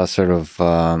not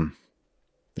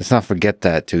forget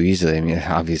that too easily. I mean,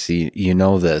 obviously you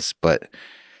know this, but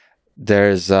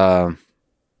there's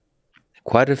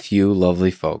quite a few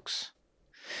lovely folks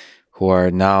who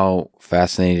are now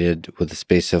fascinated with the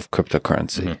space of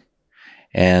cryptocurrency.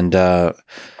 And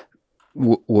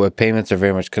payments are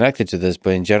very much connected to this,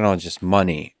 but in general, just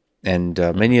money. And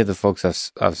many of the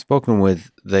folks I've spoken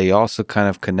with, they also kind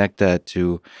of connect that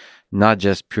to not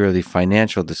just purely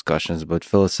financial discussions, but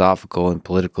philosophical and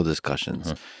political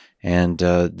discussions. And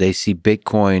they see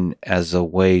Bitcoin as a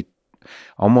way,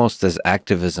 almost as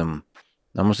activism,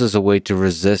 almost as a way to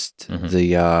resist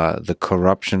the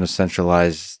corruption of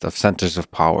centers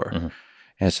of power.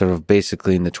 And sort of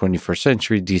basically in the 21st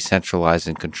century, decentralize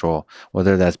and control,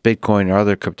 whether that's Bitcoin or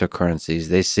other cryptocurrencies.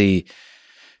 They see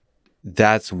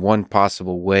that's one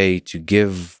possible way to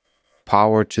give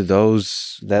power to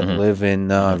those that live in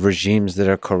regimes that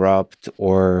are corrupt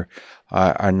or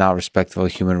are not respectful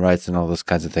of human rights and all those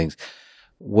kinds of things.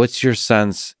 What's your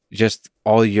sense, just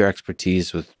all your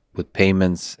expertise with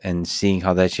payments and seeing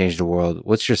how that changed the world,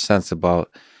 what's your sense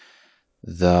about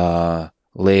the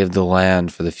lay of the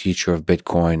land for the future of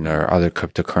Bitcoin or other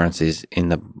cryptocurrencies in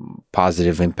the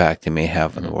positive impact it may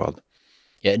have in the world?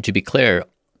 Yeah, and to be clear,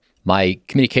 my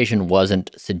communication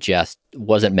wasn't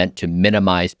meant to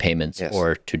minimize payments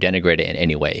or to denigrate it in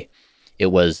any way. It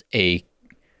was an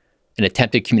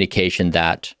attempted communication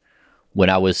that when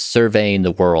I was surveying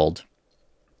the world,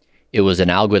 it was an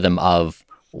algorithm of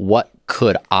what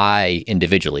could I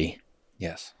individually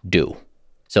do.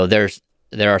 So there's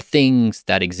there are things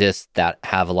that exist that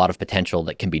have a lot of potential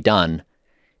that can be done.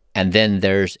 And then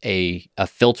there's a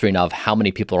filtering of how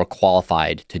many people are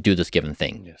qualified to do this given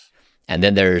thing. Yes. And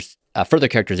then there's a further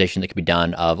characterization that can be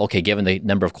done of, okay, given the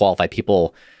number of qualified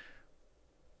people,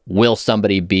 will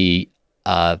somebody be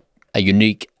a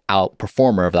unique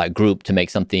outperformer of that group to make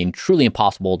something truly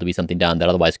impossible to be something done that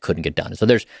otherwise couldn't get done? So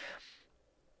there's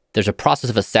a process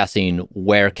of assessing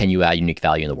where can you add unique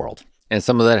value in the world. And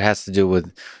some of that has to do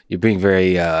with you being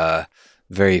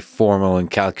very formal and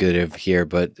calculative here,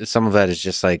 but some of that is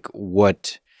just like,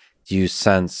 what do you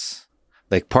sense?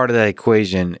 Like, part of that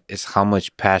equation is how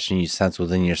much passion you sense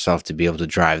within yourself to be able to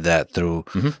drive that through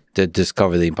to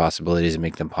discover the impossibilities and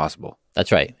make them possible.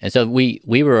 That's right. And so we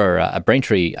were at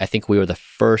Braintree. I think we were the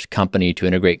first company to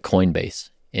integrate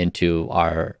Coinbase into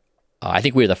our. I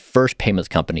think we were the first payments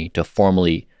company to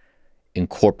formally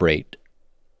incorporate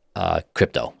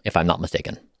crypto, if I'm not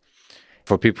mistaken.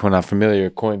 For people who are not familiar,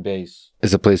 Coinbase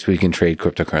is a place where you can trade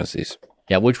cryptocurrencies.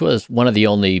 Yeah, which was one of the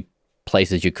only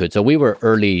places you could. So we were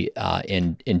early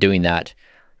in doing that.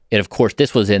 And of course,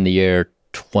 this was in the year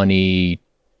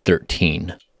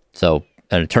 2013. So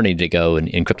an eternity ago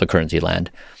in cryptocurrency land.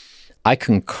 I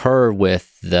concur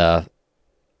with the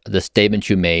statement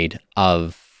you made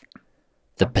of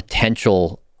the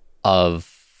potential of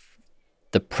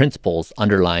the principles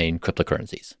underlying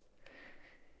cryptocurrencies.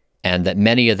 And that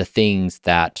many of the things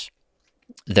that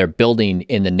they're building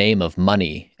in the name of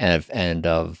money and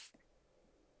of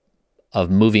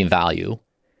moving value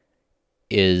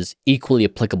is equally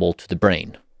applicable to the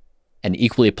brain and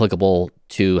equally applicable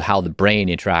to how the brain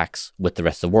interacts with the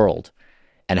rest of the world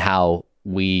and how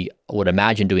we would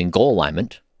imagine doing goal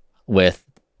alignment with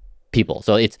people.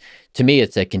 So to me,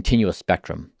 it's a continuous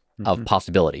spectrum of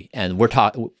possibility. And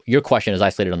your question is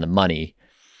isolated on the money.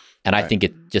 And I think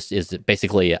it just is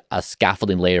basically a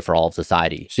scaffolding layer for all of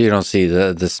society. So you don't see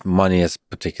this money as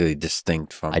particularly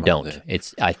distinct from. I don't.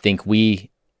 I think we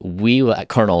at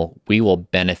Kernel, we will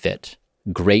benefit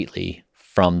greatly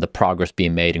from the progress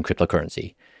being made in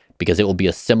cryptocurrency because it will be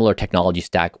a similar technology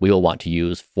stack we will want to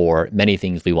use for many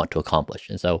things we want to accomplish.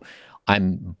 And so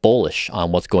I'm bullish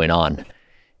on what's going on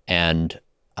and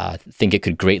think it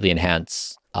could greatly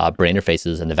enhance brain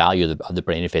interfaces and the value of the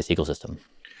brain interface ecosystem.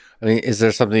 I mean, is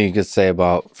there something you could say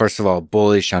about, first of all,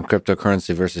 bullish on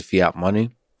cryptocurrency versus fiat money?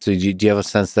 So do you have a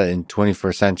sense that in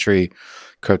 21st century,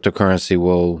 cryptocurrency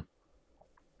will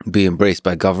be embraced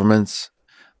by governments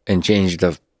and change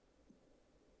the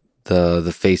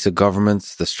face of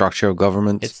governments, the structure of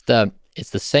governments?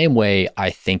 It's the same way I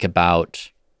think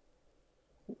about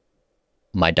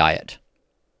my diet,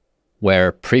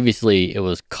 where previously it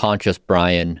was conscious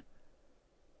Bryan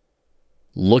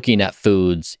looking at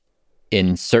foods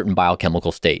in certain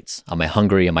biochemical states. Am I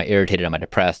hungry? Am I irritated? Am I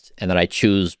depressed? And then I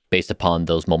choose based upon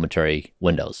those momentary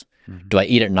windows. Do I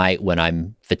eat at night when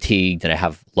I'm fatigued and I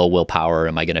have low willpower?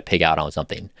 Am I going to pig out on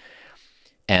something?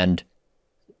 And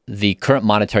the current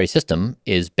monetary system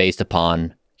is based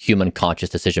upon human conscious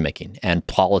decision-making and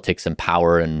politics and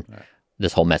power and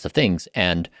this whole mess of things.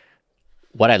 And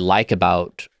what I like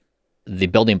about the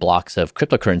building blocks of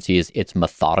cryptocurrency is it's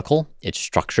methodical, it's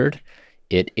structured,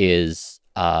 it is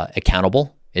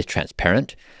accountable, it's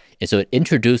transparent. And so it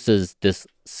introduces this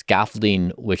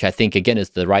scaffolding, which I think, again,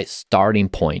 is the right starting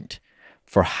point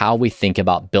for how we think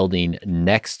about building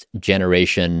next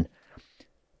generation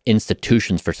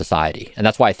institutions for society. And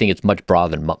that's why I think it's much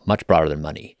broader than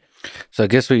money. So I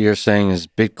guess what you're saying is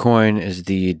Bitcoin is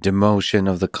the demotion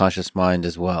of the conscious mind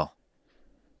as well.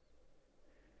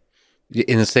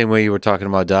 In the same way you were talking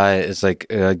about diet, it's like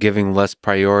giving less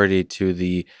priority to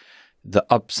the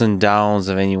ups and downs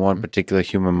of any one particular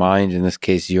human mind, in this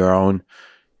case your own,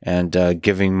 and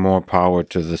giving more power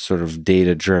to the sort of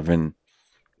data-driven.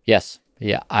 Yes.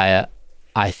 Yeah.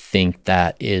 I think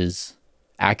that is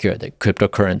accurate, that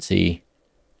cryptocurrency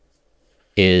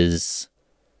is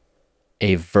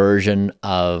a version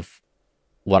of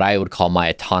what I would call my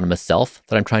autonomous self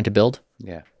that I'm trying to build.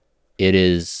 Yeah. It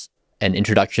is an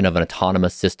introduction of an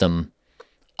autonomous system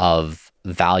of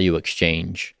value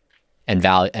exchange and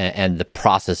the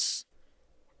process,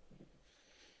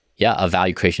 of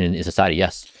value creation in society.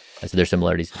 Yes. So there's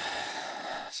similarities.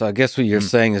 So I guess what you're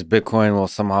saying is Bitcoin will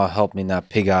somehow help me not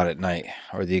pig out at night,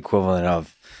 or the equivalent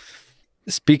of.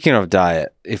 Speaking of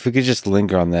diet, if we could just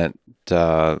linger on that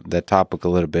topic a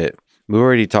little bit. We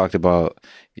already talked about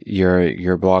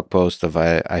your blog post of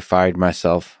I fired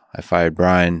myself. I fired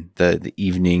Bryan, the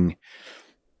evening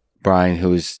Bryan,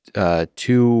 who was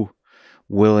too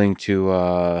willing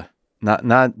to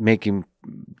not making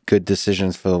good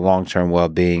decisions for the long-term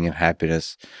well-being and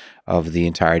happiness of the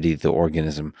entirety of the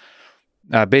organism.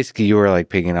 Basically, you were like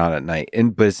pigging out at night,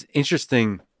 but it's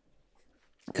interesting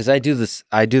because I do this.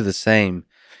 I do the same.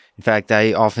 In fact,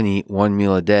 I often eat one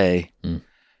meal a day,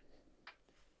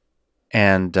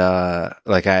 and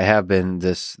like I have been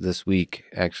this week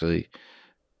actually,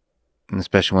 and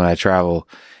especially when I travel.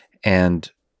 And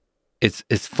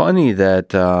it's funny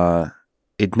that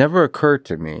it never occurred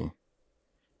to me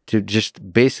to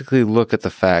just basically look at the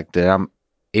fact that I'm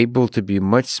able to be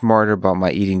much smarter about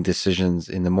my eating decisions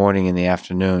in the morning and the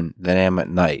afternoon than I am at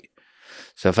night.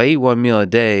 So if I eat one meal a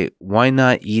day, why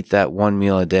not eat that one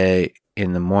meal a day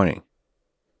in the morning?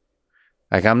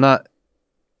 Like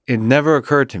it never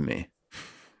occurred to me,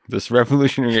 this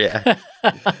revolutionary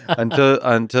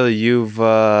until you've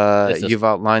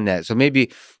outlined that. So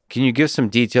maybe can you give some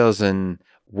details and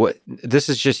what this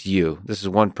is just you. This is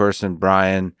one person,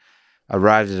 Bryan,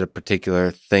 arrived at a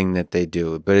particular thing that they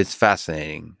do, but it's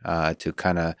fascinating to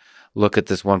kind of look at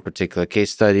this one particular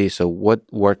case study. So what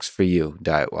works for you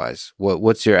diet-wise?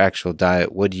 What's your actual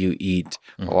diet? What do you eat?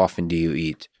 How often do you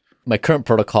eat? My current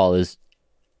protocol is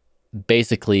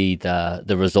basically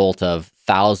the result of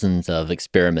thousands of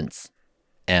experiments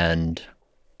and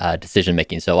decision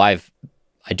making. So I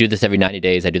do this every 90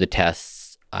 days. I do the tests.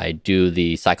 I do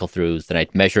the cycle throughs. Then I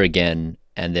measure again,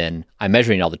 and then I'm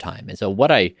measuring all the time. And so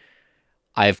what I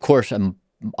of course am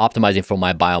optimizing for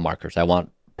my biomarkers. I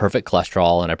want perfect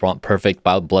cholesterol, and I want perfect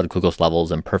blood glucose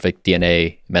levels and perfect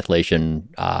DNA methylation,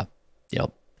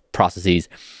 processes.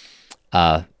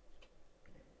 I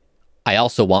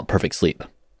also want perfect sleep.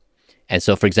 And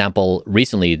so, for example,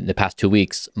 recently, in the past 2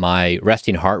 weeks, my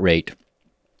resting heart rate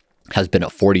has been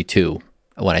at 42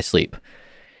 when I sleep.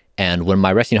 And when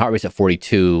my resting heart rate's at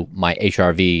 42, my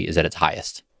HRV is at its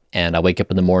highest. And I wake up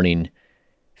in the morning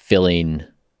feeling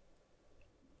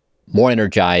more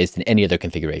energized than any other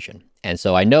configuration. And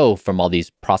so I know from all these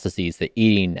processes that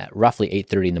eating at roughly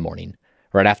 8:30 in the morning,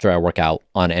 right after I work out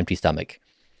on an empty stomach,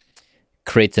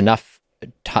 creates enough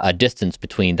distance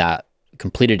between that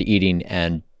completed eating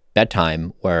and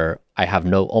bedtime where I have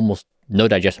almost no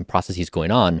digestion processes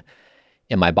going on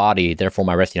in my body. Therefore,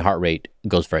 my resting heart rate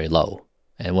goes very low.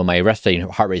 And when my resting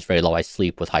heart rate is very low, I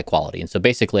sleep with high quality. And so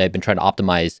basically, I've been trying to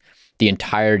optimize the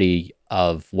entirety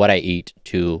of what I eat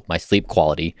to my sleep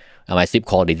quality. And my sleep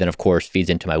quality then, of course,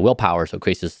 feeds into my willpower, so it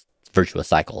creates this virtuous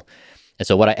cycle. And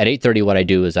so at 8:30, what I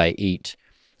do is I eat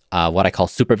what I call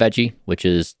super veggie, which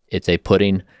is it's a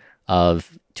pudding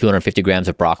of 250 grams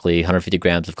of broccoli, 150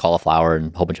 grams of cauliflower,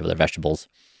 and a whole bunch of other vegetables.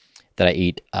 Then I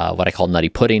eat what I call nutty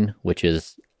pudding, which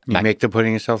is you make the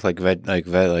pudding yourself, like what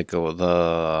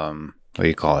do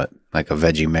you call it? Like a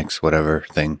veggie mix, whatever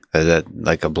thing. Is that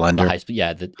like a blender? High-speed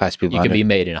blender. It can be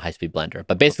made in a high-speed blender.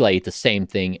 But basically, I eat the same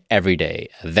thing every day.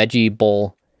 A veggie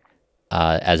bowl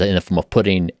in the form of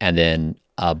pudding, and then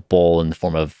a bowl in the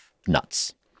form of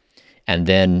nuts. And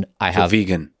then I have...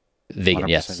 vegan. Vegan,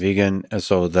 yes. Vegan.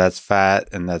 So that's fat,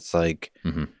 and that's like...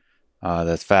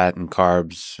 that's fat and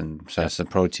carbs and some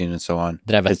protein and so on.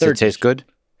 Then I have a Does third it taste good?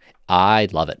 I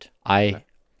love it. I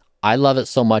love it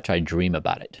so much, I dream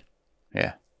about it.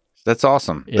 Yeah. That's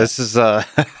awesome. Yeah. This is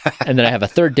And then I have a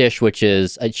third dish, which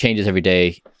is it changes every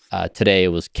day. Today it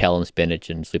was kale and spinach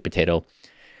and sweet potato.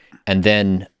 And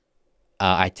then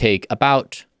I take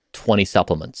about 20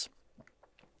 supplements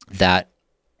that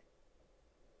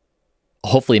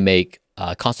hopefully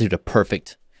constitute a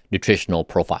perfect nutritional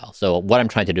profile. So what I'm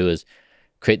trying to do is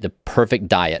create the perfect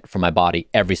diet for my body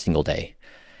every single day.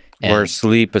 Where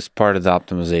sleep is part of the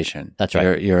optimization. That's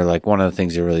right. You're like one of the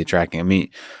things you're really tracking. I mean,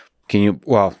 I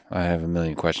have a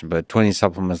million questions, but 20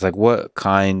 supplements, like what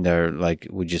kind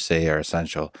would you say are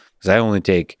essential? Because I only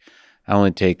take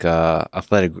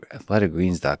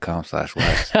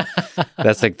athleticgreens.com/Lex.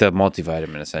 That's like the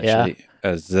multivitamin essentially.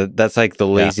 Yeah. That's like the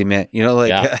lazy man,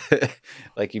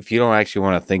 like if you don't actually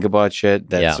want to think about shit,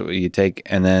 that's what you take.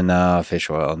 And then fish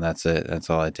oil, and that's it. That's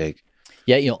all I take.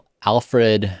 Yeah.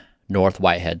 Alfred North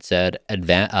Whitehead said,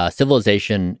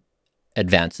 civilization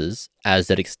advances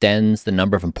as it extends the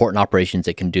number of important operations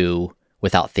it can do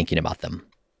without thinking about them.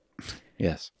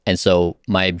 Yes. And so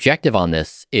my objective on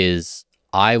this is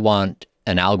I want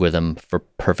an algorithm for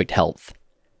perfect health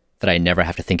that I never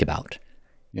have to think about.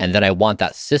 Yeah. And then I want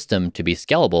that system to be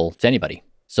scalable to anybody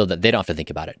so that they don't have to think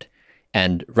about it.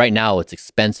 And right now it's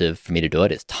expensive for me to do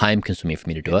it. It's time consuming for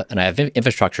me to do it. And I have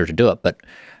infrastructure to do it. But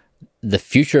the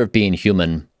future of being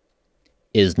human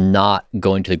is not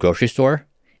going to the grocery store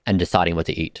and deciding what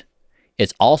to eat.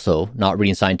 It's also not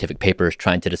reading scientific papers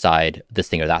trying to decide this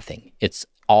thing or that thing. It's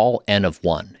all N of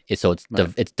one. It's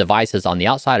devices on the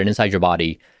outside and inside your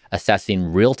body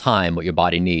assessing real time what your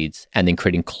body needs and then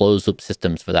creating closed loop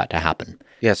systems for that to happen.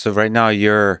 Yeah. So right now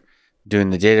you're doing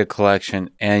the data collection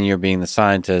and you're being the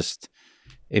scientist,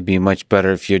 it'd be much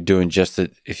better if you're doing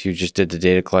if you just did the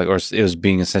data collect, or it was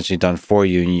being essentially done for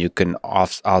you, and you can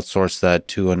outsource that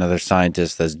to another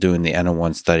scientist that's doing the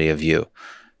N-1 study of you.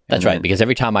 That's right, because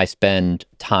every time I spend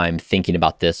time thinking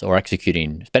about this or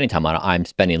spending time on it, I'm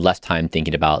spending less time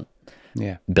thinking about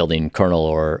building kernel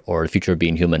or the future of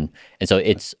being human. And so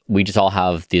we just all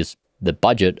have the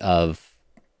budget of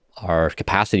our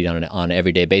capacity on an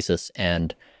everyday basis,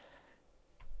 and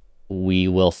we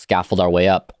will scaffold our way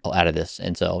up out of this.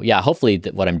 And so, yeah, hopefully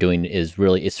what I'm doing is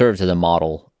really, it serves as a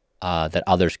model that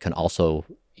others can also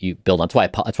build on.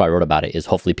 That's why I wrote about it, is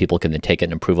hopefully people can then take it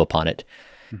and improve upon it.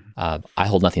 I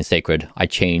hold nothing sacred. I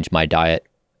change my diet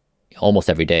almost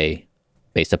every day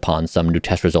based upon some new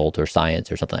test result or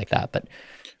science or something like that. But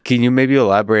can you maybe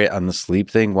elaborate on the sleep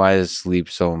thing? Why is sleep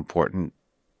so important?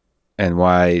 And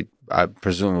why,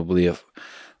 presumably,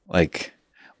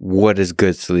 what does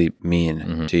good sleep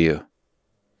mean to you?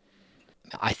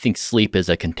 I think sleep is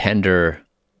a contender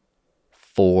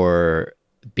for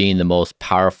being the most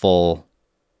powerful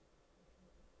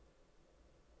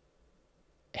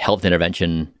health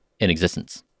intervention in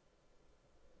existence.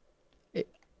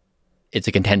 It's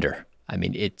a contender. I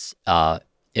mean, it's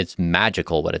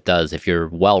magical what it does if you're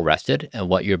well rested and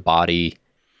what your body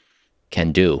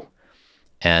can do.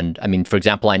 And I mean, for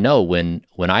example, I know when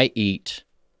I eat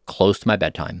close to my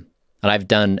bedtime, and I've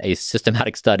done a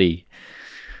systematic study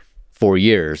for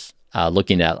years,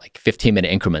 looking at like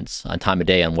 15-minute increments on time of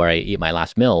day and where I eat my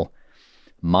last meal,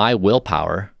 my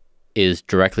willpower is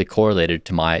directly correlated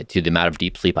to the amount of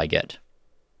deep sleep I get.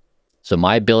 So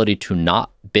my ability to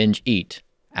not binge eat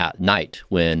at night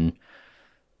when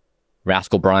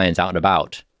Rascal Bryan's out and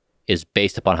about is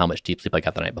based upon how much deep sleep I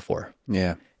got the night before.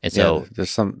 Yeah. And so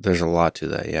there's a lot to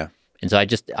that, yeah. And so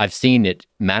I've seen it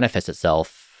manifest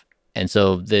itself. And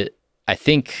so I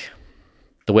think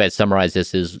the way I'd summarize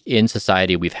this is, in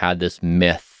society, we've had this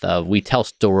myth of, we tell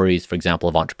stories, for example,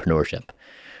 of entrepreneurship,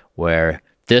 where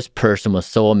this person was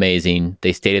so amazing,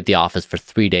 they stayed at the office for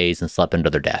 3 days and slept under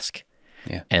their desk.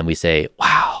 Yeah. And we say,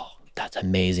 wow, that's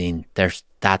amazing.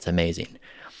 That's amazing.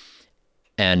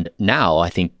 And now I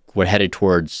think we're headed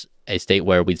towards a state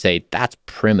where we'd say that's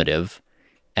primitive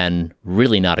and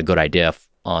really not a good idea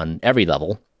on every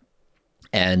level.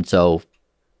 And so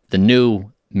the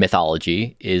new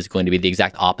mythology is going to be the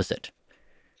exact opposite.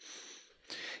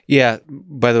 Yeah.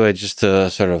 By the way, just to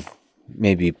sort of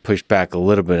maybe push back a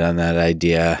little bit on that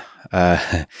idea.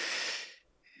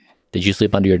 Did you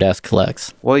sleep under your desk,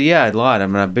 Lex? Well, yeah, a lot.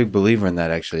 I'm a big believer in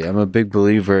that, actually. I'm a big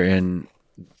believer in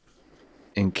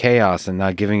chaos and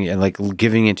not giving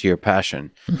into your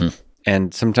passion.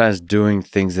 And sometimes doing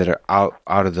things that are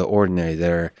out of the ordinary,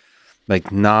 that are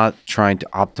like not trying to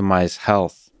optimize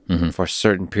health for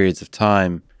certain periods of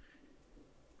time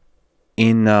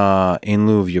in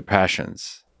lieu of your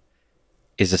passions,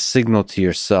 is a signal to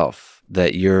yourself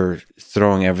that you're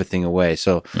throwing everything away.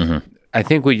 So I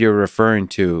think what you're referring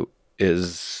to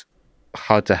is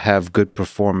how to have good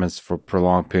performance for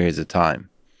prolonged periods of time.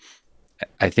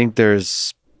 I think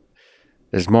there's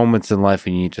moments in life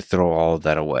when you need to throw all of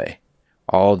that away,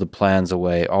 all the plans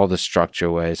away, all the structure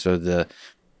away. So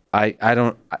I'm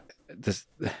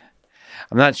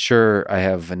not sure I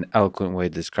have an eloquent way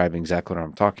of describing exactly what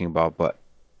I'm talking about, but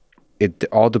it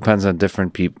all depends on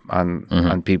different people.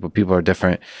 On people. People are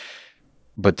different,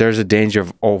 but there's a danger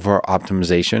of over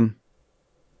optimization,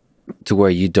 to where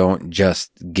you don't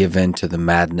just give in to the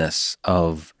madness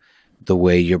of the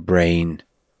way your brain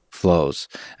flows.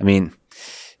 I mean,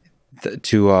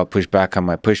 to push back on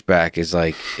my pushback is,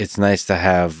 like, it's nice to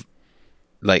have,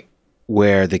 like,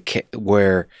 where the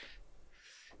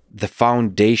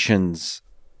foundations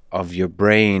of your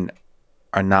brain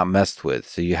are not messed with.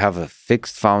 So you have a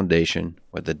fixed foundation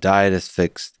where the diet is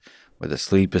fixed, where the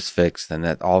sleep is fixed, and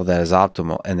that all of that is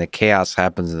optimal, and the chaos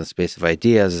happens in the space of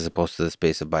ideas as opposed to the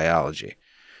space of biology.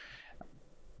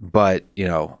 But,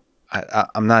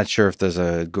 I'm not sure if there's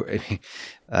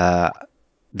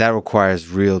that requires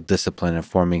real discipline in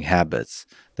forming habits.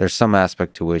 There's some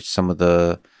aspect to which some of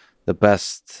the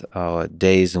best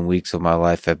days and weeks of my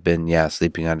life have been,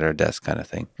 sleeping under a desk kind of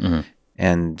thing.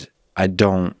 And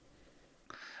I'm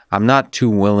not too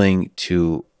willing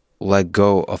to let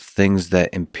go of things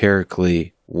that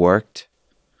empirically worked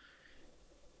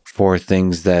for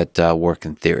things that work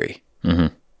in theory.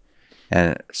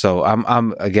 And so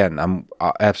I'm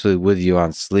absolutely with you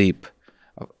on sleep.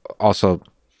 Also,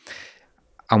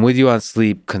 I'm with you on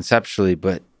sleep conceptually,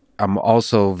 but I'm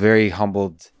also very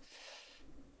humbled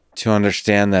to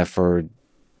understand that for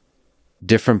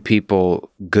different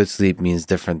people, good sleep means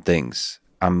different things.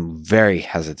 I'm very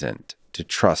hesitant to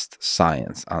trust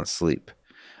science on sleep.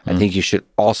 I think you should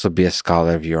also be a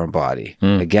scholar of your own body.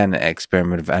 Again, an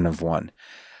experiment of N of 1.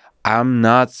 I'm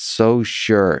not so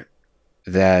sure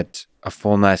that a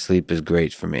full night's sleep is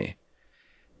great for me.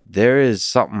 There is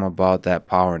something about that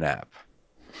power nap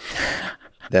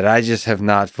that I just have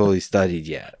not fully studied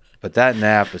yet. But that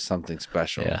nap is something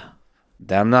special. Yeah.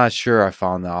 That I'm not sure I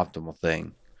found the optimal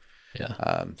thing.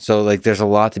 Yeah. So like there's a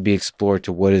lot to be explored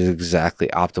to what is exactly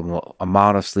optimal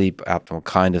amount of sleep, optimal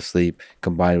kind of sleep,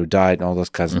 combined with diet and all those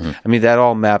kinds of, I mean, that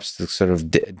all maps to sort of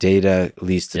data,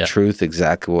 leads to truth,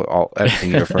 exactly what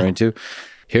everything you're referring to.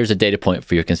 Here's a data point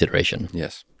for your consideration.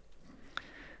 Yes.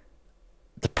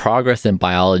 The progress in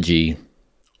biology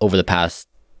over the past,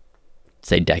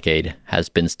 say, decade has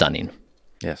been stunning.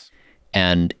 Yes.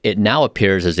 And it now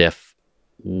appears as if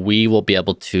we will be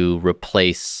able to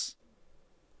replace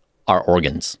our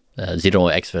organs,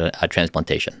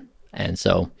 transplantation. And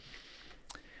so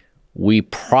we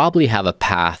probably have a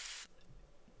path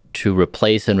to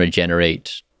replace and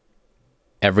regenerate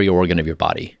every organ of your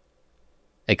body,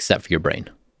 except for your brain.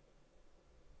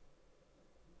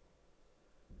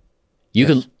 You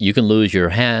can lose your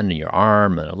hand and your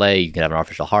arm and a leg. You can have an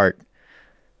artificial heart.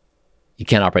 You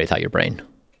can't operate without your brain.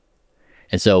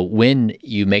 And so when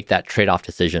you make that trade-off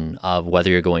decision of whether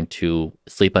you're going to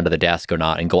sleep under the desk or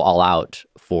not and go all out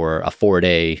for a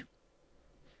 4-day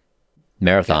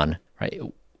marathon, right?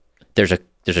 There's a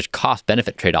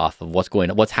cost-benefit trade-off of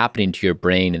what's happening to your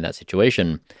brain in that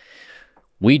situation.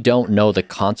 We don't know the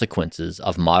consequences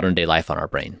of modern-day life on our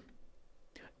brain.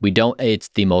 It's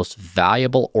the most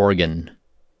valuable organ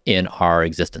in our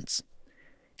existence.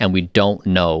 And we don't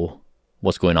know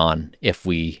what's going on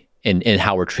in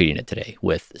how we're treating it today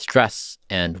with stress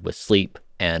and with sleep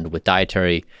and with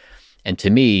dietary. And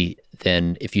to me,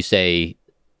 then if you say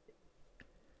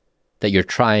that you're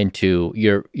trying to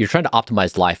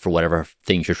optimize life for whatever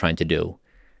things you're trying to do,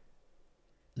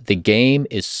 the game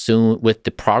is soon, with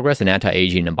the progress in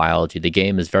anti-aging and biology, the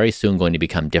game is very soon going to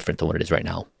become different than what it is right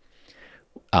now,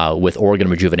 with organ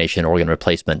rejuvenation, organ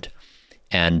replacement.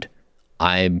 And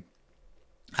I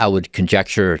would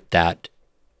conjecture that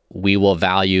we will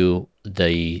value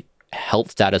the health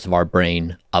status of our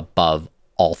brain above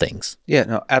all things. Yeah,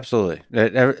 no, absolutely.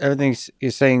 Everything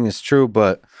you're saying is true,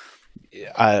 but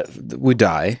we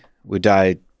die. We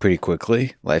die pretty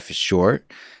quickly. Life is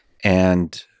short.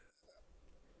 And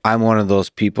I'm one of those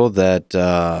people that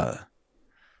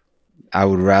I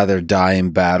would rather die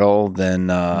in battle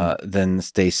than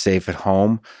stay safe at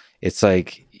home. It's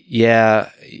like, yeah,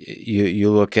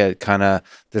 you look at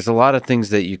there's a lot of things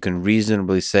that you can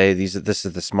reasonably say, this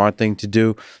is the smart thing to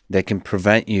do, that can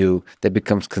prevent you, that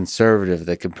becomes conservative,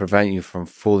 that can prevent you from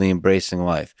fully embracing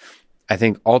life. I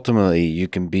think ultimately you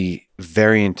can be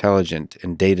very intelligent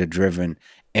and data-driven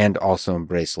and also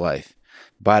embrace life.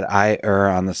 But I err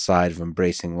on the side of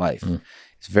embracing life.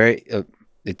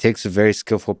 It takes a very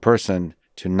skillful person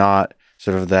to not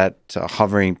sort of that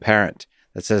hovering parent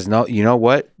that says, no, you know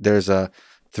what? There's a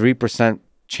 3%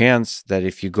 chance that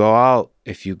if you go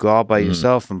out by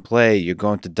yourself and play, you're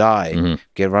going to die,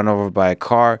 get run over by a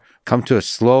car, come to a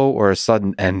slow or a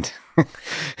sudden end.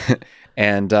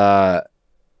 And I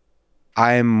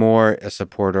am more a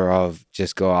supporter of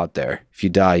just go out there. If you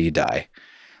die, you die.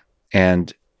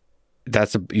 And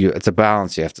it's a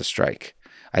balance you have to strike.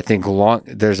 I think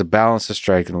there's a balance to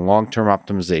strike in long-term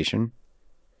optimization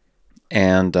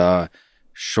and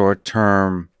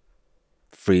short-term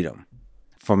freedom.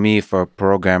 For me, for a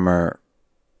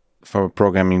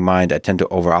programming mind, I tend to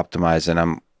over-optimize, and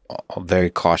I'm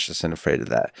very cautious and afraid of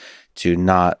that, to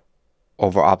not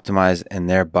over-optimize and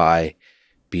thereby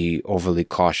be overly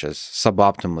cautious,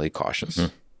 suboptimally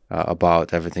cautious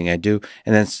about everything I do.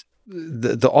 And then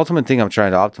the ultimate thing I'm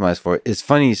trying to optimize for is,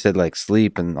 funny you said like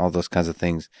sleep and all those kinds of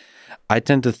things. I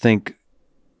tend to think,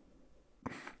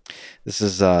 this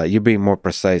is you're being more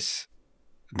precise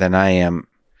than I am,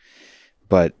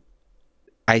 but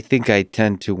I think I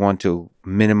tend to want to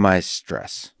minimize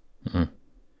stress,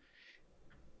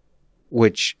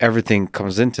 which everything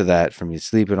comes into that, from your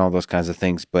sleep and all those kinds of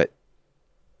things. But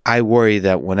I worry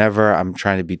that whenever I'm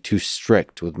trying to be too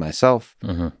strict with myself,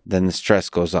 then the stress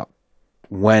goes up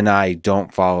when I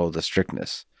don't follow the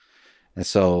strictness. And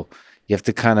so you have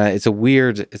to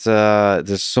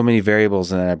there's so many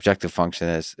variables in an objective function.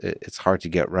 It's hard to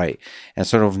get right. And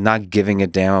sort of not giving a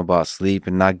damn about sleep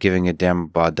and not giving a damn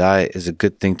about diet is a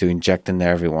good thing to inject in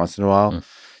there every once in a while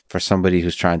for somebody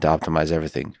who's trying to optimize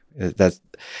everything. But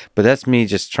that's me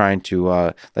just trying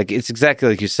to, it's exactly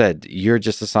like you said, you're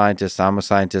just a scientist. I'm a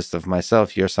scientist of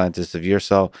myself. You're a scientist of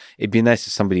yourself. It'd be nice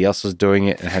if somebody else was doing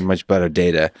it and had much better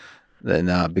data.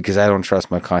 than because I don't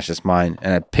trust my conscious mind.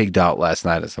 And I pigged out last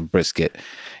night at some brisket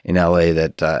in LA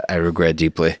that I regret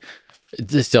deeply.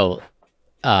 So,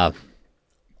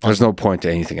 there's no point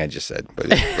to anything I just said.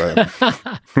 But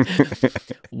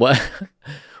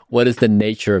what is the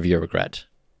nature of your regret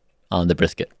on the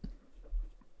brisket?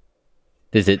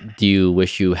 Do you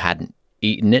wish you hadn't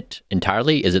eaten it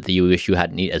entirely? Is it that you wish you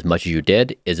hadn't eaten as much as you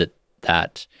did? Is it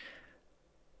that?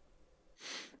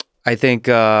 I think,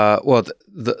 well,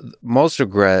 the most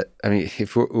regret, I mean,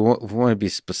 if we want to be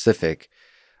specific,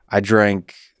 I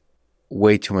drank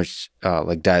way too much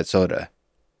like diet soda.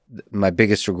 My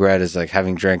biggest regret is like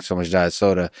having drank so much diet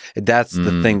soda. That's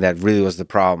the thing that really was the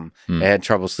problem. I had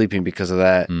trouble sleeping because of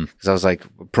that, because I was like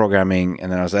programming and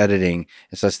then I was editing.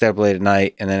 And so I stayed up late at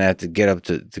night and then I had to get up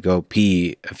to go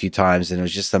pee a few times and it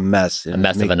was just a mess. A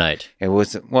mess of a night. It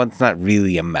wasn't, well, it's not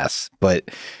really a mess,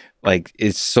 but like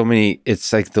it's so many,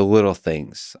 it's like the little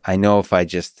things. I know if I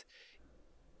just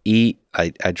eat, I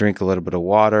drink a little bit of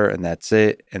water and that's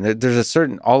it. And there's a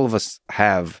certain, all of us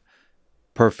have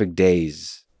perfect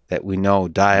days that we know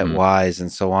diet-wise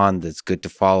and so on, that's good to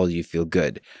follow, you feel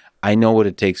good. I know what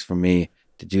it takes for me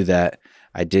to do that.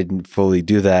 I didn't fully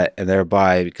do that, and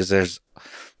thereby, because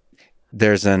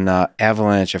there's an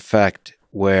avalanche effect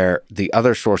where the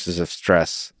other sources of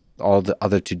stress, all the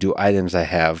other to-do items I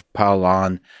have, pile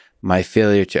on my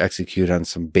failure to execute on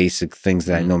some basic things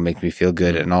that I know make me feel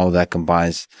good, and all of that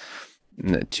combines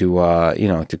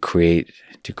to create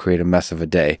a mess of a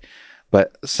day.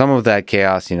 But some of that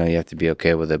chaos, you have to be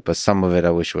okay with it. But some of it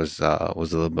I wish was a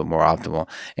little bit more optimal.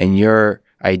 And your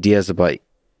ideas about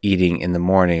eating in the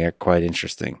morning are quite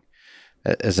interesting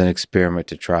as an experiment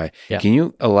to try. Yeah. Can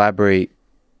you elaborate?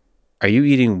 Are you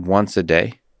eating once a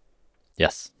day?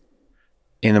 Yes.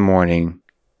 In the morning,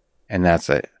 and that's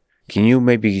it. Can you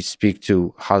maybe speak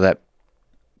to how that?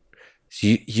 So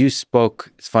you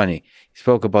spoke. It's funny. You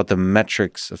spoke about the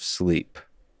metrics of sleep,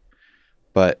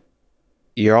 but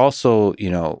you're also,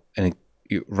 and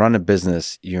you run a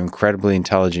business, you're incredibly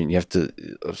intelligent. You have to,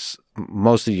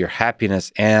 most of your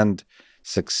happiness and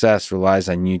success relies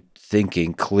on you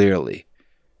thinking clearly.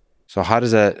 So how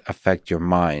does that affect your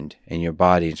mind and your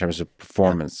body in terms of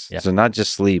performance? Yeah. So not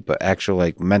just sleep, but actual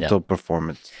like mental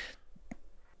performance.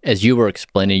 As you were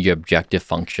explaining your objective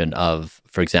function of,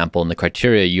 for example, in the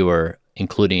criteria you were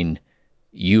including,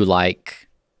 you like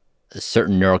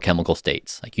certain neurochemical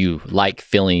states, like you like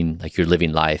feeling like you're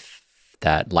living life,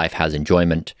 that life has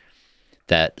enjoyment,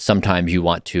 that sometimes you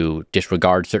want to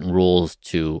disregard certain rules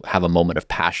to have a moment of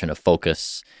passion, of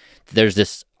focus. There's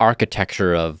this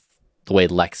architecture of the way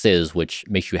Lex is, which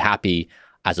makes you happy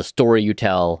as a story you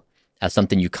tell, as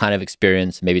something you kind of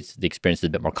experience. Maybe the experience is a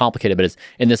bit more complicated, but it's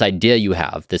in this idea you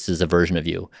have, this is a version of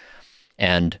you.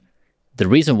 And the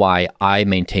reason why I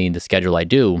maintain the schedule I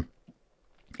do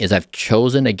is I've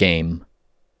chosen a game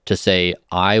to say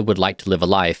I would like to live a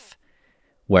life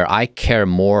where I care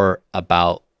more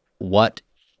about what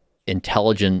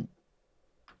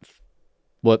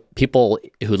people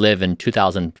who live in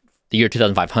the year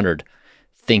 2500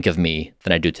 think of me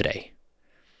than I do today.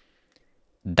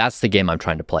 That's the game I'm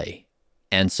trying to play.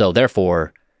 And so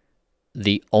therefore,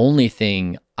 the only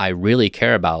thing I really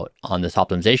care about on this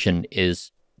optimization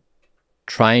is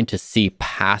trying to see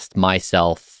past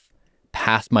myself,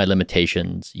 past my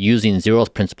limitations, using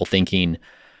Zeroth principle thinking,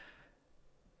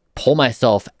 pull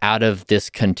myself out of this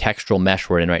contextual mesh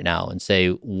we're in right now and say,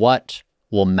 what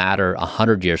will matter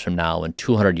 100 years from now and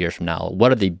 200 years from now?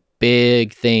 What are the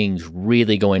big things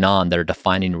really going on that are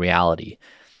defining reality?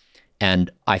 And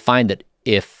I find that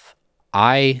if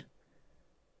I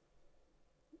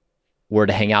were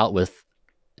to hang out with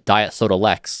Diet Soda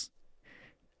Lex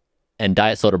and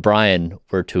Diet Soda Bryan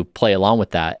were to play along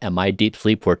with that, and my deep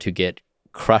sleep were to get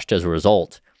crushed as a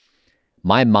result,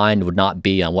 my mind would not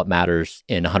be on what matters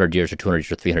in 100 years or 200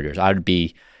 years or 300 years. I would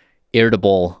be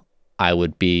irritable. I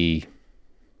would be,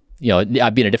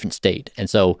 I'd be in a different state. And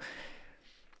so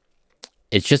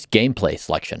it's just gameplay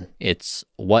selection. It's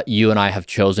what you and I have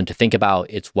chosen to think about.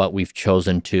 It's what we've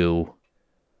chosen to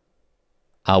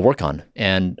work on.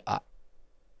 And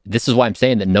this is why I'm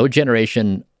saying that no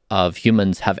generation of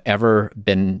humans have ever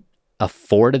been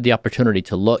afforded the opportunity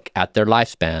to look at their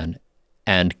lifespan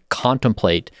and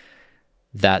contemplate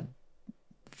that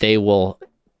they will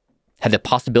have the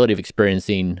possibility of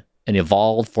experiencing an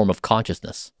evolved form of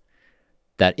consciousness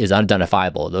that is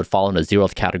unidentifiable, that would fall in a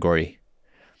Zeroth category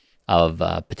of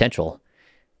potential.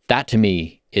 That to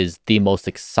me is the most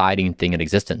exciting thing in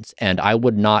existence. And I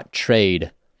would not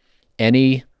trade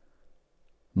any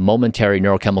momentary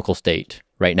neurochemical state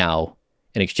right now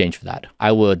in exchange for that.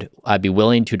 I'd be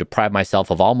willing to deprive myself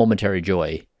of all momentary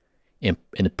joy in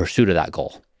the pursuit of that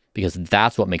goal. because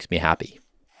that's what makes me happy.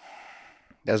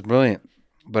 That's brilliant.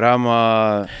 But I'm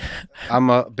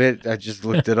a bit. I just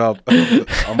looked it up.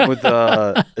 I'm with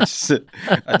I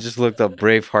just looked up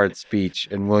Braveheart's speech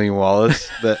and William Wallace.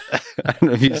 That I don't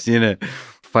know if you've seen it.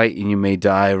 Fight and you may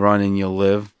die. Run and you'll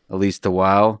live at least a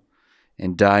while.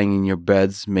 And dying in your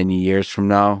beds many years from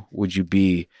now, would you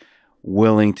be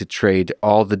willing to trade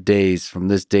all the days from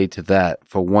this day to that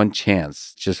for one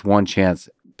chance, just one chance?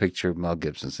 Picture Mel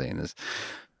Gibson saying this,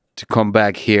 to come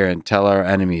back here and tell our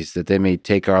enemies that they may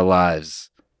take our lives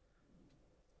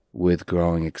with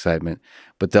growing excitement,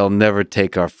 but they'll never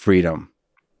take our freedom.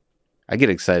 I get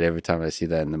excited every time I see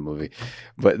that in the movie,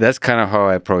 but that's kind of how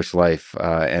I approach life.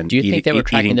 And do you think they were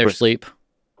tracking their sleep?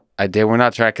 They were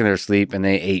not tracking their sleep, and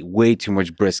they ate way too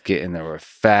much brisket, and they were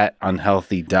fat,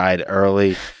 unhealthy, died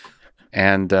early,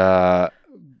 and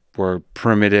were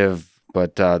primitive.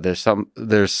 But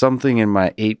there's something in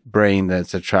my ape brain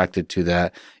that's attracted to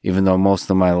that, even though most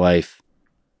of my life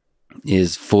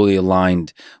is fully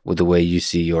aligned with the way you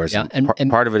see yours. Yeah, and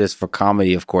part of it is for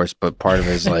comedy, of course, but part of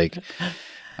it is like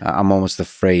I'm almost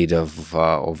afraid of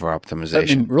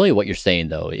over-optimization. And really what you're saying,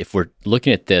 though, if we're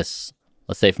looking at this,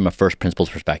 let's say from a first principles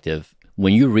perspective,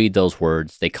 when you read those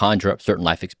words, they conjure up certain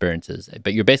life experiences.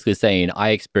 But you're basically saying, I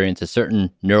experience a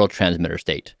certain neurotransmitter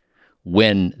state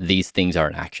when these things are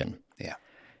in action. Yeah.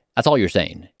 That's all you're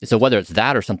saying. So whether it's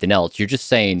that or something else, you're just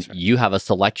saying you have a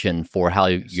selection for how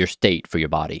your state for your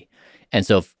body. And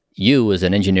so if you, as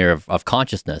an engineer of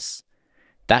consciousness,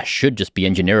 that should just be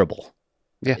engineerable.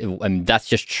 Yeah. I mean, that's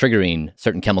just triggering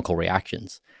certain chemical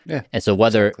reactions. Yeah. And so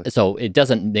so it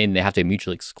doesn't mean they have to be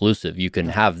mutually exclusive. You can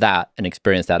have that and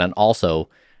experience that and also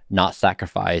not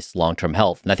sacrifice long-term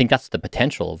health. And I think that's the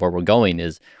potential of where we're going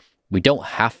is we don't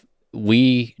have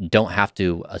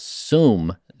to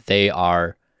assume they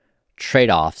are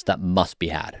trade-offs that must be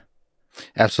had.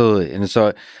 Absolutely. And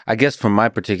so I guess for my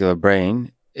particular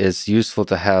brain, it's useful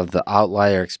to have the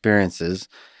outlier experiences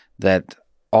that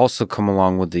also come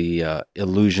along with the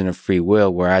illusion of free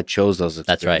will, where I chose those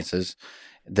experiences. That's right.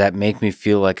 That make me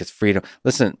feel like it's freedom.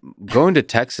 Listen, going to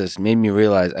Texas made me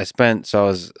realize I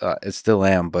still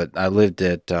am, but I lived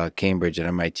at Cambridge at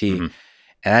MIT,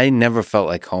 and I never felt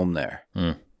like home there.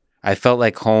 I felt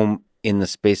like home in the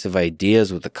space of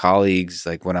ideas with the colleagues,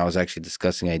 like when I was actually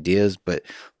discussing ideas, but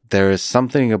there is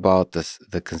something about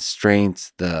the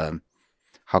constraints,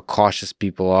 how cautious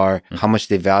people are, how much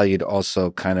they valued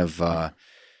also kind of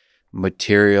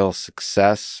material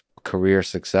success, career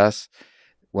success.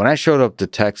 When I showed up to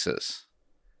Texas,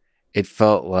 it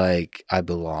felt like I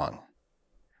belong.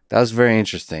 That was very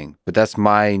interesting, but that's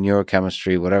my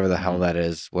neurochemistry, whatever the hell that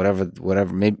is,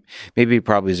 whatever. Maybe it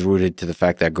probably is rooted to the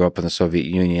fact that I grew up in the Soviet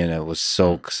Union. It was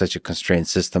such a constrained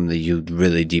system that you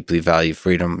really deeply value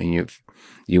freedom, and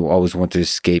you always want to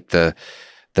escape the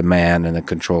man and the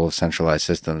control of centralized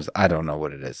systems. I don't know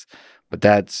what it is, but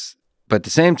at the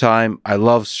same time, I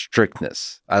love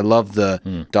strictness. I love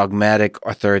the dogmatic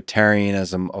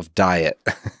authoritarianism of diet,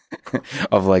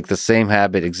 of like the same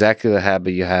habit, exactly the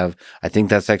habit you have. I think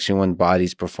that's actually when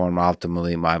bodies perform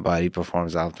optimally. My body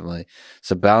performs optimally.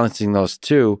 So balancing those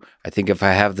two, I think if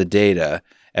I have the data,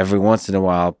 every once in a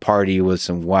while, party with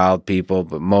some wild people,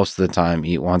 but most of the time,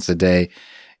 eat once a day.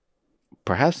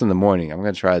 Perhaps in the morning. I'm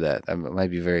going to try that. That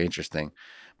might be very interesting.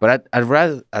 But I'd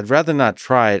rather not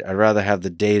try it. I'd rather have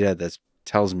the data that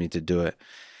tells me to do it.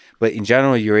 But in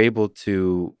general, you're able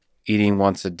to, eating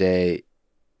once a day,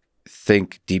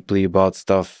 think deeply about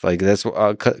stuff. Like that's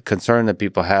a concern that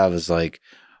people have is like,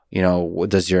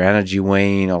 does your energy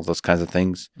wane? All those kinds of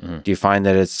things. Do you find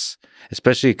that it's,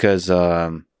 especially because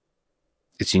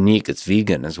it's unique, it's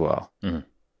vegan as well.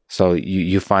 So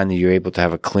you find that you're able to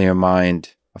have a clear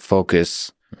mind, a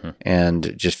focus,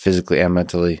 and just physically and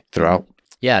mentally throughout.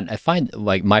 Yeah, and I find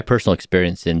like my personal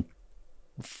experience in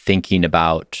thinking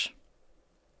about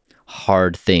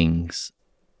hard things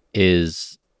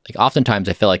is like oftentimes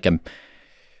I feel like I'm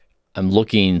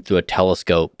looking through a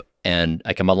telescope and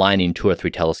like I'm aligning 2 or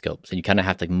 3 telescopes, and you kind of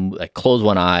have to close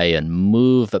one eye and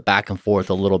move it back and forth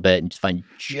a little bit and just find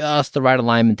just the right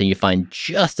alignment. Then you find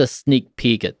just a sneak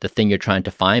peek at the thing you're trying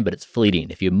to find, but it's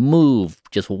fleeting. If you move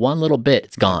just one little bit,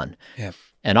 it's gone. Yeah.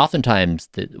 And oftentimes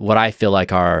what I feel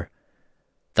like are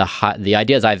the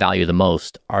ideas I value the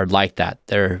most are like that.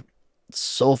 They're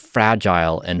so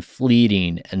fragile and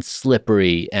fleeting and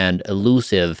slippery and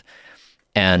elusive,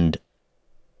 and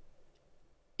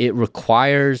it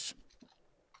requires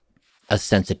a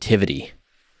sensitivity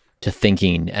to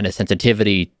thinking and a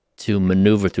sensitivity to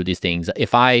maneuver through these things.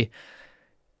 If I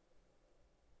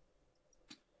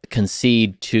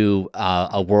concede to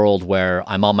a world where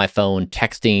I'm on my phone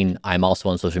texting, I'm also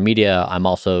on social media, I'm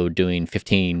also doing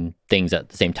 15 things at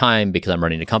the same time because I'm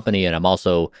running a company, and I'm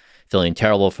also feeling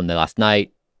terrible from the last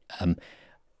night.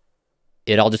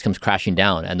 It all just comes crashing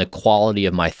down, and the quality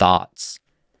of my thoughts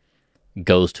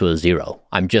goes to a zero.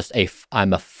 I'm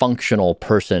a functional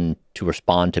person to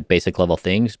respond to basic level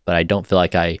things, but I don't feel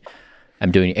like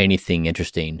I'm doing anything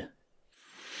interesting.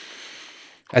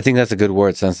 I think that's a good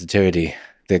word, sensitivity,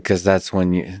 because that's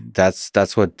when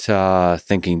that's what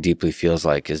thinking deeply feels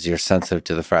like, is you're sensitive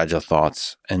to the fragile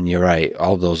thoughts. And you're right,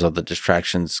 all those other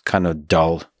distractions kind of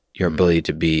dull your ability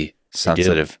to be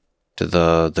sensitive to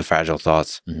the fragile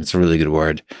thoughts. It's a really good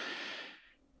word.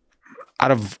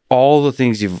 Out of all the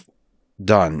things you've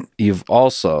done, you've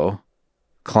also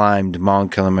climbed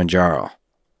Mount Kilimanjaro.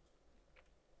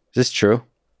 Is this true?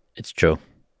 It's true.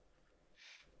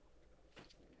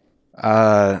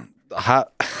 How?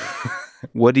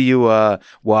 What do you?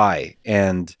 Why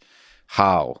and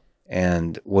how?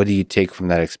 And what do you take from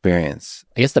that experience?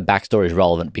 I guess the backstory is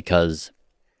relevant because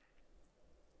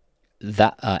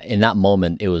that in that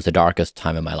moment, it was the darkest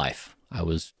time in my life. I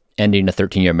was ending a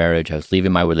 13-year marriage. I was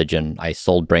leaving my religion. I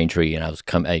sold Braintree, and I was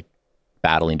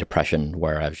battling depression,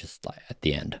 where I was just like, at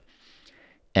the end.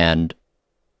 And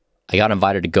I got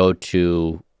invited to go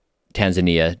to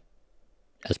Tanzania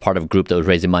as part of a group that was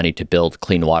raising money to build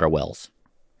clean water wells.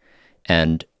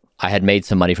 And I had made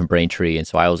some money from Braintree, and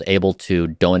so I was able to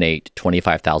donate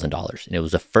 $25,000. And it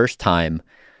was the first time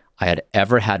I had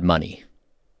ever had money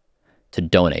to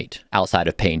donate outside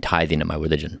of paying tithing in my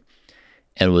religion.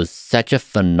 And it was such a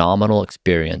phenomenal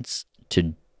experience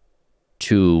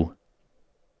to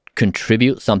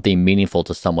contribute something meaningful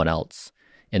to someone else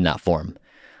in that form.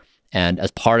 And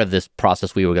as part of this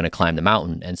process, we were going to climb the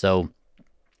mountain. And so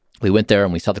we went there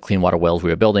and we saw the clean water wells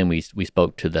we were building. We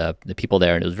spoke to the people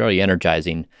there, and it was very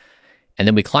energizing. And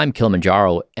then we climbed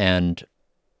Kilimanjaro, and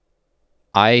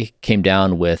I came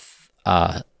down with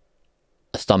a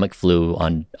stomach flu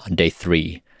on day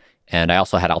 3. And I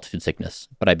also had altitude sickness,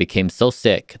 but I became so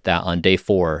sick that on day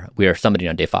 4, we were summiting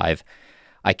on day 5.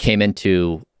 I came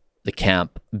into the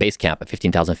base camp at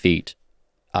 15,000 feet,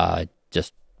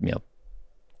 just,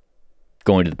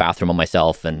 going to the bathroom on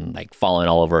myself and like falling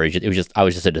all over. I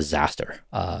was just a disaster.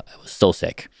 I was so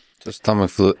sick. So stomach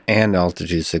flu and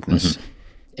altitude sickness.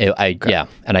 Yeah.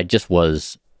 And I just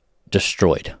was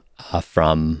destroyed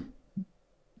from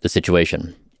the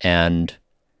situation. And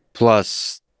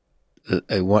plus,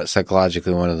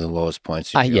 psychologically, one of the lowest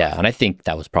points. Yeah. And I think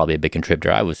that was probably a big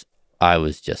contributor. I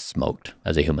was just smoked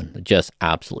as a human, just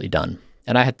absolutely done.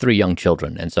 And I had 3 young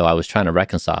children. And so I was trying to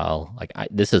reconcile,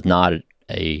 this is not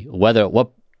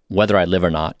whether I live or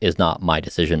not is not my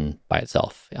decision by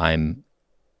itself. I'm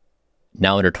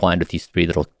now intertwined with these 3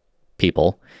 little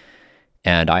people,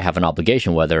 and I have an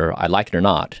obligation, whether I like it or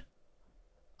not.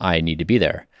 I need to be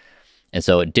there. And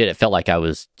so it felt like I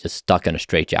was just stuck in a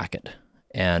straitjacket.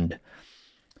 And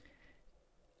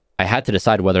I had to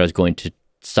decide whether I was going to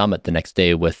summit the next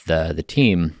day with the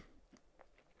team.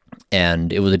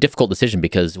 And it was a difficult decision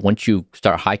because once you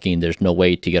start hiking, there's no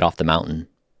way to get off the mountain.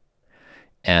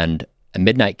 And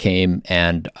midnight came,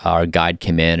 and our guide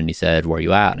came in, and he said, "Where are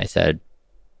you at?" And I said,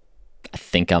 "I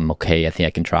think I'm okay. I think I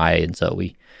can try." And so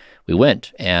we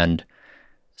went. And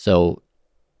so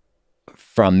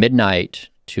from midnight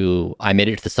I made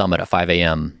it to the summit at 5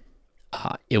 a.m.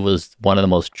 It was one of the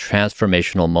most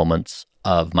transformational moments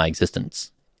of my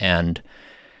existence. And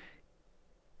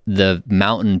the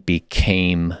mountain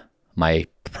became my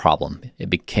problem.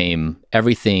 It became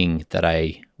everything that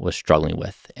I was struggling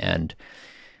with. And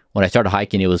when I started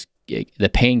hiking, the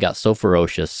pain got so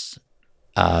ferocious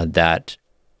that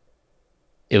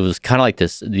it was kind of like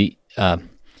this. It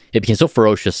became so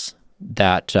ferocious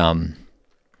that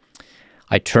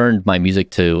I turned my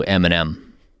music to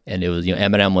Eminem, and it was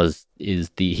Eminem was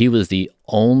the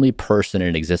only person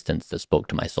in existence that spoke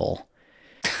to my soul,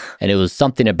 and it was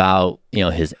something about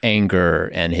his anger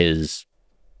and his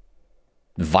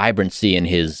vibrancy and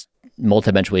his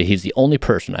multidimensional way. He's the only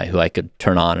person who I could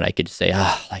turn on, and I could just say,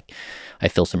 I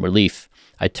feel some relief.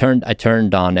 I turned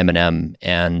on Eminem,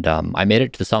 and I made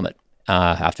it to the summit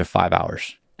after 5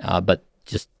 hours. But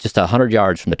just 100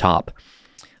 yards from the top,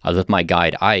 I was with my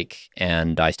guide Ike,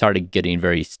 and I started getting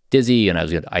very dizzy, and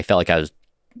I felt like I was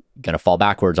gonna fall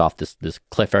backwards off this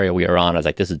cliff area we were on. I was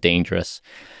like, this is dangerous.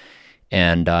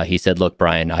 And he said, "Look,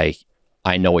 Bryan,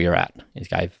 I know where you're at.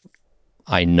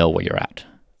 I know where you're at.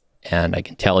 And I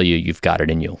can tell you've got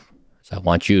it in you. So I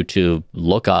want you to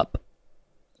look up,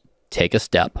 take a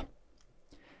step,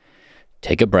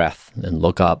 take a breath, then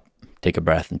look up, take a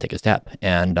breath, and take a step."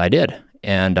 And I did.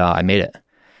 And I made it.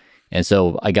 And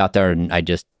so I got there and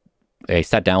I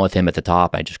sat down with him at the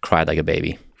top. I just cried like a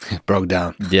baby. Broke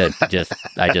down.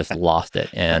 I just lost it.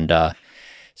 And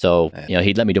so,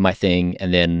 he'd let me do my thing.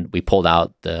 And then we pulled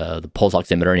out the pulse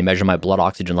oximeter and he measured my blood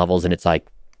oxygen levels. And it's like,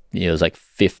 it was like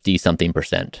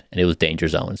 50-something%, and it was danger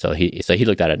zone. So he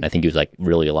looked at it, and I think he was like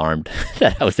really alarmed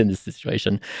that I was in this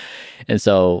situation. And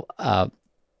so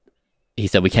he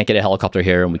said, we can't get a helicopter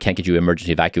here and we can't get you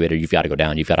emergency evacuated. You've got to go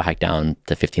down. You've got to hike down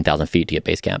to 15,000 feet to get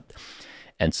base camp.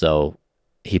 And so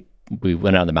we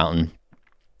went out on the mountain.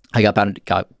 I got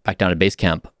back down to base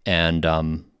camp, and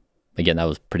again, that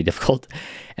was pretty difficult.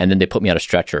 And then they put me on a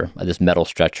stretcher, this metal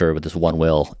stretcher with this one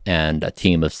wheel, and a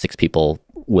team of 6 people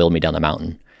wheeled me down the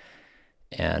mountain.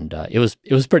 And it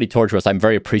was pretty torturous. I'm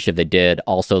very appreciative they did.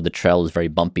 Also, the trail was very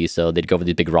bumpy, so they'd go over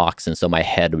these big rocks, and so my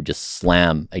head would just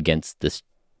slam against this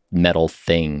metal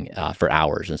thing for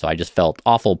hours. And so I just felt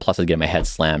awful. Plus, I'd get my head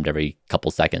slammed every couple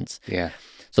seconds. Yeah.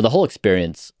 So the whole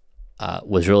experience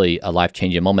was really a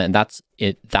life-changing moment, and that's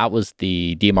it. That was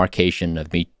the demarcation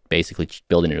of me basically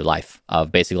building a new life.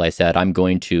 Of basically, I said, I'm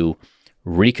going to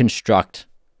reconstruct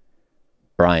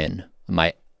Bryan,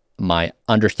 my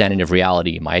understanding of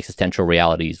reality, my existential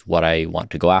realities, what I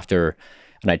want to go after.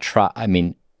 And I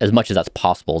mean, as much as that's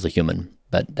possible as a human,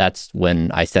 but that's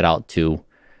when I set out to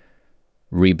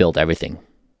rebuild everything.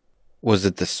 Was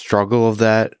it the struggle of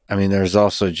that? I mean, there's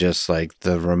also just like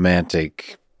the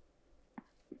romantic,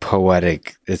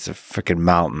 poetic, it's a freaking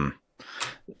mountain.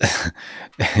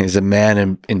 Is a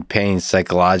man in pain,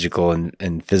 psychological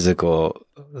and physical,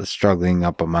 struggling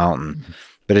up a mountain.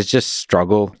 But it's just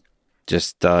struggle.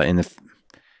 Just in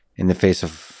the face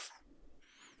of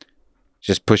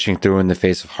just pushing through in the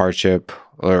face of hardship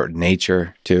or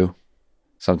nature too,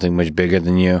 something much bigger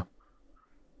than you.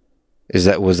 Was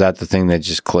that the thing that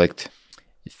just clicked?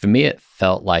 For me, it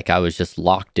felt like I was just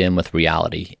locked in with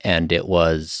reality, and it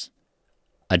was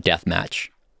a death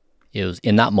match. It was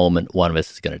in that moment, one of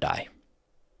us is going to die.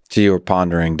 So you were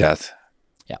pondering death.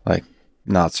 Yeah, like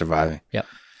not surviving. Yep.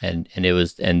 And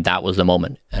that was the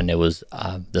moment. And it was,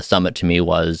 the summit to me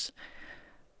was,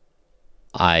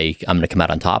 I'm going to come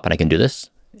out on top and I can do this.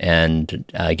 And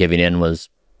giving in was,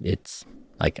 it's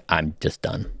like, I'm just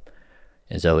done.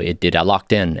 And so I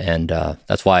locked in. And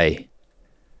that's why,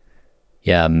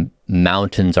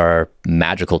 mountains are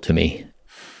magical to me.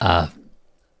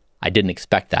 I didn't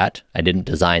expect that. I didn't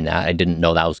design that. I didn't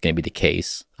know that was going to be the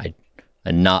case. It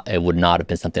would not have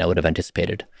been something I would have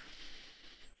anticipated.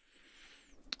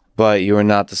 But you were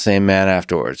not the same man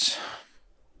afterwards.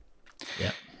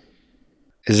 Yeah.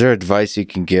 Is there advice you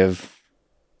can give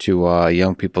to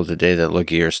young people today that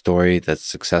look at your story that's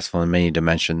successful in many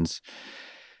dimensions?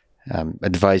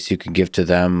 Advice you can give to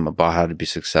them about how to be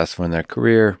successful in their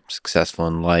career, successful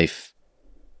in life,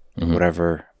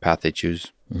 whatever path they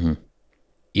choose?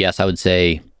 Yes, I would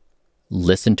say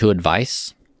listen to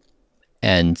advice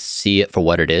and see it for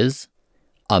what it is,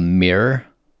 a mirror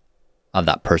of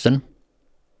that person.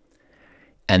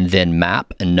 And then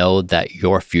map and know that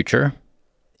your future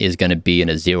is going to be in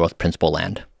a Zeroth principle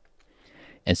land.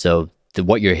 And so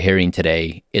what you're hearing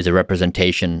today is a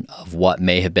representation of what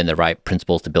may have been the right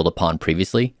principles to build upon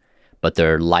previously, but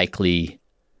they're likely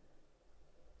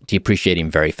depreciating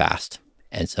very fast.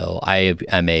 And so I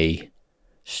am a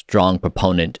strong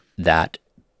proponent that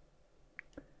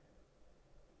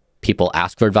people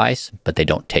ask for advice, but they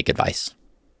don't take advice.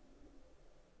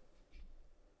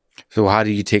 So how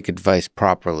do you take advice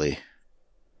properly?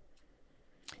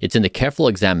 It's in the careful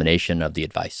examination of the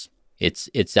advice.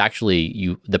 It's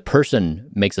actually the person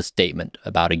makes a statement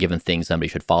about a given thing somebody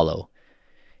should follow.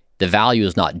 The value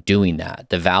is not doing that.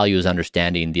 The value is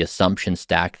understanding the assumption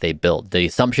stack they built, the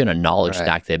assumption and knowledge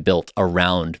stack they built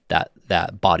around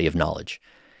that body of knowledge.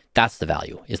 That's the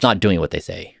value. It's not doing what they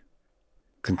say.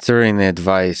 Considering the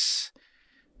advice,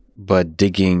 but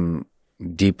digging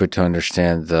deeper to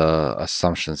understand the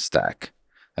assumption stack,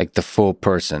 like the full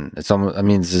person. It's almost, I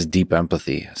mean, this is deep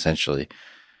empathy, essentially,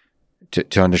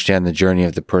 to understand the journey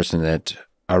of the person that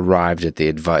arrived at the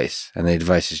advice. And the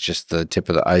advice is just the tip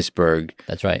of the iceberg.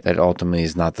 That's right. That ultimately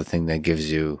is not the thing that gives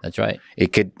you. That's right.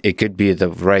 It could be the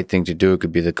right thing to do. It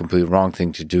could be the complete wrong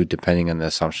thing to do, depending on the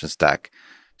assumption stack.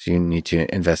 So you need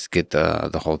to investigate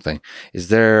the whole thing.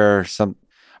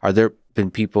 Are there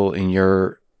been people in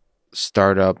your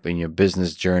startup, in your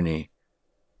business journey,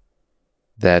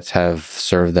 that have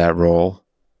served that role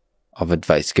of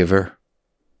advice giver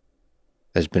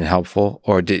that's been helpful?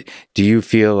 Or do you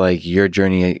feel like your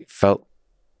journey felt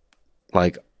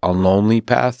like a lonely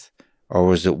path, or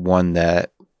was it one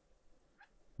that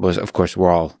was, of course, we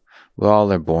all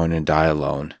are born and die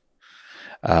alone,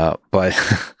 but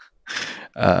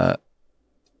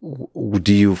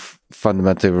Do you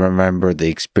fundamentally remember the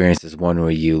experience as one where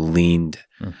you leaned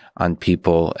on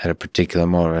people at a particular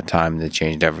moment of time that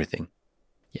changed everything?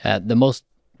 Yeah, the most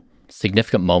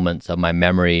significant moments of my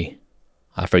memory,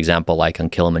 for example, like on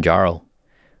Kilimanjaro,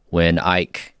 when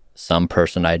Ike, some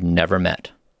person I'd never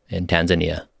met in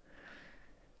Tanzania,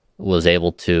 was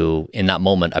able to, in that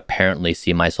moment, apparently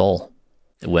see my soul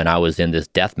when I was in this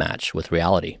death match with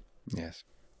reality. Yes.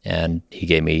 And he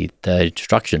gave me the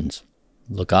instructions,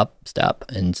 look up, step.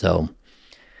 And so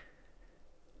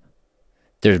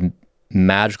there's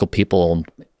magical people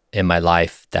in my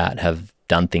life that have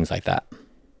done things like that.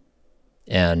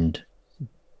 And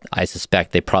I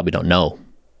suspect they probably don't know.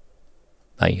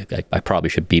 I probably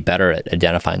should be better at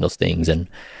identifying those things.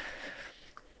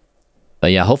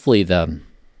 But yeah, hopefully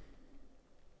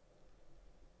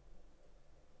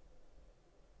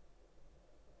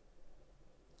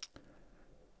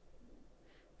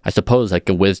I suppose like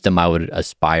a wisdom I would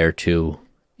aspire to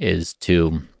is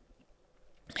to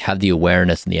have the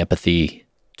awareness and the empathy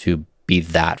to be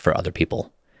that for other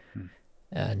people,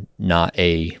 and not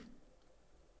a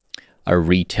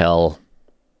retail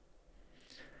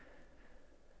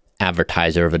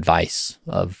advertiser of advice,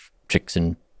 of tricks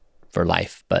for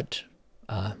life, but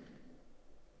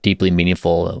deeply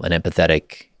meaningful and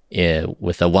empathetic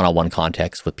with a one-on-one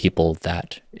context with people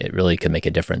that it really could make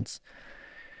a difference.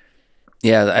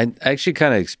 Yeah, I actually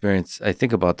kind of I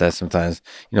think about that sometimes.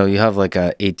 You know, you have like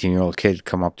a 18-year-old kid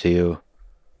come up to you.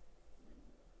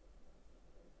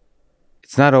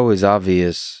 It's not always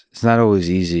obvious. It's not always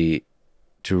easy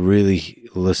to really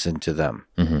listen to them.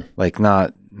 Like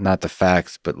not the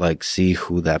facts, but like see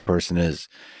who that person is.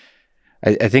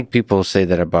 I think people say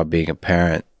that about being a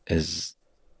parent is,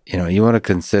 you know, you want to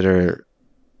consider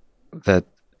that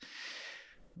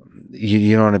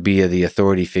you don't want to be the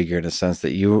authority figure in a sense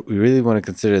that you really want to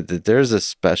consider that there's a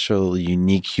special,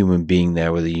 unique human being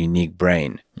there with a unique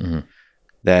brain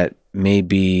that may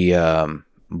be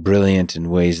brilliant in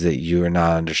ways that you are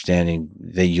not understanding,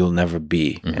 that you'll never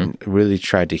be, and really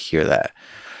try to hear that.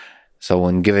 So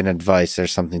when giving advice,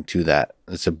 there's something to that.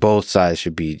 So both sides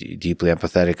should be deeply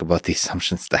empathetic about the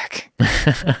assumption stack.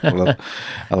 I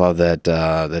love that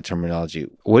that terminology.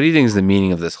 What do you think is the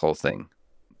meaning of this whole thing?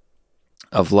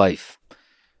 Of life?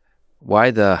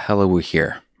 Why the hell are we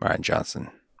here, Bryan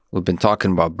Johnson? We've been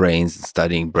talking about brains and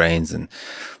studying brains, and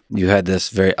you had this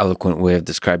very eloquent way of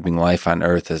describing life on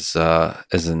Earth as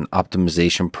an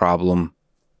optimization problem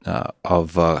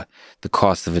of the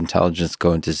cost of intelligence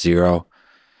going to zero.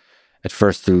 At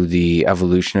first through the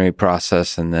evolutionary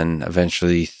process, and then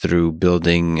eventually through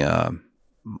building,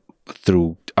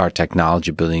 through our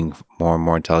technology, building more and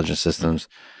more intelligent systems.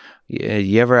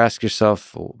 You ever ask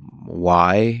yourself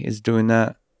why is doing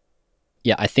that?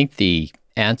 Yeah, I think the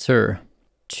answer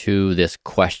to this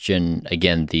question,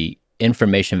 again, the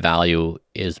information value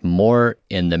is more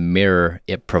in the mirror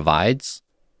it provides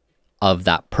of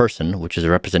that person, which is a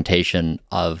representation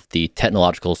of the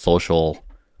technological, social,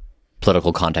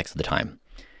 political context of the time.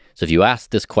 So if you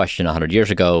asked this question 100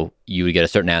 years ago, you would get a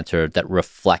certain answer that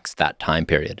reflects that time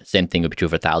period. Same thing would be true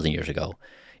for 1,000 years ago.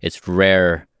 It's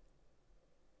rare.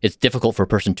 It's difficult for a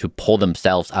person to pull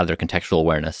themselves out of their contextual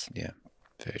awareness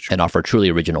and offer a truly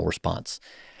original response.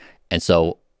 And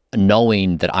so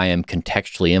knowing that I am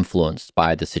contextually influenced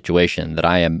by the situation, that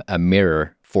I am a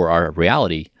mirror for our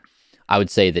reality, I would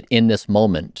say that in this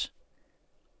moment,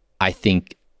 I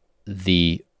think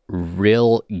the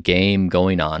real game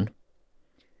going on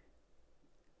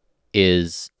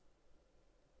is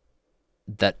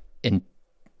that in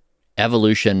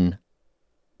evolution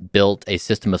built a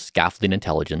system of scaffolding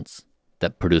intelligence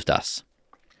that produced us.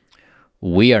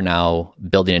 We are now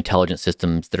building intelligent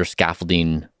systems that are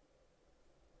scaffolding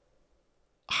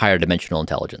higher dimensional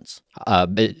intelligence.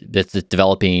 It's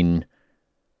developing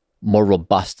more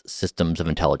robust systems of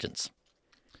intelligence.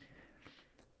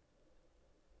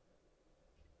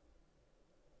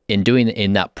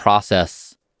 In that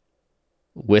process,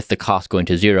 with the cost going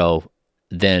to zero,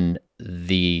 then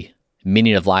the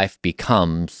meaning of life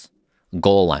becomes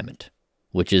goal alignment,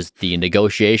 which is the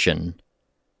negotiation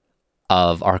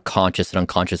of our conscious and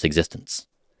unconscious existence.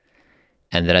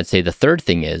 And then I'd say the third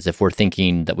thing is, if we're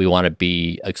thinking that we want to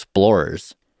be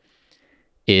explorers,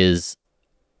 is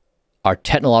our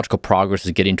technological progress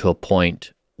is getting to a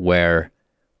point where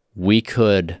we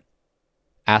could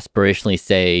aspirationally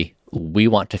say, we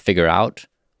want to figure out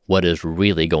what is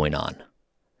really going on.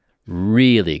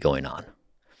 Really going on.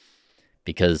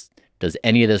 Because does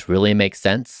any of this really make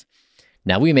sense?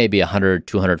 Now, we may be 100,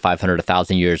 200, 500,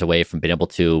 1,000 years away from being able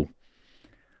to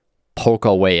poke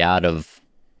our way out of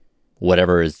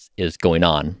whatever is going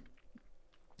on.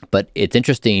 But it's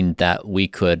interesting that we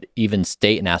could even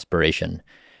state an aspiration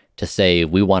to say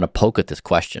we want to poke at this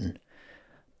question.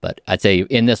 But I'd say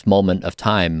in this moment of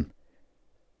time,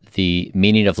 the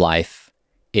meaning of life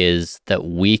is that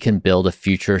we can build a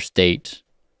future state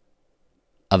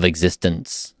of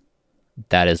existence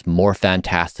that is more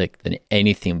fantastic than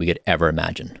anything we could ever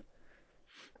imagine.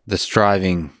 The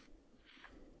striving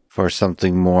for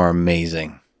something more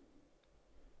amazing.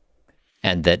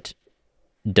 And that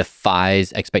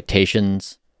defies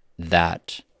expectations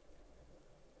that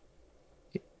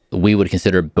we would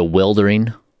consider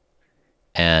bewildering,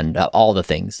 and all the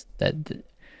things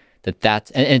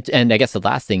that's and I guess the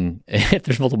last thing, if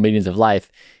there's multiple meanings of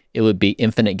life, it would be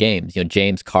infinite games. You know,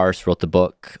 James Carse wrote the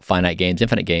book Finite Games,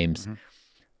 Infinite Games. Mm-hmm.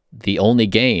 The only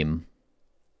game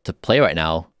to play right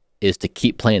now is to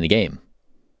keep playing the game.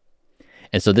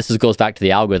 And so this goes back to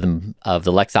the algorithm of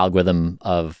the Lex algorithm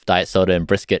of diet soda and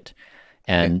brisket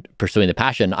and pursuing the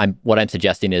passion. What I'm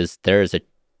suggesting is there's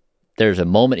a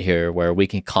moment here where we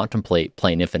can contemplate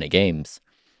playing infinite games.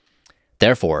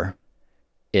 Therefore,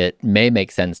 it may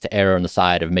make sense to err on the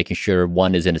side of making sure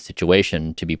one is in a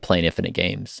situation to be playing infinite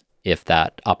games if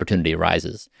that opportunity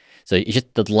arises. So it's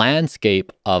just the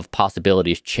landscape of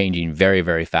possibilities changing very,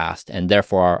 very fast. And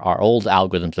therefore, our old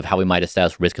algorithms of how we might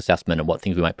assess risk assessment and what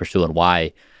things we might pursue and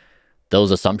why,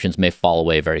 those assumptions may fall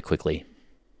away very quickly.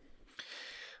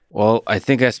 Well, I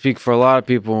think I speak for a lot of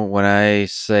people when I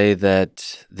say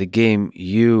that the game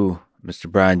you, Mr.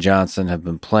 Bryan Johnson, have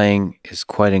been playing is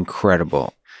quite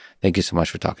incredible. Thank you so much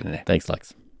for talking today. Thanks,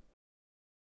 Lex.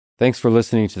 Thanks for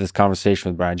listening to this conversation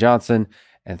with Bryan Johnson.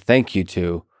 And thank you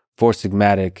to Four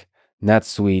Sigmatic,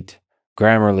 NetSuite,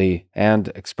 Grammarly, and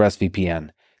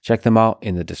ExpressVPN. Check them out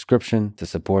in the description to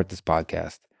support this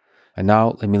podcast. And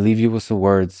now let me leave you with some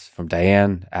words from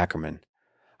Diane Ackerman.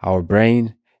 Our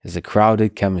brain is a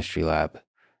crowded chemistry lab,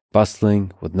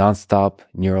 bustling with nonstop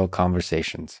neural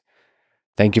conversations.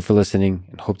 Thank you for listening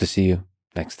and hope to see you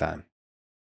next time.